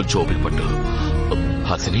 కొంచెం ఓపిక పట్టు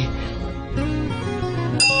Hasini.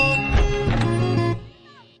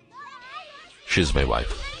 She my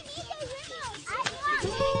wife.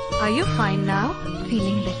 Are you fine now?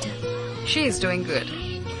 Feeling better. She is doing good.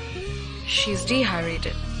 She's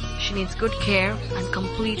dehydrated. She needs good care and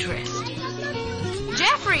complete rest.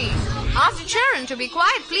 Jeffrey, ask the children to be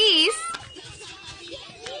quiet, please.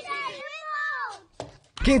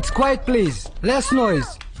 Kids, quiet please. Less noise.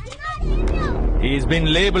 He's been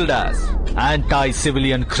labeled as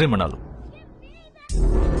anti-civilian criminal.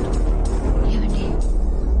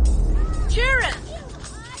 Children.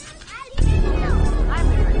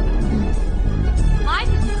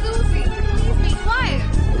 Mike and Susie, please be quiet.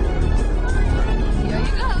 Here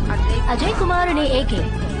you go. Ajay Kumar అనే AK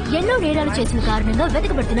ఎన్నో నేరాలు చేసిన కారణంగా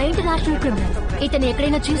వెతకబడుతున్న international criminal. ఇతను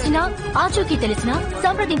ఎక్కడైనా చూసినా, ఆచూకీ తెలిసినా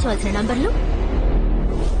సంప్రదించవలసిన నంబర్లు.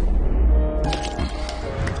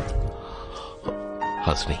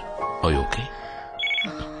 Hasini, are you okay?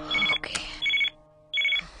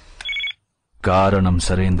 కారణం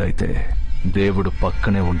సరైందైతే దేవుడు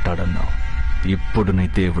పక్కనే ఉంటాడన్నావు. ఇప్పుడు నీ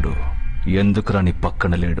దేవుడు ఎందుకురా నీ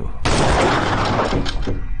పక్కన లేడు?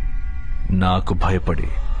 నాకు భయపడి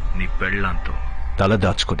నీ పెళ్ళంతో తల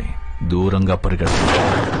దాచుకుని దూరంగా పరిగెడుతు.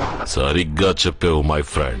 సరిగ్గా చెప్పావు మై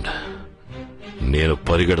ఫ్రెండ్. నేను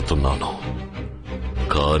పరిగెడుతున్నాను,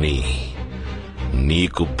 కానీ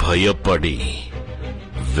నీకు భయపడి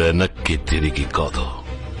వెనక్కి తిరిగి కాదు,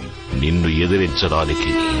 నిన్ను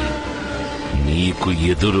ఎదిరించడానికి నీకు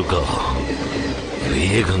ఎదురుగా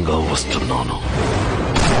వేగంగా వస్తున్నాను.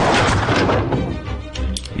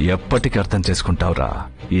 ఎప్పటికి అర్థం చేసుకుంటావురా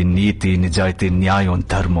ఈ నీతి, నిజాయితీ, న్యాయం,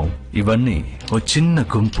 ధర్మం ఇవన్నీ ఓ చిన్న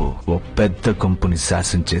గుంపు ఓ పెద్ద గుంపుని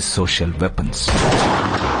శాసించే సోషల్ వెపన్స్.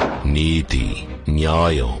 నీతి,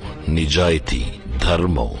 న్యాయం, నిజాయితీ,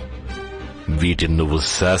 ధర్మం వీటిని నువ్వు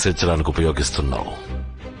శాసించడానికి ఉపయోగిస్తున్నావు,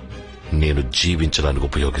 నేను జీవించడానికి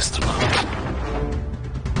ఉపయోగిస్తున్నా.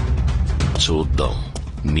 చూద్దాం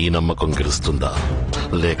నీ నమ్మకం గెలుస్తుందా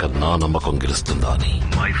లేక నా నమ్మకం గెలుస్తుందా అని.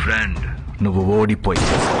 మై ఫ్రెండ్, నువ్వు ఓడిపోయి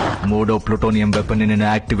 3వ ప్లూటోనియం వెపన్ ని నేను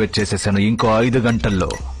యాక్టివేట్ చేసేసాను. ఇంకో 5 గంటల్లో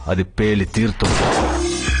అది పేలి తీరుతుంది.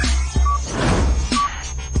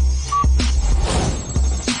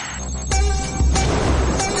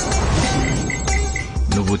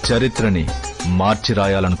 నువ్వు చరిత్రని మార్చి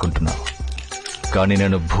రాయాలనుకుంటున్నా, కానీ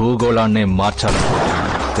నేను భూగోళాన్నే మార్చాలనుకుంటున్నా.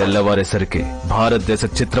 తెల్లవారేసరికి భారతదేశ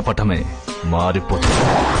చిత్రపటమే మారిపోతుంది.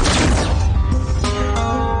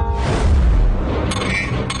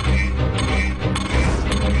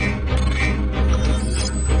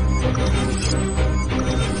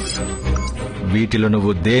 వీటిలో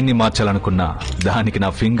నువ్వు దేన్ని మార్చాలనుకున్నా దానికి నా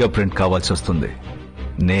ఫింగర్ ప్రింట్ కావాల్సి వస్తుంది.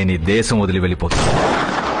 నేను ఈ దేశం వదిలి వెళ్ళిపోతాను.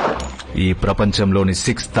 ఈ ప్రపంచంలోని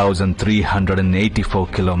 6384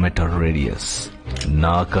 కిలోమీటర్ రేడియస్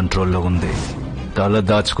నా కంట్రోల్లో ఉంది. తల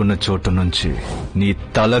దాచుకున్న చోటు నుంచి నీ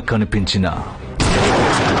తల కనిపించిన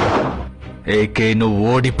ఏకే నువ్వు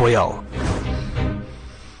ఓడిపోయావు.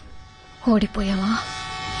 ఓడిపోయావా?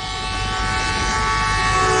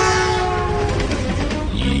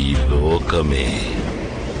 ఈ లోకమే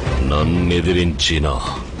నన్నెదిరించిన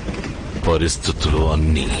పరిస్థితులు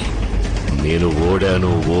అన్నీ నేను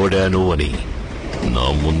ఓడాను అని నా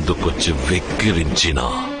ముందుకొచ్చి వెక్కిరించిన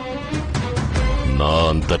నా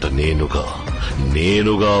అంతట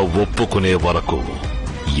నేనుగా ఒప్పుకునే వరకు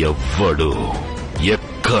ఎవ్వడు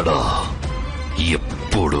ఎక్కడ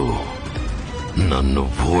ఎప్పుడు నన్ను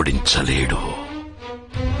ఓడించలేడు.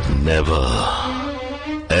 Never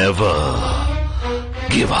ever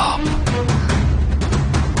give up.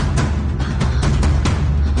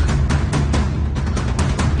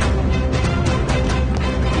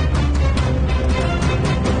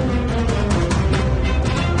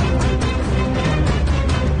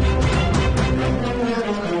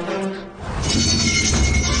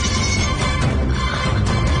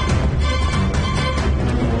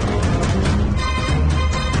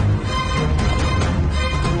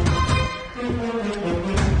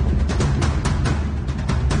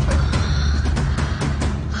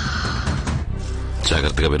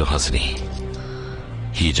 జాగ్రత్తగా విను హాసిని.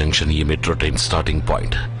 ఈ జంక్షన్ ఈ మెట్రో ట్రైన్ స్టార్టింగ్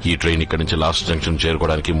పాయింట్. ఈ ట్రైన్ ఇక్కడి నుంచి లాస్ట్ జంక్షన్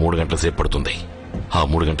చేరుకోవడానికి 3 గంటల సేపు పడుతుంది. ఆ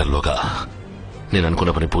 3 గంటల్లోగా నేను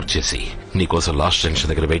అనుకున్న పని పూర్తి చేసి నీకోసం లాస్ట్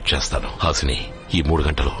జంక్షన్ దగ్గర వెయిట్ చేస్తాను. హాసిని, ఈ 3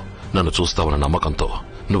 గంటలు నన్ను చూస్తావన్న నమ్మకంతో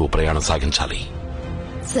నువ్వు ప్రయాణం సాగించాలి.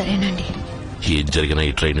 సరేనండి. ఏం జరిగినా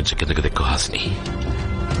ఈ ట్రైన్ నుంచి కిందకి దిక్కు హాసిని.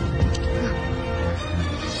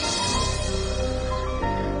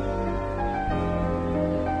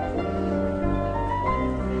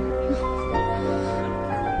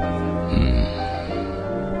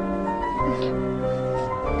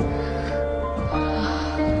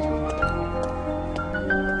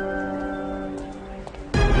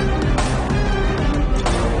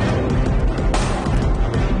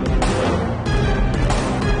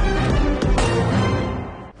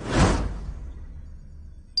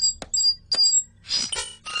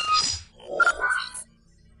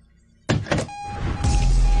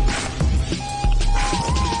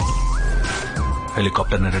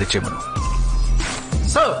 హెలికాప్టర్ రెడీ చేయమను.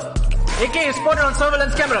 Sir, AK is spotted on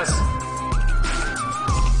surveillance cameras.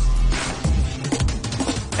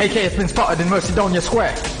 AK has been spotted in Mercedonia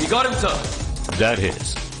Square. You got him, sir. That is,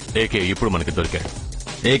 AK ఇప్పుడు మనకి దొరికాడు.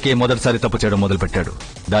 ఏకే మొదటిసారి తప్పు చేయడం మొదలు పెట్టాడు.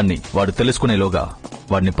 దాన్ని వాడు తెలుసుకునేలోగా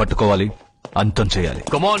వాడిని పట్టుకోవాలి, అంతం చేయాలి.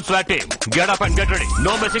 Come on, SWAT team, get up and get ready.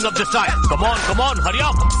 No messing up this time. Come on, hurry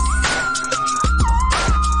up.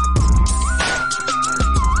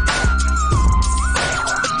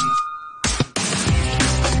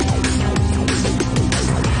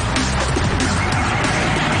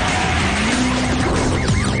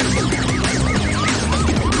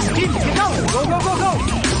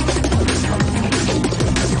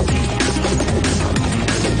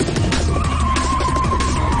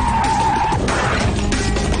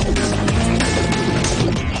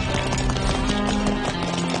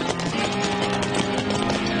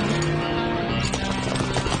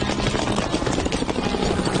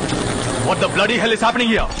 What the bloody hell is happening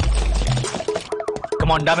here?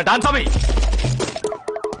 Come on, damn it, answer me!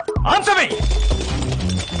 Answer me!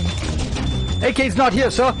 AK is not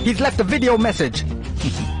here, sir. He's left a video message.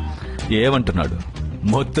 ఏమంటున్నాడు?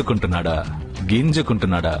 మొత్తుకుంటున్నాడా?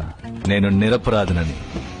 గింజుకుంటున్నాడా? నేను నిరపరాధనని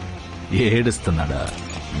ఏడుస్తున్నాడా?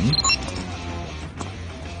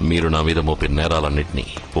 మీరు నా మీద మోపిన నేరాలన్నింటినీ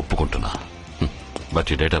ఒప్పుకుంటున్నా.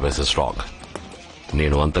 But ఈ database is strong.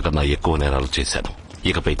 నేను అంతకన్నా ఎక్కువ నేరాలు చేశాను,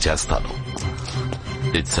 ఇకపై చేస్తాను.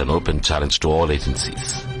 It's an open challenge to all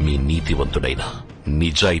agencies. Me నీతివంతుడైన,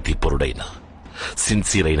 నిజాయితీపరుడైన,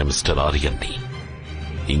 sincere అయిన మిస్టర్ ఆర్యన్ని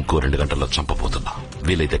ఇంకో 2 గంటల్లో చంపబోతున్నా.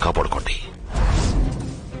 వీలైతే కాపాడుకోండి.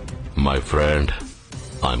 My friend,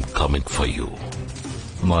 I'm coming for you.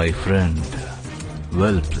 My friend,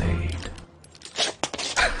 well played.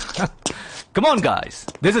 Come on, guys.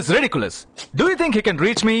 This is ridiculous. Do you think he can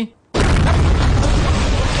reach me?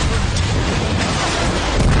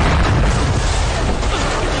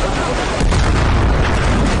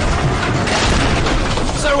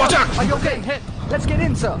 Are you okay? Hit. Let's get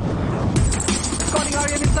in, sir. Calling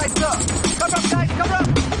Aryan inside, sir. Cover up, guys. Cover up.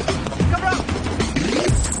 Cover up.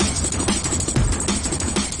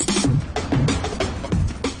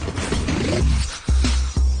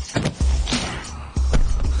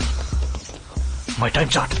 My time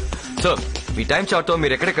chart. Sir, me time chart తో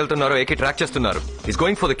మీరు ఎక్కడికి వెళ్తున్నారో AK track చేస్తున్నారు. Is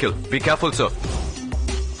going for the kill. Be careful, sir.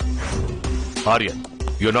 Aryan,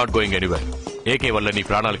 you're not going anywhere. AK వల్ల నీ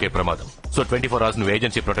ప్రాణాలకే ప్రమాదం. So 24 hours నువ్వు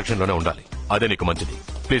agency protection లోనే ఉండాలి. అదే నీకు మంచిది.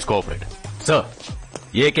 Please cooperate. సార్,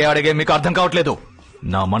 ఏకే అడిగే మీకు అర్థం కావట్లేదు.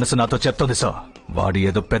 నా మనసు నాతో చెప్తుంది సార్. వాడు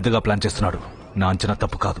ఏదో పెద్దగా ప్లాన్ చేస్తున్నాడు. నా అంచనా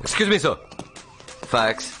తప్పు కాదు. Excuse me sir.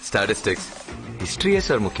 Facts, statistics, హిస్టరీయే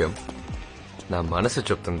sir ముఖ్యం. నా మనసు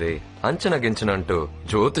చెప్తుంది. అంచనా గించన అంటూ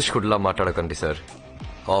జ్యోతిష్కుడిలా మాట్లాడకండి సార్.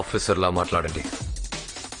 ఆఫీసర్లా మాట్లాడండి.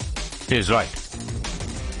 He's right.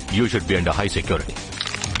 You should be under high security.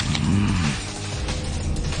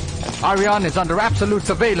 Aryan is under absolute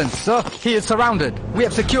surveillance, sir. He is surrounded. We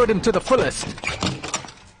have secured him to the fullest.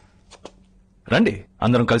 రండి,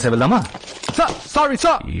 అందరం కలిసి వెళ్దామా? Sir, sorry,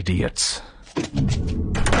 sir. Idiots.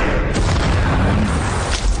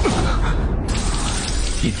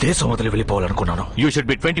 ఈ దేశం వదిలి వెళ్ళిపోవాలనుకున్నాను. You should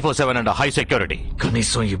be 24/7 under high security.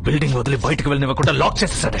 కనీసం ఈ building వదిలి బయటకు వెళ్ళనివ్వకుండా lock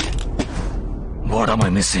చేసేసాడే. What am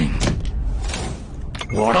I missing?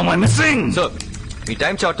 What am I missing? Sir, me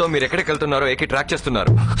time chart తో మీరు ఎక్కడికి వెళ్తున్నారో ఏకే ట్రాక్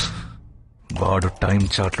చేస్తున్నారు. వాడు టైం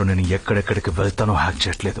చార్ట్ లో నేను ఎక్కడెక్కడికి వెళ్తానో హ్యాక్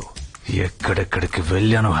చేయట్లేదు. ఎక్కడెక్కడికి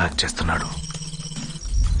వెళ్ళానో హ్యాక్ చేస్తున్నాడు.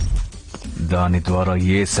 దాని ద్వారా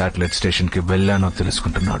ఏ శాటిలైట్ స్టేషన్ కి వెళ్ళానో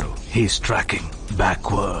తెలుసుకుంటున్నాడు. He's tracking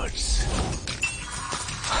backwards.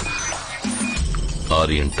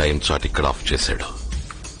 Aryan time chart ఇక్కడ ఆఫ్ చేశాడు.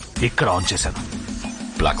 ఇక్కడ ఆన్ చేశాను.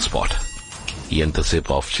 బ్లాక్ స్పాట్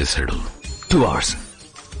ఎంతసేపు ఆఫ్ చేశాడు? 2 hours.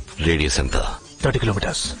 రేడియస్ ఎంత? 30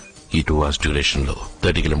 kilometers. ఈ 2 hours డ్యూరేషన్ లో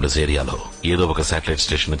 30 kilometers ఏరియాలో ఏదో ఒక శాటిలైట్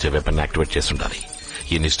స్టేషన్ నుంచి వెపన్ యాక్టివేట్ చేసి ఉండాలి.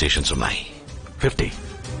 ఎన్ని స్టేషన్స్ ఉన్నాయి? 50.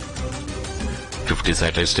 50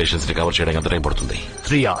 శాటిలైట్ స్టేషన్స్ ని కవర్ చేయడానికి ఎంత టైం పడుతుంది?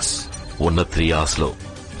 3 hours. ఉన్న 3 hours లో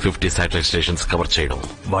 50 శాటిలైట్ స్టేషన్స్ కవర్ చేయడం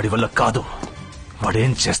వాడి వల్ల కాదు.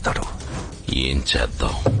 వాడేం చేస్తాడు? ఏం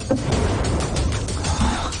చేద్దాం?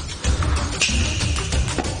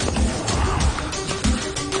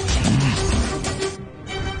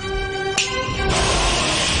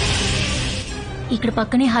 ఇక్కడ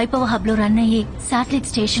పక్కనే హై పవర్ హబ్ లో రన్ అయ్యే శాటిలైట్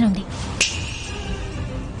స్టేషన్ ఉంది.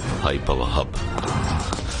 High power hub.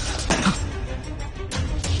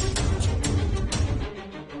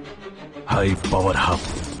 High power hub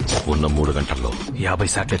ఉన్న 3 గంటల్లో 50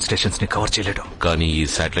 శాటిలైట్ స్టేషన్స్ ని కవర్ చేయలేడు. కానీ ఈ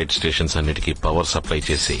శాటిలైట్ స్టేషన్స్ అన్నిటికీ పవర్ సప్లై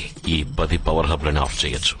చేసి ఈ 10 పవర్ హబ్ లను ఆఫ్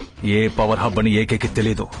చేయొచ్చు. ఏ పవర్ హబ్ అని ఏకేకి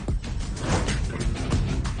తెలీదు.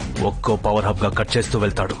 ఒక్కో పవర్ హబ్ గా కట్ చేస్తూ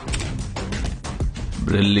వెళ్తాడు.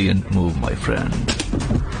 Brilliant move my friend.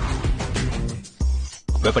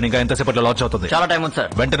 Weapon ఇంకా ఎంతసేపట్లో లాంచ్ అవుతుంది? చాలా టైం ఉంది సార్.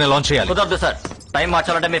 వెంటనే లాంచ్ చేయాలి. కుదరదు సార్. టైం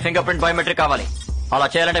మార్చాలంటే మీ ఫింగర్ ప్రింట్ బయోమెట్రిక్ కావాలి. అలా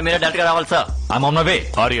చేయాలంటే మీరే డైరెక్ట్ గా రావాలి sir. I'm on my way.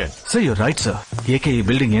 Aryan, sir you're right sir. AK ఈ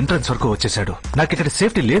బిల్డింగ్ ఎంట్రన్స్ వరకు వచ్చేసాడు. నాకు ఇక్కడ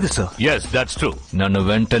సేఫ్టీ లేదు సార్. yes, that's true. నన్ను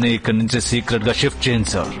వెంటనే ఇక్కడి నుంచి సీక్రెట్ గా షిఫ్ట్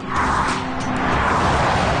చేయండి సార్.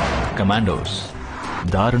 కమాండోస్,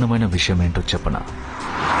 దారుణమైన విషయం ఏంటో చెప్పనా?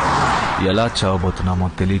 ఎలా చావబోతున్నామో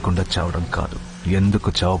తెలియకుండా చావడం కాదు, ఎందుకు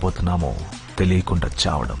చావబోతున్నామో తెలియకుండా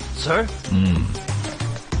చావడం. Sir,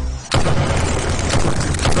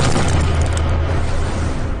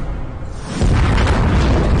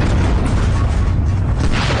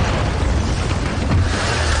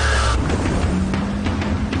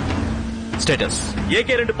 status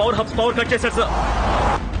AK 2 power hubs power cut చేశారు సార్.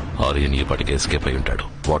 ఆర్యన్ ఇప్పటికే ఎస్కేప్ అయి ఉంటాడు.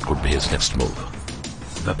 What could be his next move?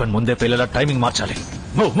 Weapon ముందే పేలేలా టైమింగ్ మార్చాలి.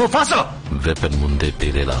 Move faster. వెపన్ ముందే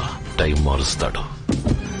పేలేలా టైం మారుస్తాడు.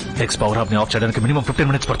 ఎక్స్ పవర్ హబ్ ని ఆఫ్ చేయడానికి మినిమం 15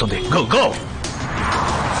 minutes పడుతుంది. Go go.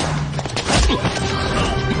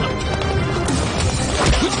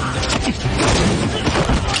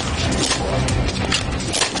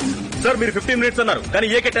 సార్, మీరు 15 minutes అన్నారు, కానీ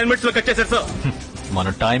ఏకే 10 minutes లో కట్ చేశారు సార్. మన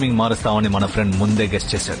టైమింగ్ మారుస్తామని మన ఫ్రెండ్ ముందే గెస్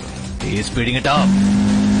చేశాడు. ఈ స్పీడింగ్ ఇట్ అప్.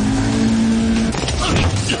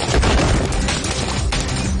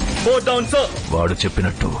 వాడు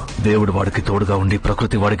చెప్పినట్టు దేవుడు వాడికి తోడుగా ఉండి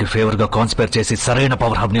ప్రకృతి వాడికి ఫేవర్ గా కాన్స్పైర్ చేసి సరైన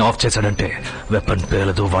పవర్ హబ్ ని ఆఫ్ చేశాడంటే వెపన్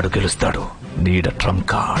పేలదు, వాడు గెలుస్తాడు. Need a Trump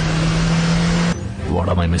card.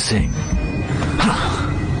 What am I missing?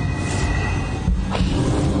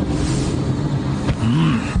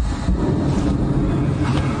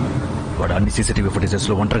 వాడు అన్ని సీసీటీవీ ఫుటేజెస్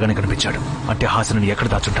లో ఒంటరిగానే కనిపించాడు. అంటే హాసన్ ఎక్కడ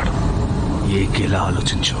దాచుంటాడు? ఏకేలా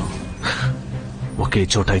ఆలోచించు. ఒకే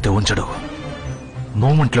చోట అయితే ఉంచడు,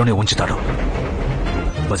 మూమెంట్ లోనే ఉంచుతాడు.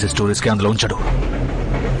 బస్ స్టోరీస్ కి అందులో ఉంచడు.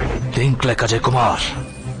 Think like Ajay Kumar.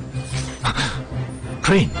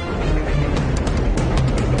 Train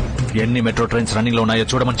ఎన్ని మెట్రో ట్రైన్స్ రన్నింగ్ లో ఉన్నాయో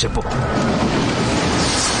చూడమని చెప్పు.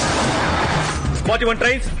 41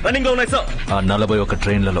 ట్రైన్స్ రన్నింగ్ లో ఉన్నాయి సార్. ఆ 41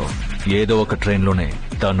 ట్రైన్లలో ఏదో ఒక ట్రైన్ లోనే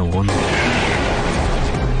తను ఉంది.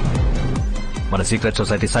 మన సీక్రెట్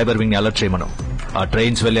సొసైటీ సైబర్ వింగ్ ని అలర్ట్ చేయమను. ఆ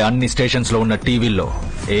ట్రైన్స్ వెళ్లే అన్ని స్టేషన్స్ లో ఉన్న టీవీల్లో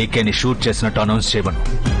ఏకేని షూట్ చేసినట్టు అనౌన్స్ చేయమను.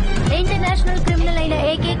 ఇంటర్నేషనల్ క్రిమినల్ అయిన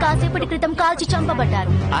ఏకే కాసేపటి క్రితం కాల్చి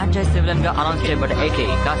చంపబడ్డారు. యాంటీ సివిలియన్ గా అనౌన్స్ చేయబడ్డ ఏకే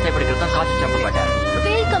కాసేపటి క్రితం కాల్చి చంపబడ్డారు.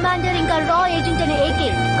 ఫీల్డ్ కమాండర్ ఇంకా రా ఏజెంట్ అనే ఏకే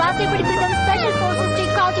కాసేపటి క్రితం స్పెషల్ ఫోర్సెస్ కి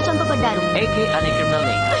కాల్చి చంపబడ్డారు. ఏకే అనే క్రిమినల్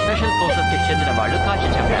ని స్పెషల్ ఫోర్సెస్ కి చెందిన వాళ్ళు కాల్చి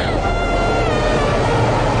చంపారు.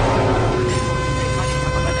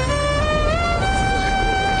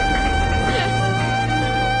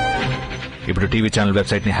 ఇప్పుడు టీవీ ఛానల్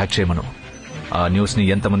వెబ్సైట్ ని హ్యాక్ చేయమను. ఆ న్యూస్ ని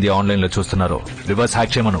ఎంతమంది ఆన్లైన్ లో చూస్తున్నారో రివర్స్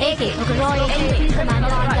హ్యాక్ చేయమను.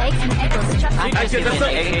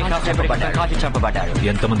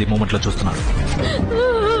 ఎంతమంది మూమెంట్ లో చూస్తున్నారు?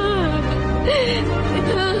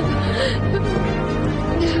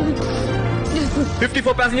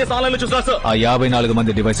 ఆ 54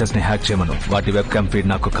 మంది డివైసెస్ ని హ్యాక్ చేయమను. వాటి వెబ్ క్యామ్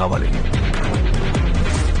ఫీడ్ నాకు కావాలి.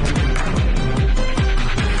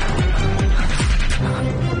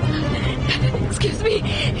 Excuse me,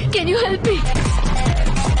 can you help me?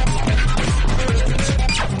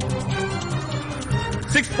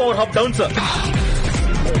 6 power hub down, sir.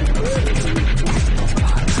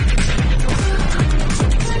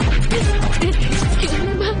 Excuse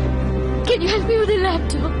me, ma'am. Can you help me with the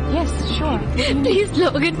laptop? Yes, sure. Please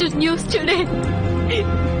log into news today.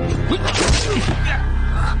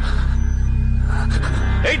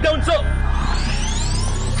 8 down, sir.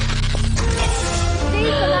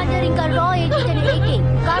 Field commander ఇంకా రా agent అనే AK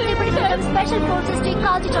కాసేపటి క్రితం special forces కి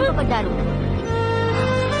కాల్చి చంపబడ్డారు.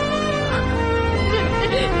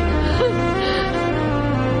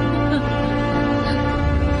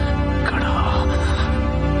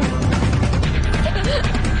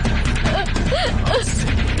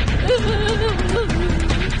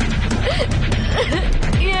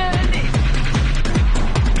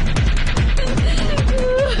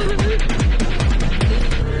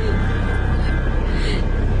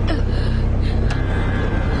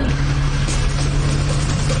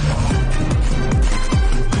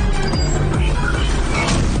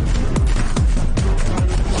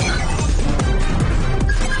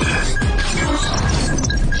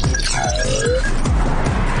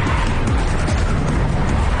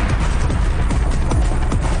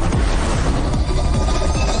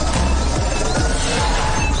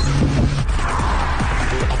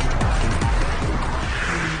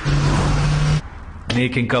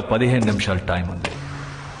 నీకింకా 15 నిమిషాలు time ఉంది.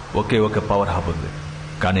 ఒకే ఒక పవర్ హబ్ ఉంది.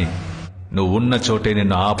 కానీ నువ్వు ఉన్న చోటే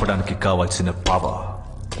నిన్ను ఆపడానికి కావాల్సిన పవర్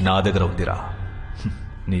నా దగ్గర ఉందిరా.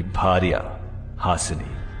 నీ భార్య హాసిని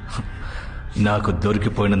నాకు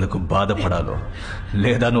దొరికిపోయినందుకు బాధపడాలో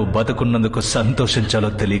లేదా నువ్వు బతుకున్నందుకు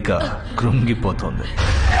సంతోషించాలో తెలియక కృంగిపోతోంది.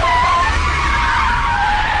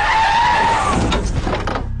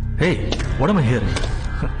 హే, వాట్ యామ్ ఐ హియరింగ్?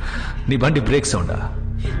 నీ బండి బ్రేక్ సౌండా?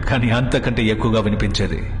 కానీ అంతకంటే ఎక్కువగా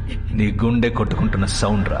వినిపించేది నీ గుండె కొట్టుకుంటున్న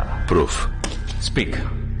సౌండ్ రా. Proof speak.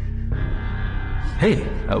 హే,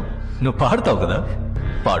 నువ్వు పాడుతావు కదా,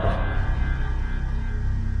 పాడు.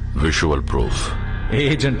 Visual proof.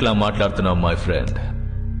 ఏజెంట్ లా మాట్లాడుతున్నావు my friend.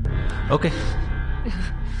 Okay,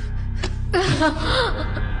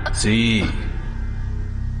 C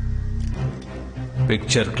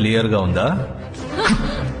picture clear గా ఉందా?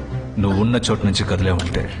 నువ్వు ఉన్న చోటు నుంచి కదిలే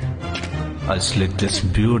ఉంటే I'll slit this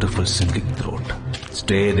beautiful singing throat.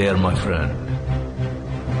 Stay there, my friend.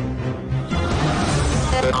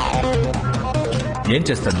 ఏం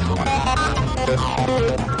చేస్తాను నువ్వు?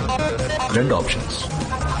 2 ఆప్షన్స్.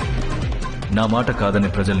 నా మాట కాదని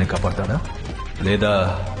ప్రజల్ని కాపాడతాడా, లేదా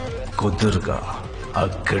కుదురుగా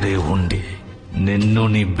అక్కడే ఉండి నిన్ను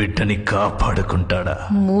నీ బిడ్డని కాపాడుకుంటాడా?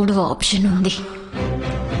 3వ ఆప్షన్ ఉంది.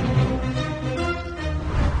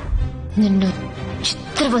 నిన్ను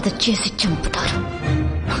చిత్రవద చేసి చంపుతారు.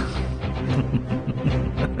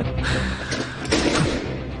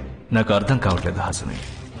 నాకు అర్థం కావట్లేదు హాసిని,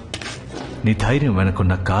 నీ ధైర్యం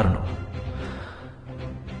వెనుకున్న కారణం.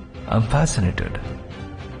 I'm fascinated.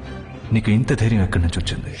 నీకు ఇంత ధైర్యం ఎక్కడి నుంచి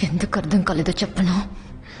వచ్చింది? ఎందుకు అర్థం కాలేదో చెప్పను.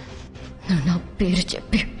 నువ్వు నా పేరు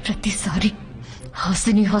చెప్పి ప్రతిసారి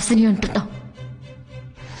హాసిని హాసిని అంటున్నావు.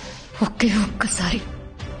 ఒకే ఒక్కసారి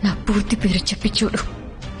నా పూర్తి పేరు చెప్పి చూడు,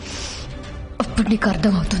 అప్పుడు నీకు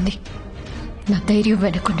అర్థమవుతుంది నా ధైర్యం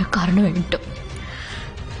వెనుకున్న కారణం ఏంటో.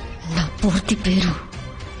 నా పూర్తి పేరు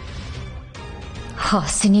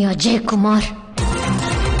హాసిని అజయ్ కుమార్.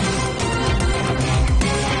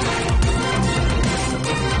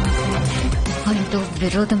 ఆయనతో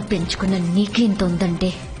విరోధం పెంచుకున్న నీకేంత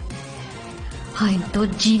ఉందంటే ఆయనతో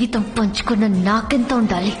జీవితం పంచుకున్న నాకెంత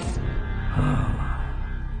ఉండాలి?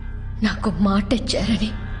 నాకు మాట ఇచ్చారని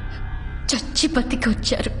చచ్చి బతికి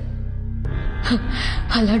వచ్చారు.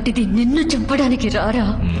 అలాంటిది నిన్ను చంపడానికి రారా?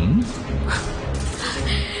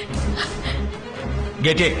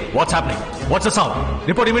 Get in. What's happening? What's the sound?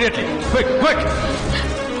 Report immediately. Quick, quick.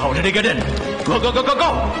 How did he get in? Go, go, go, go, go.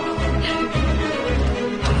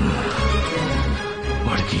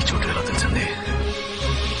 వాడికి ఈ చోటు ఎలా తెలిసింది?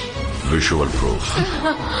 Visual proof.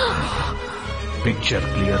 పిక్చర్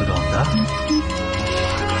క్లియర్ గా ఉందా?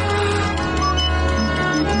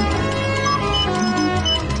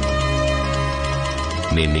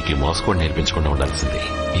 నేను నీకు మాస్కోడ్ నేర్పించకుండా ఉండాల్సింది.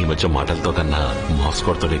 ఈ మధ్య మాటలతో కన్నా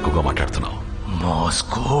మాస్కోడ్తో ఎక్కువగా మాట్లాడుతున్నావు.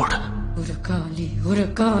 మాస్కోడ్ ఉరకాలి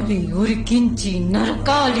ఉరకాలి ఉరికించి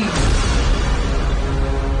నరకాలి,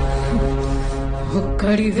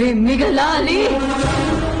 ఒక్కడివే మిగలాలి.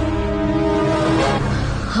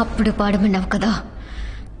 అప్పుడు పాడమన్నావు కదా,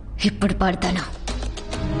 ఇప్పుడు పాడతాను.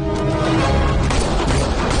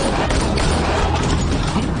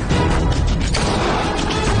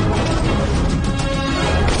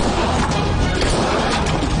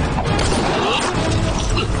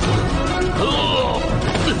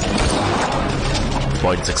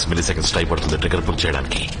 .6 milliseconds టైం పడుతుంది ట్రిగర్ పుల్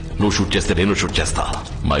చేయడానికి. నువ్వు షూట్ చేస్తే నేను షూట్ చేస్తా.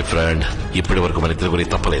 మై ఫ్రెండ్, ఇప్పటి వరకు మన ఇద్దరు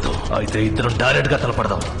గురించి తప్పలేదు. అయితే ఇద్దరం డైరెక్ట్ గా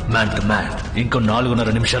తలపడదాం, మ్యాన్ టు మ్యాన్. ఇంకో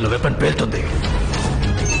 4.5 నిమిషాల్లో వెపన్ పేలుతుంది.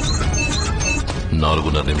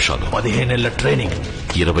 4.5 నిమిషాలు, 15 ఏళ్ల ట్రైనింగ్,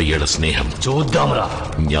 20 ఏళ్ల స్నేహం. చూద్దాంరా,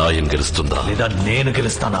 న్యాయం గెలుస్తుందా లేదా నేను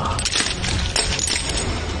గెలుస్తానా?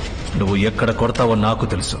 నువ్వు ఎక్కడ కొడతావో నాకు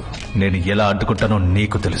తెలుసు, నేను ఎలా అడ్డుకుంటానో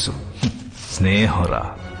నీకు తెలుసు. స్నేహంరా,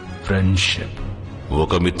 ఫ్రెండ్షిప్.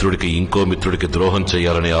 ఒక మిత్రుడికి ఇంకో మిత్రుడికి ద్రోహం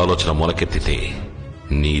చేయాలనే ఆలోచన మొలకెత్తితే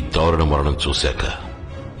నీ దారుణ మరణం చూశాక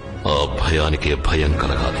ఆ భయానికే భయం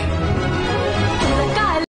కలగాలి.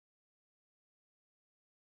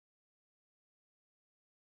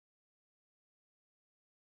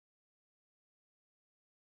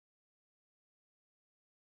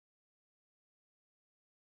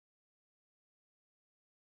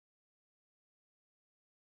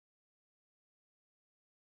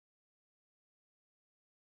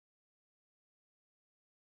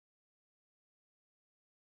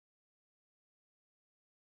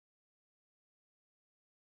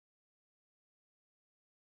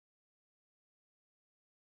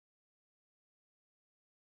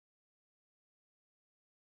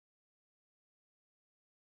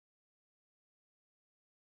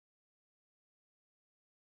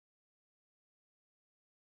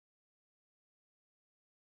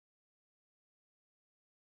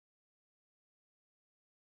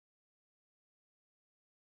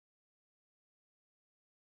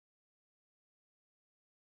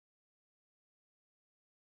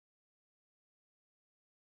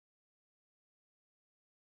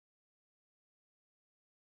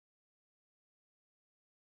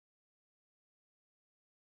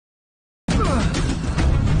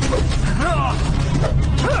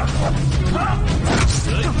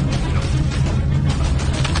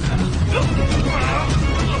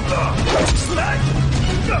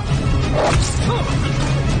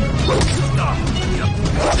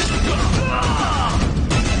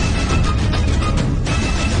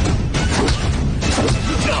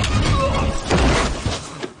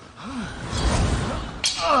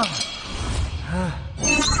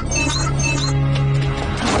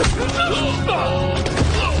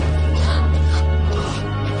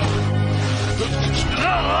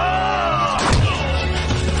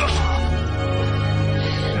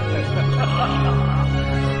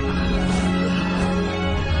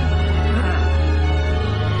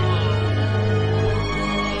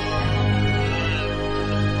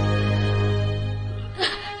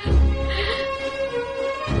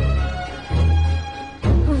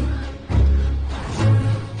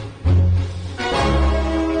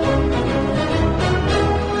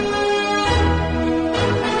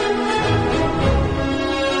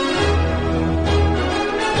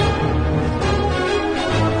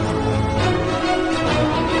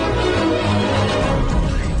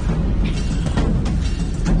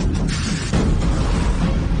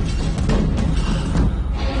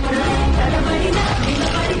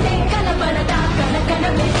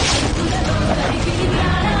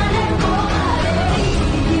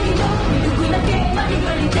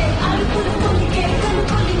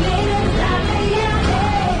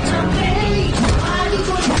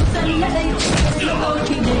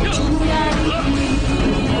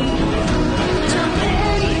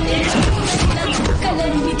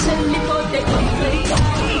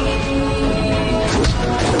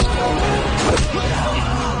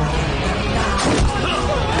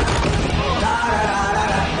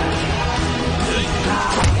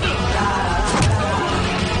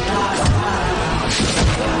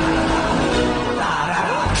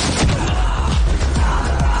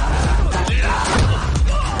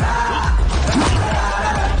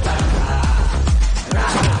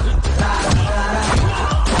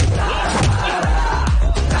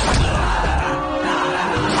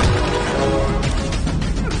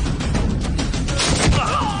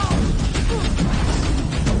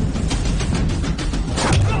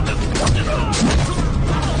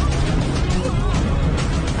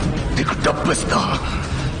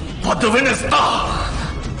 పదవినిస్తా,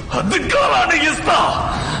 అధికారాన్ని ఇస్తా.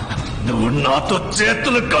 నువ్వు నాతో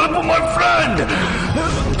చేతులు కలుపు మై ఫ్రెండ్.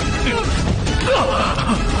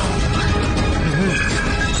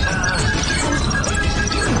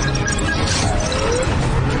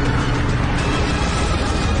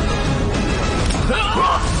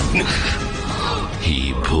 ఈ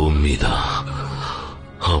భూమి మీద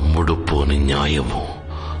అమ్ముడు పోని న్యాయము,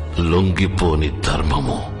 లొంగిపోని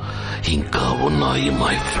ధర్మము ఇంకా ఉన్నాయి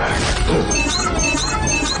మై ఫ్రెండ్.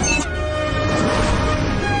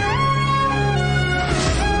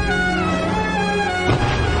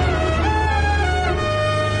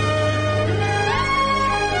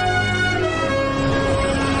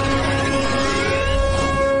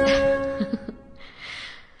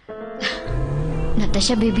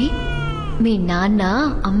 నతాషా బేబీ, మీ నాన్న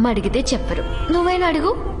అమ్మ అడిగితే చెప్పరు, నువ్వైనా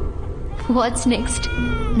అడుగు. Watts next?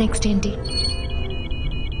 నెక్స్ట్ ఏంటి?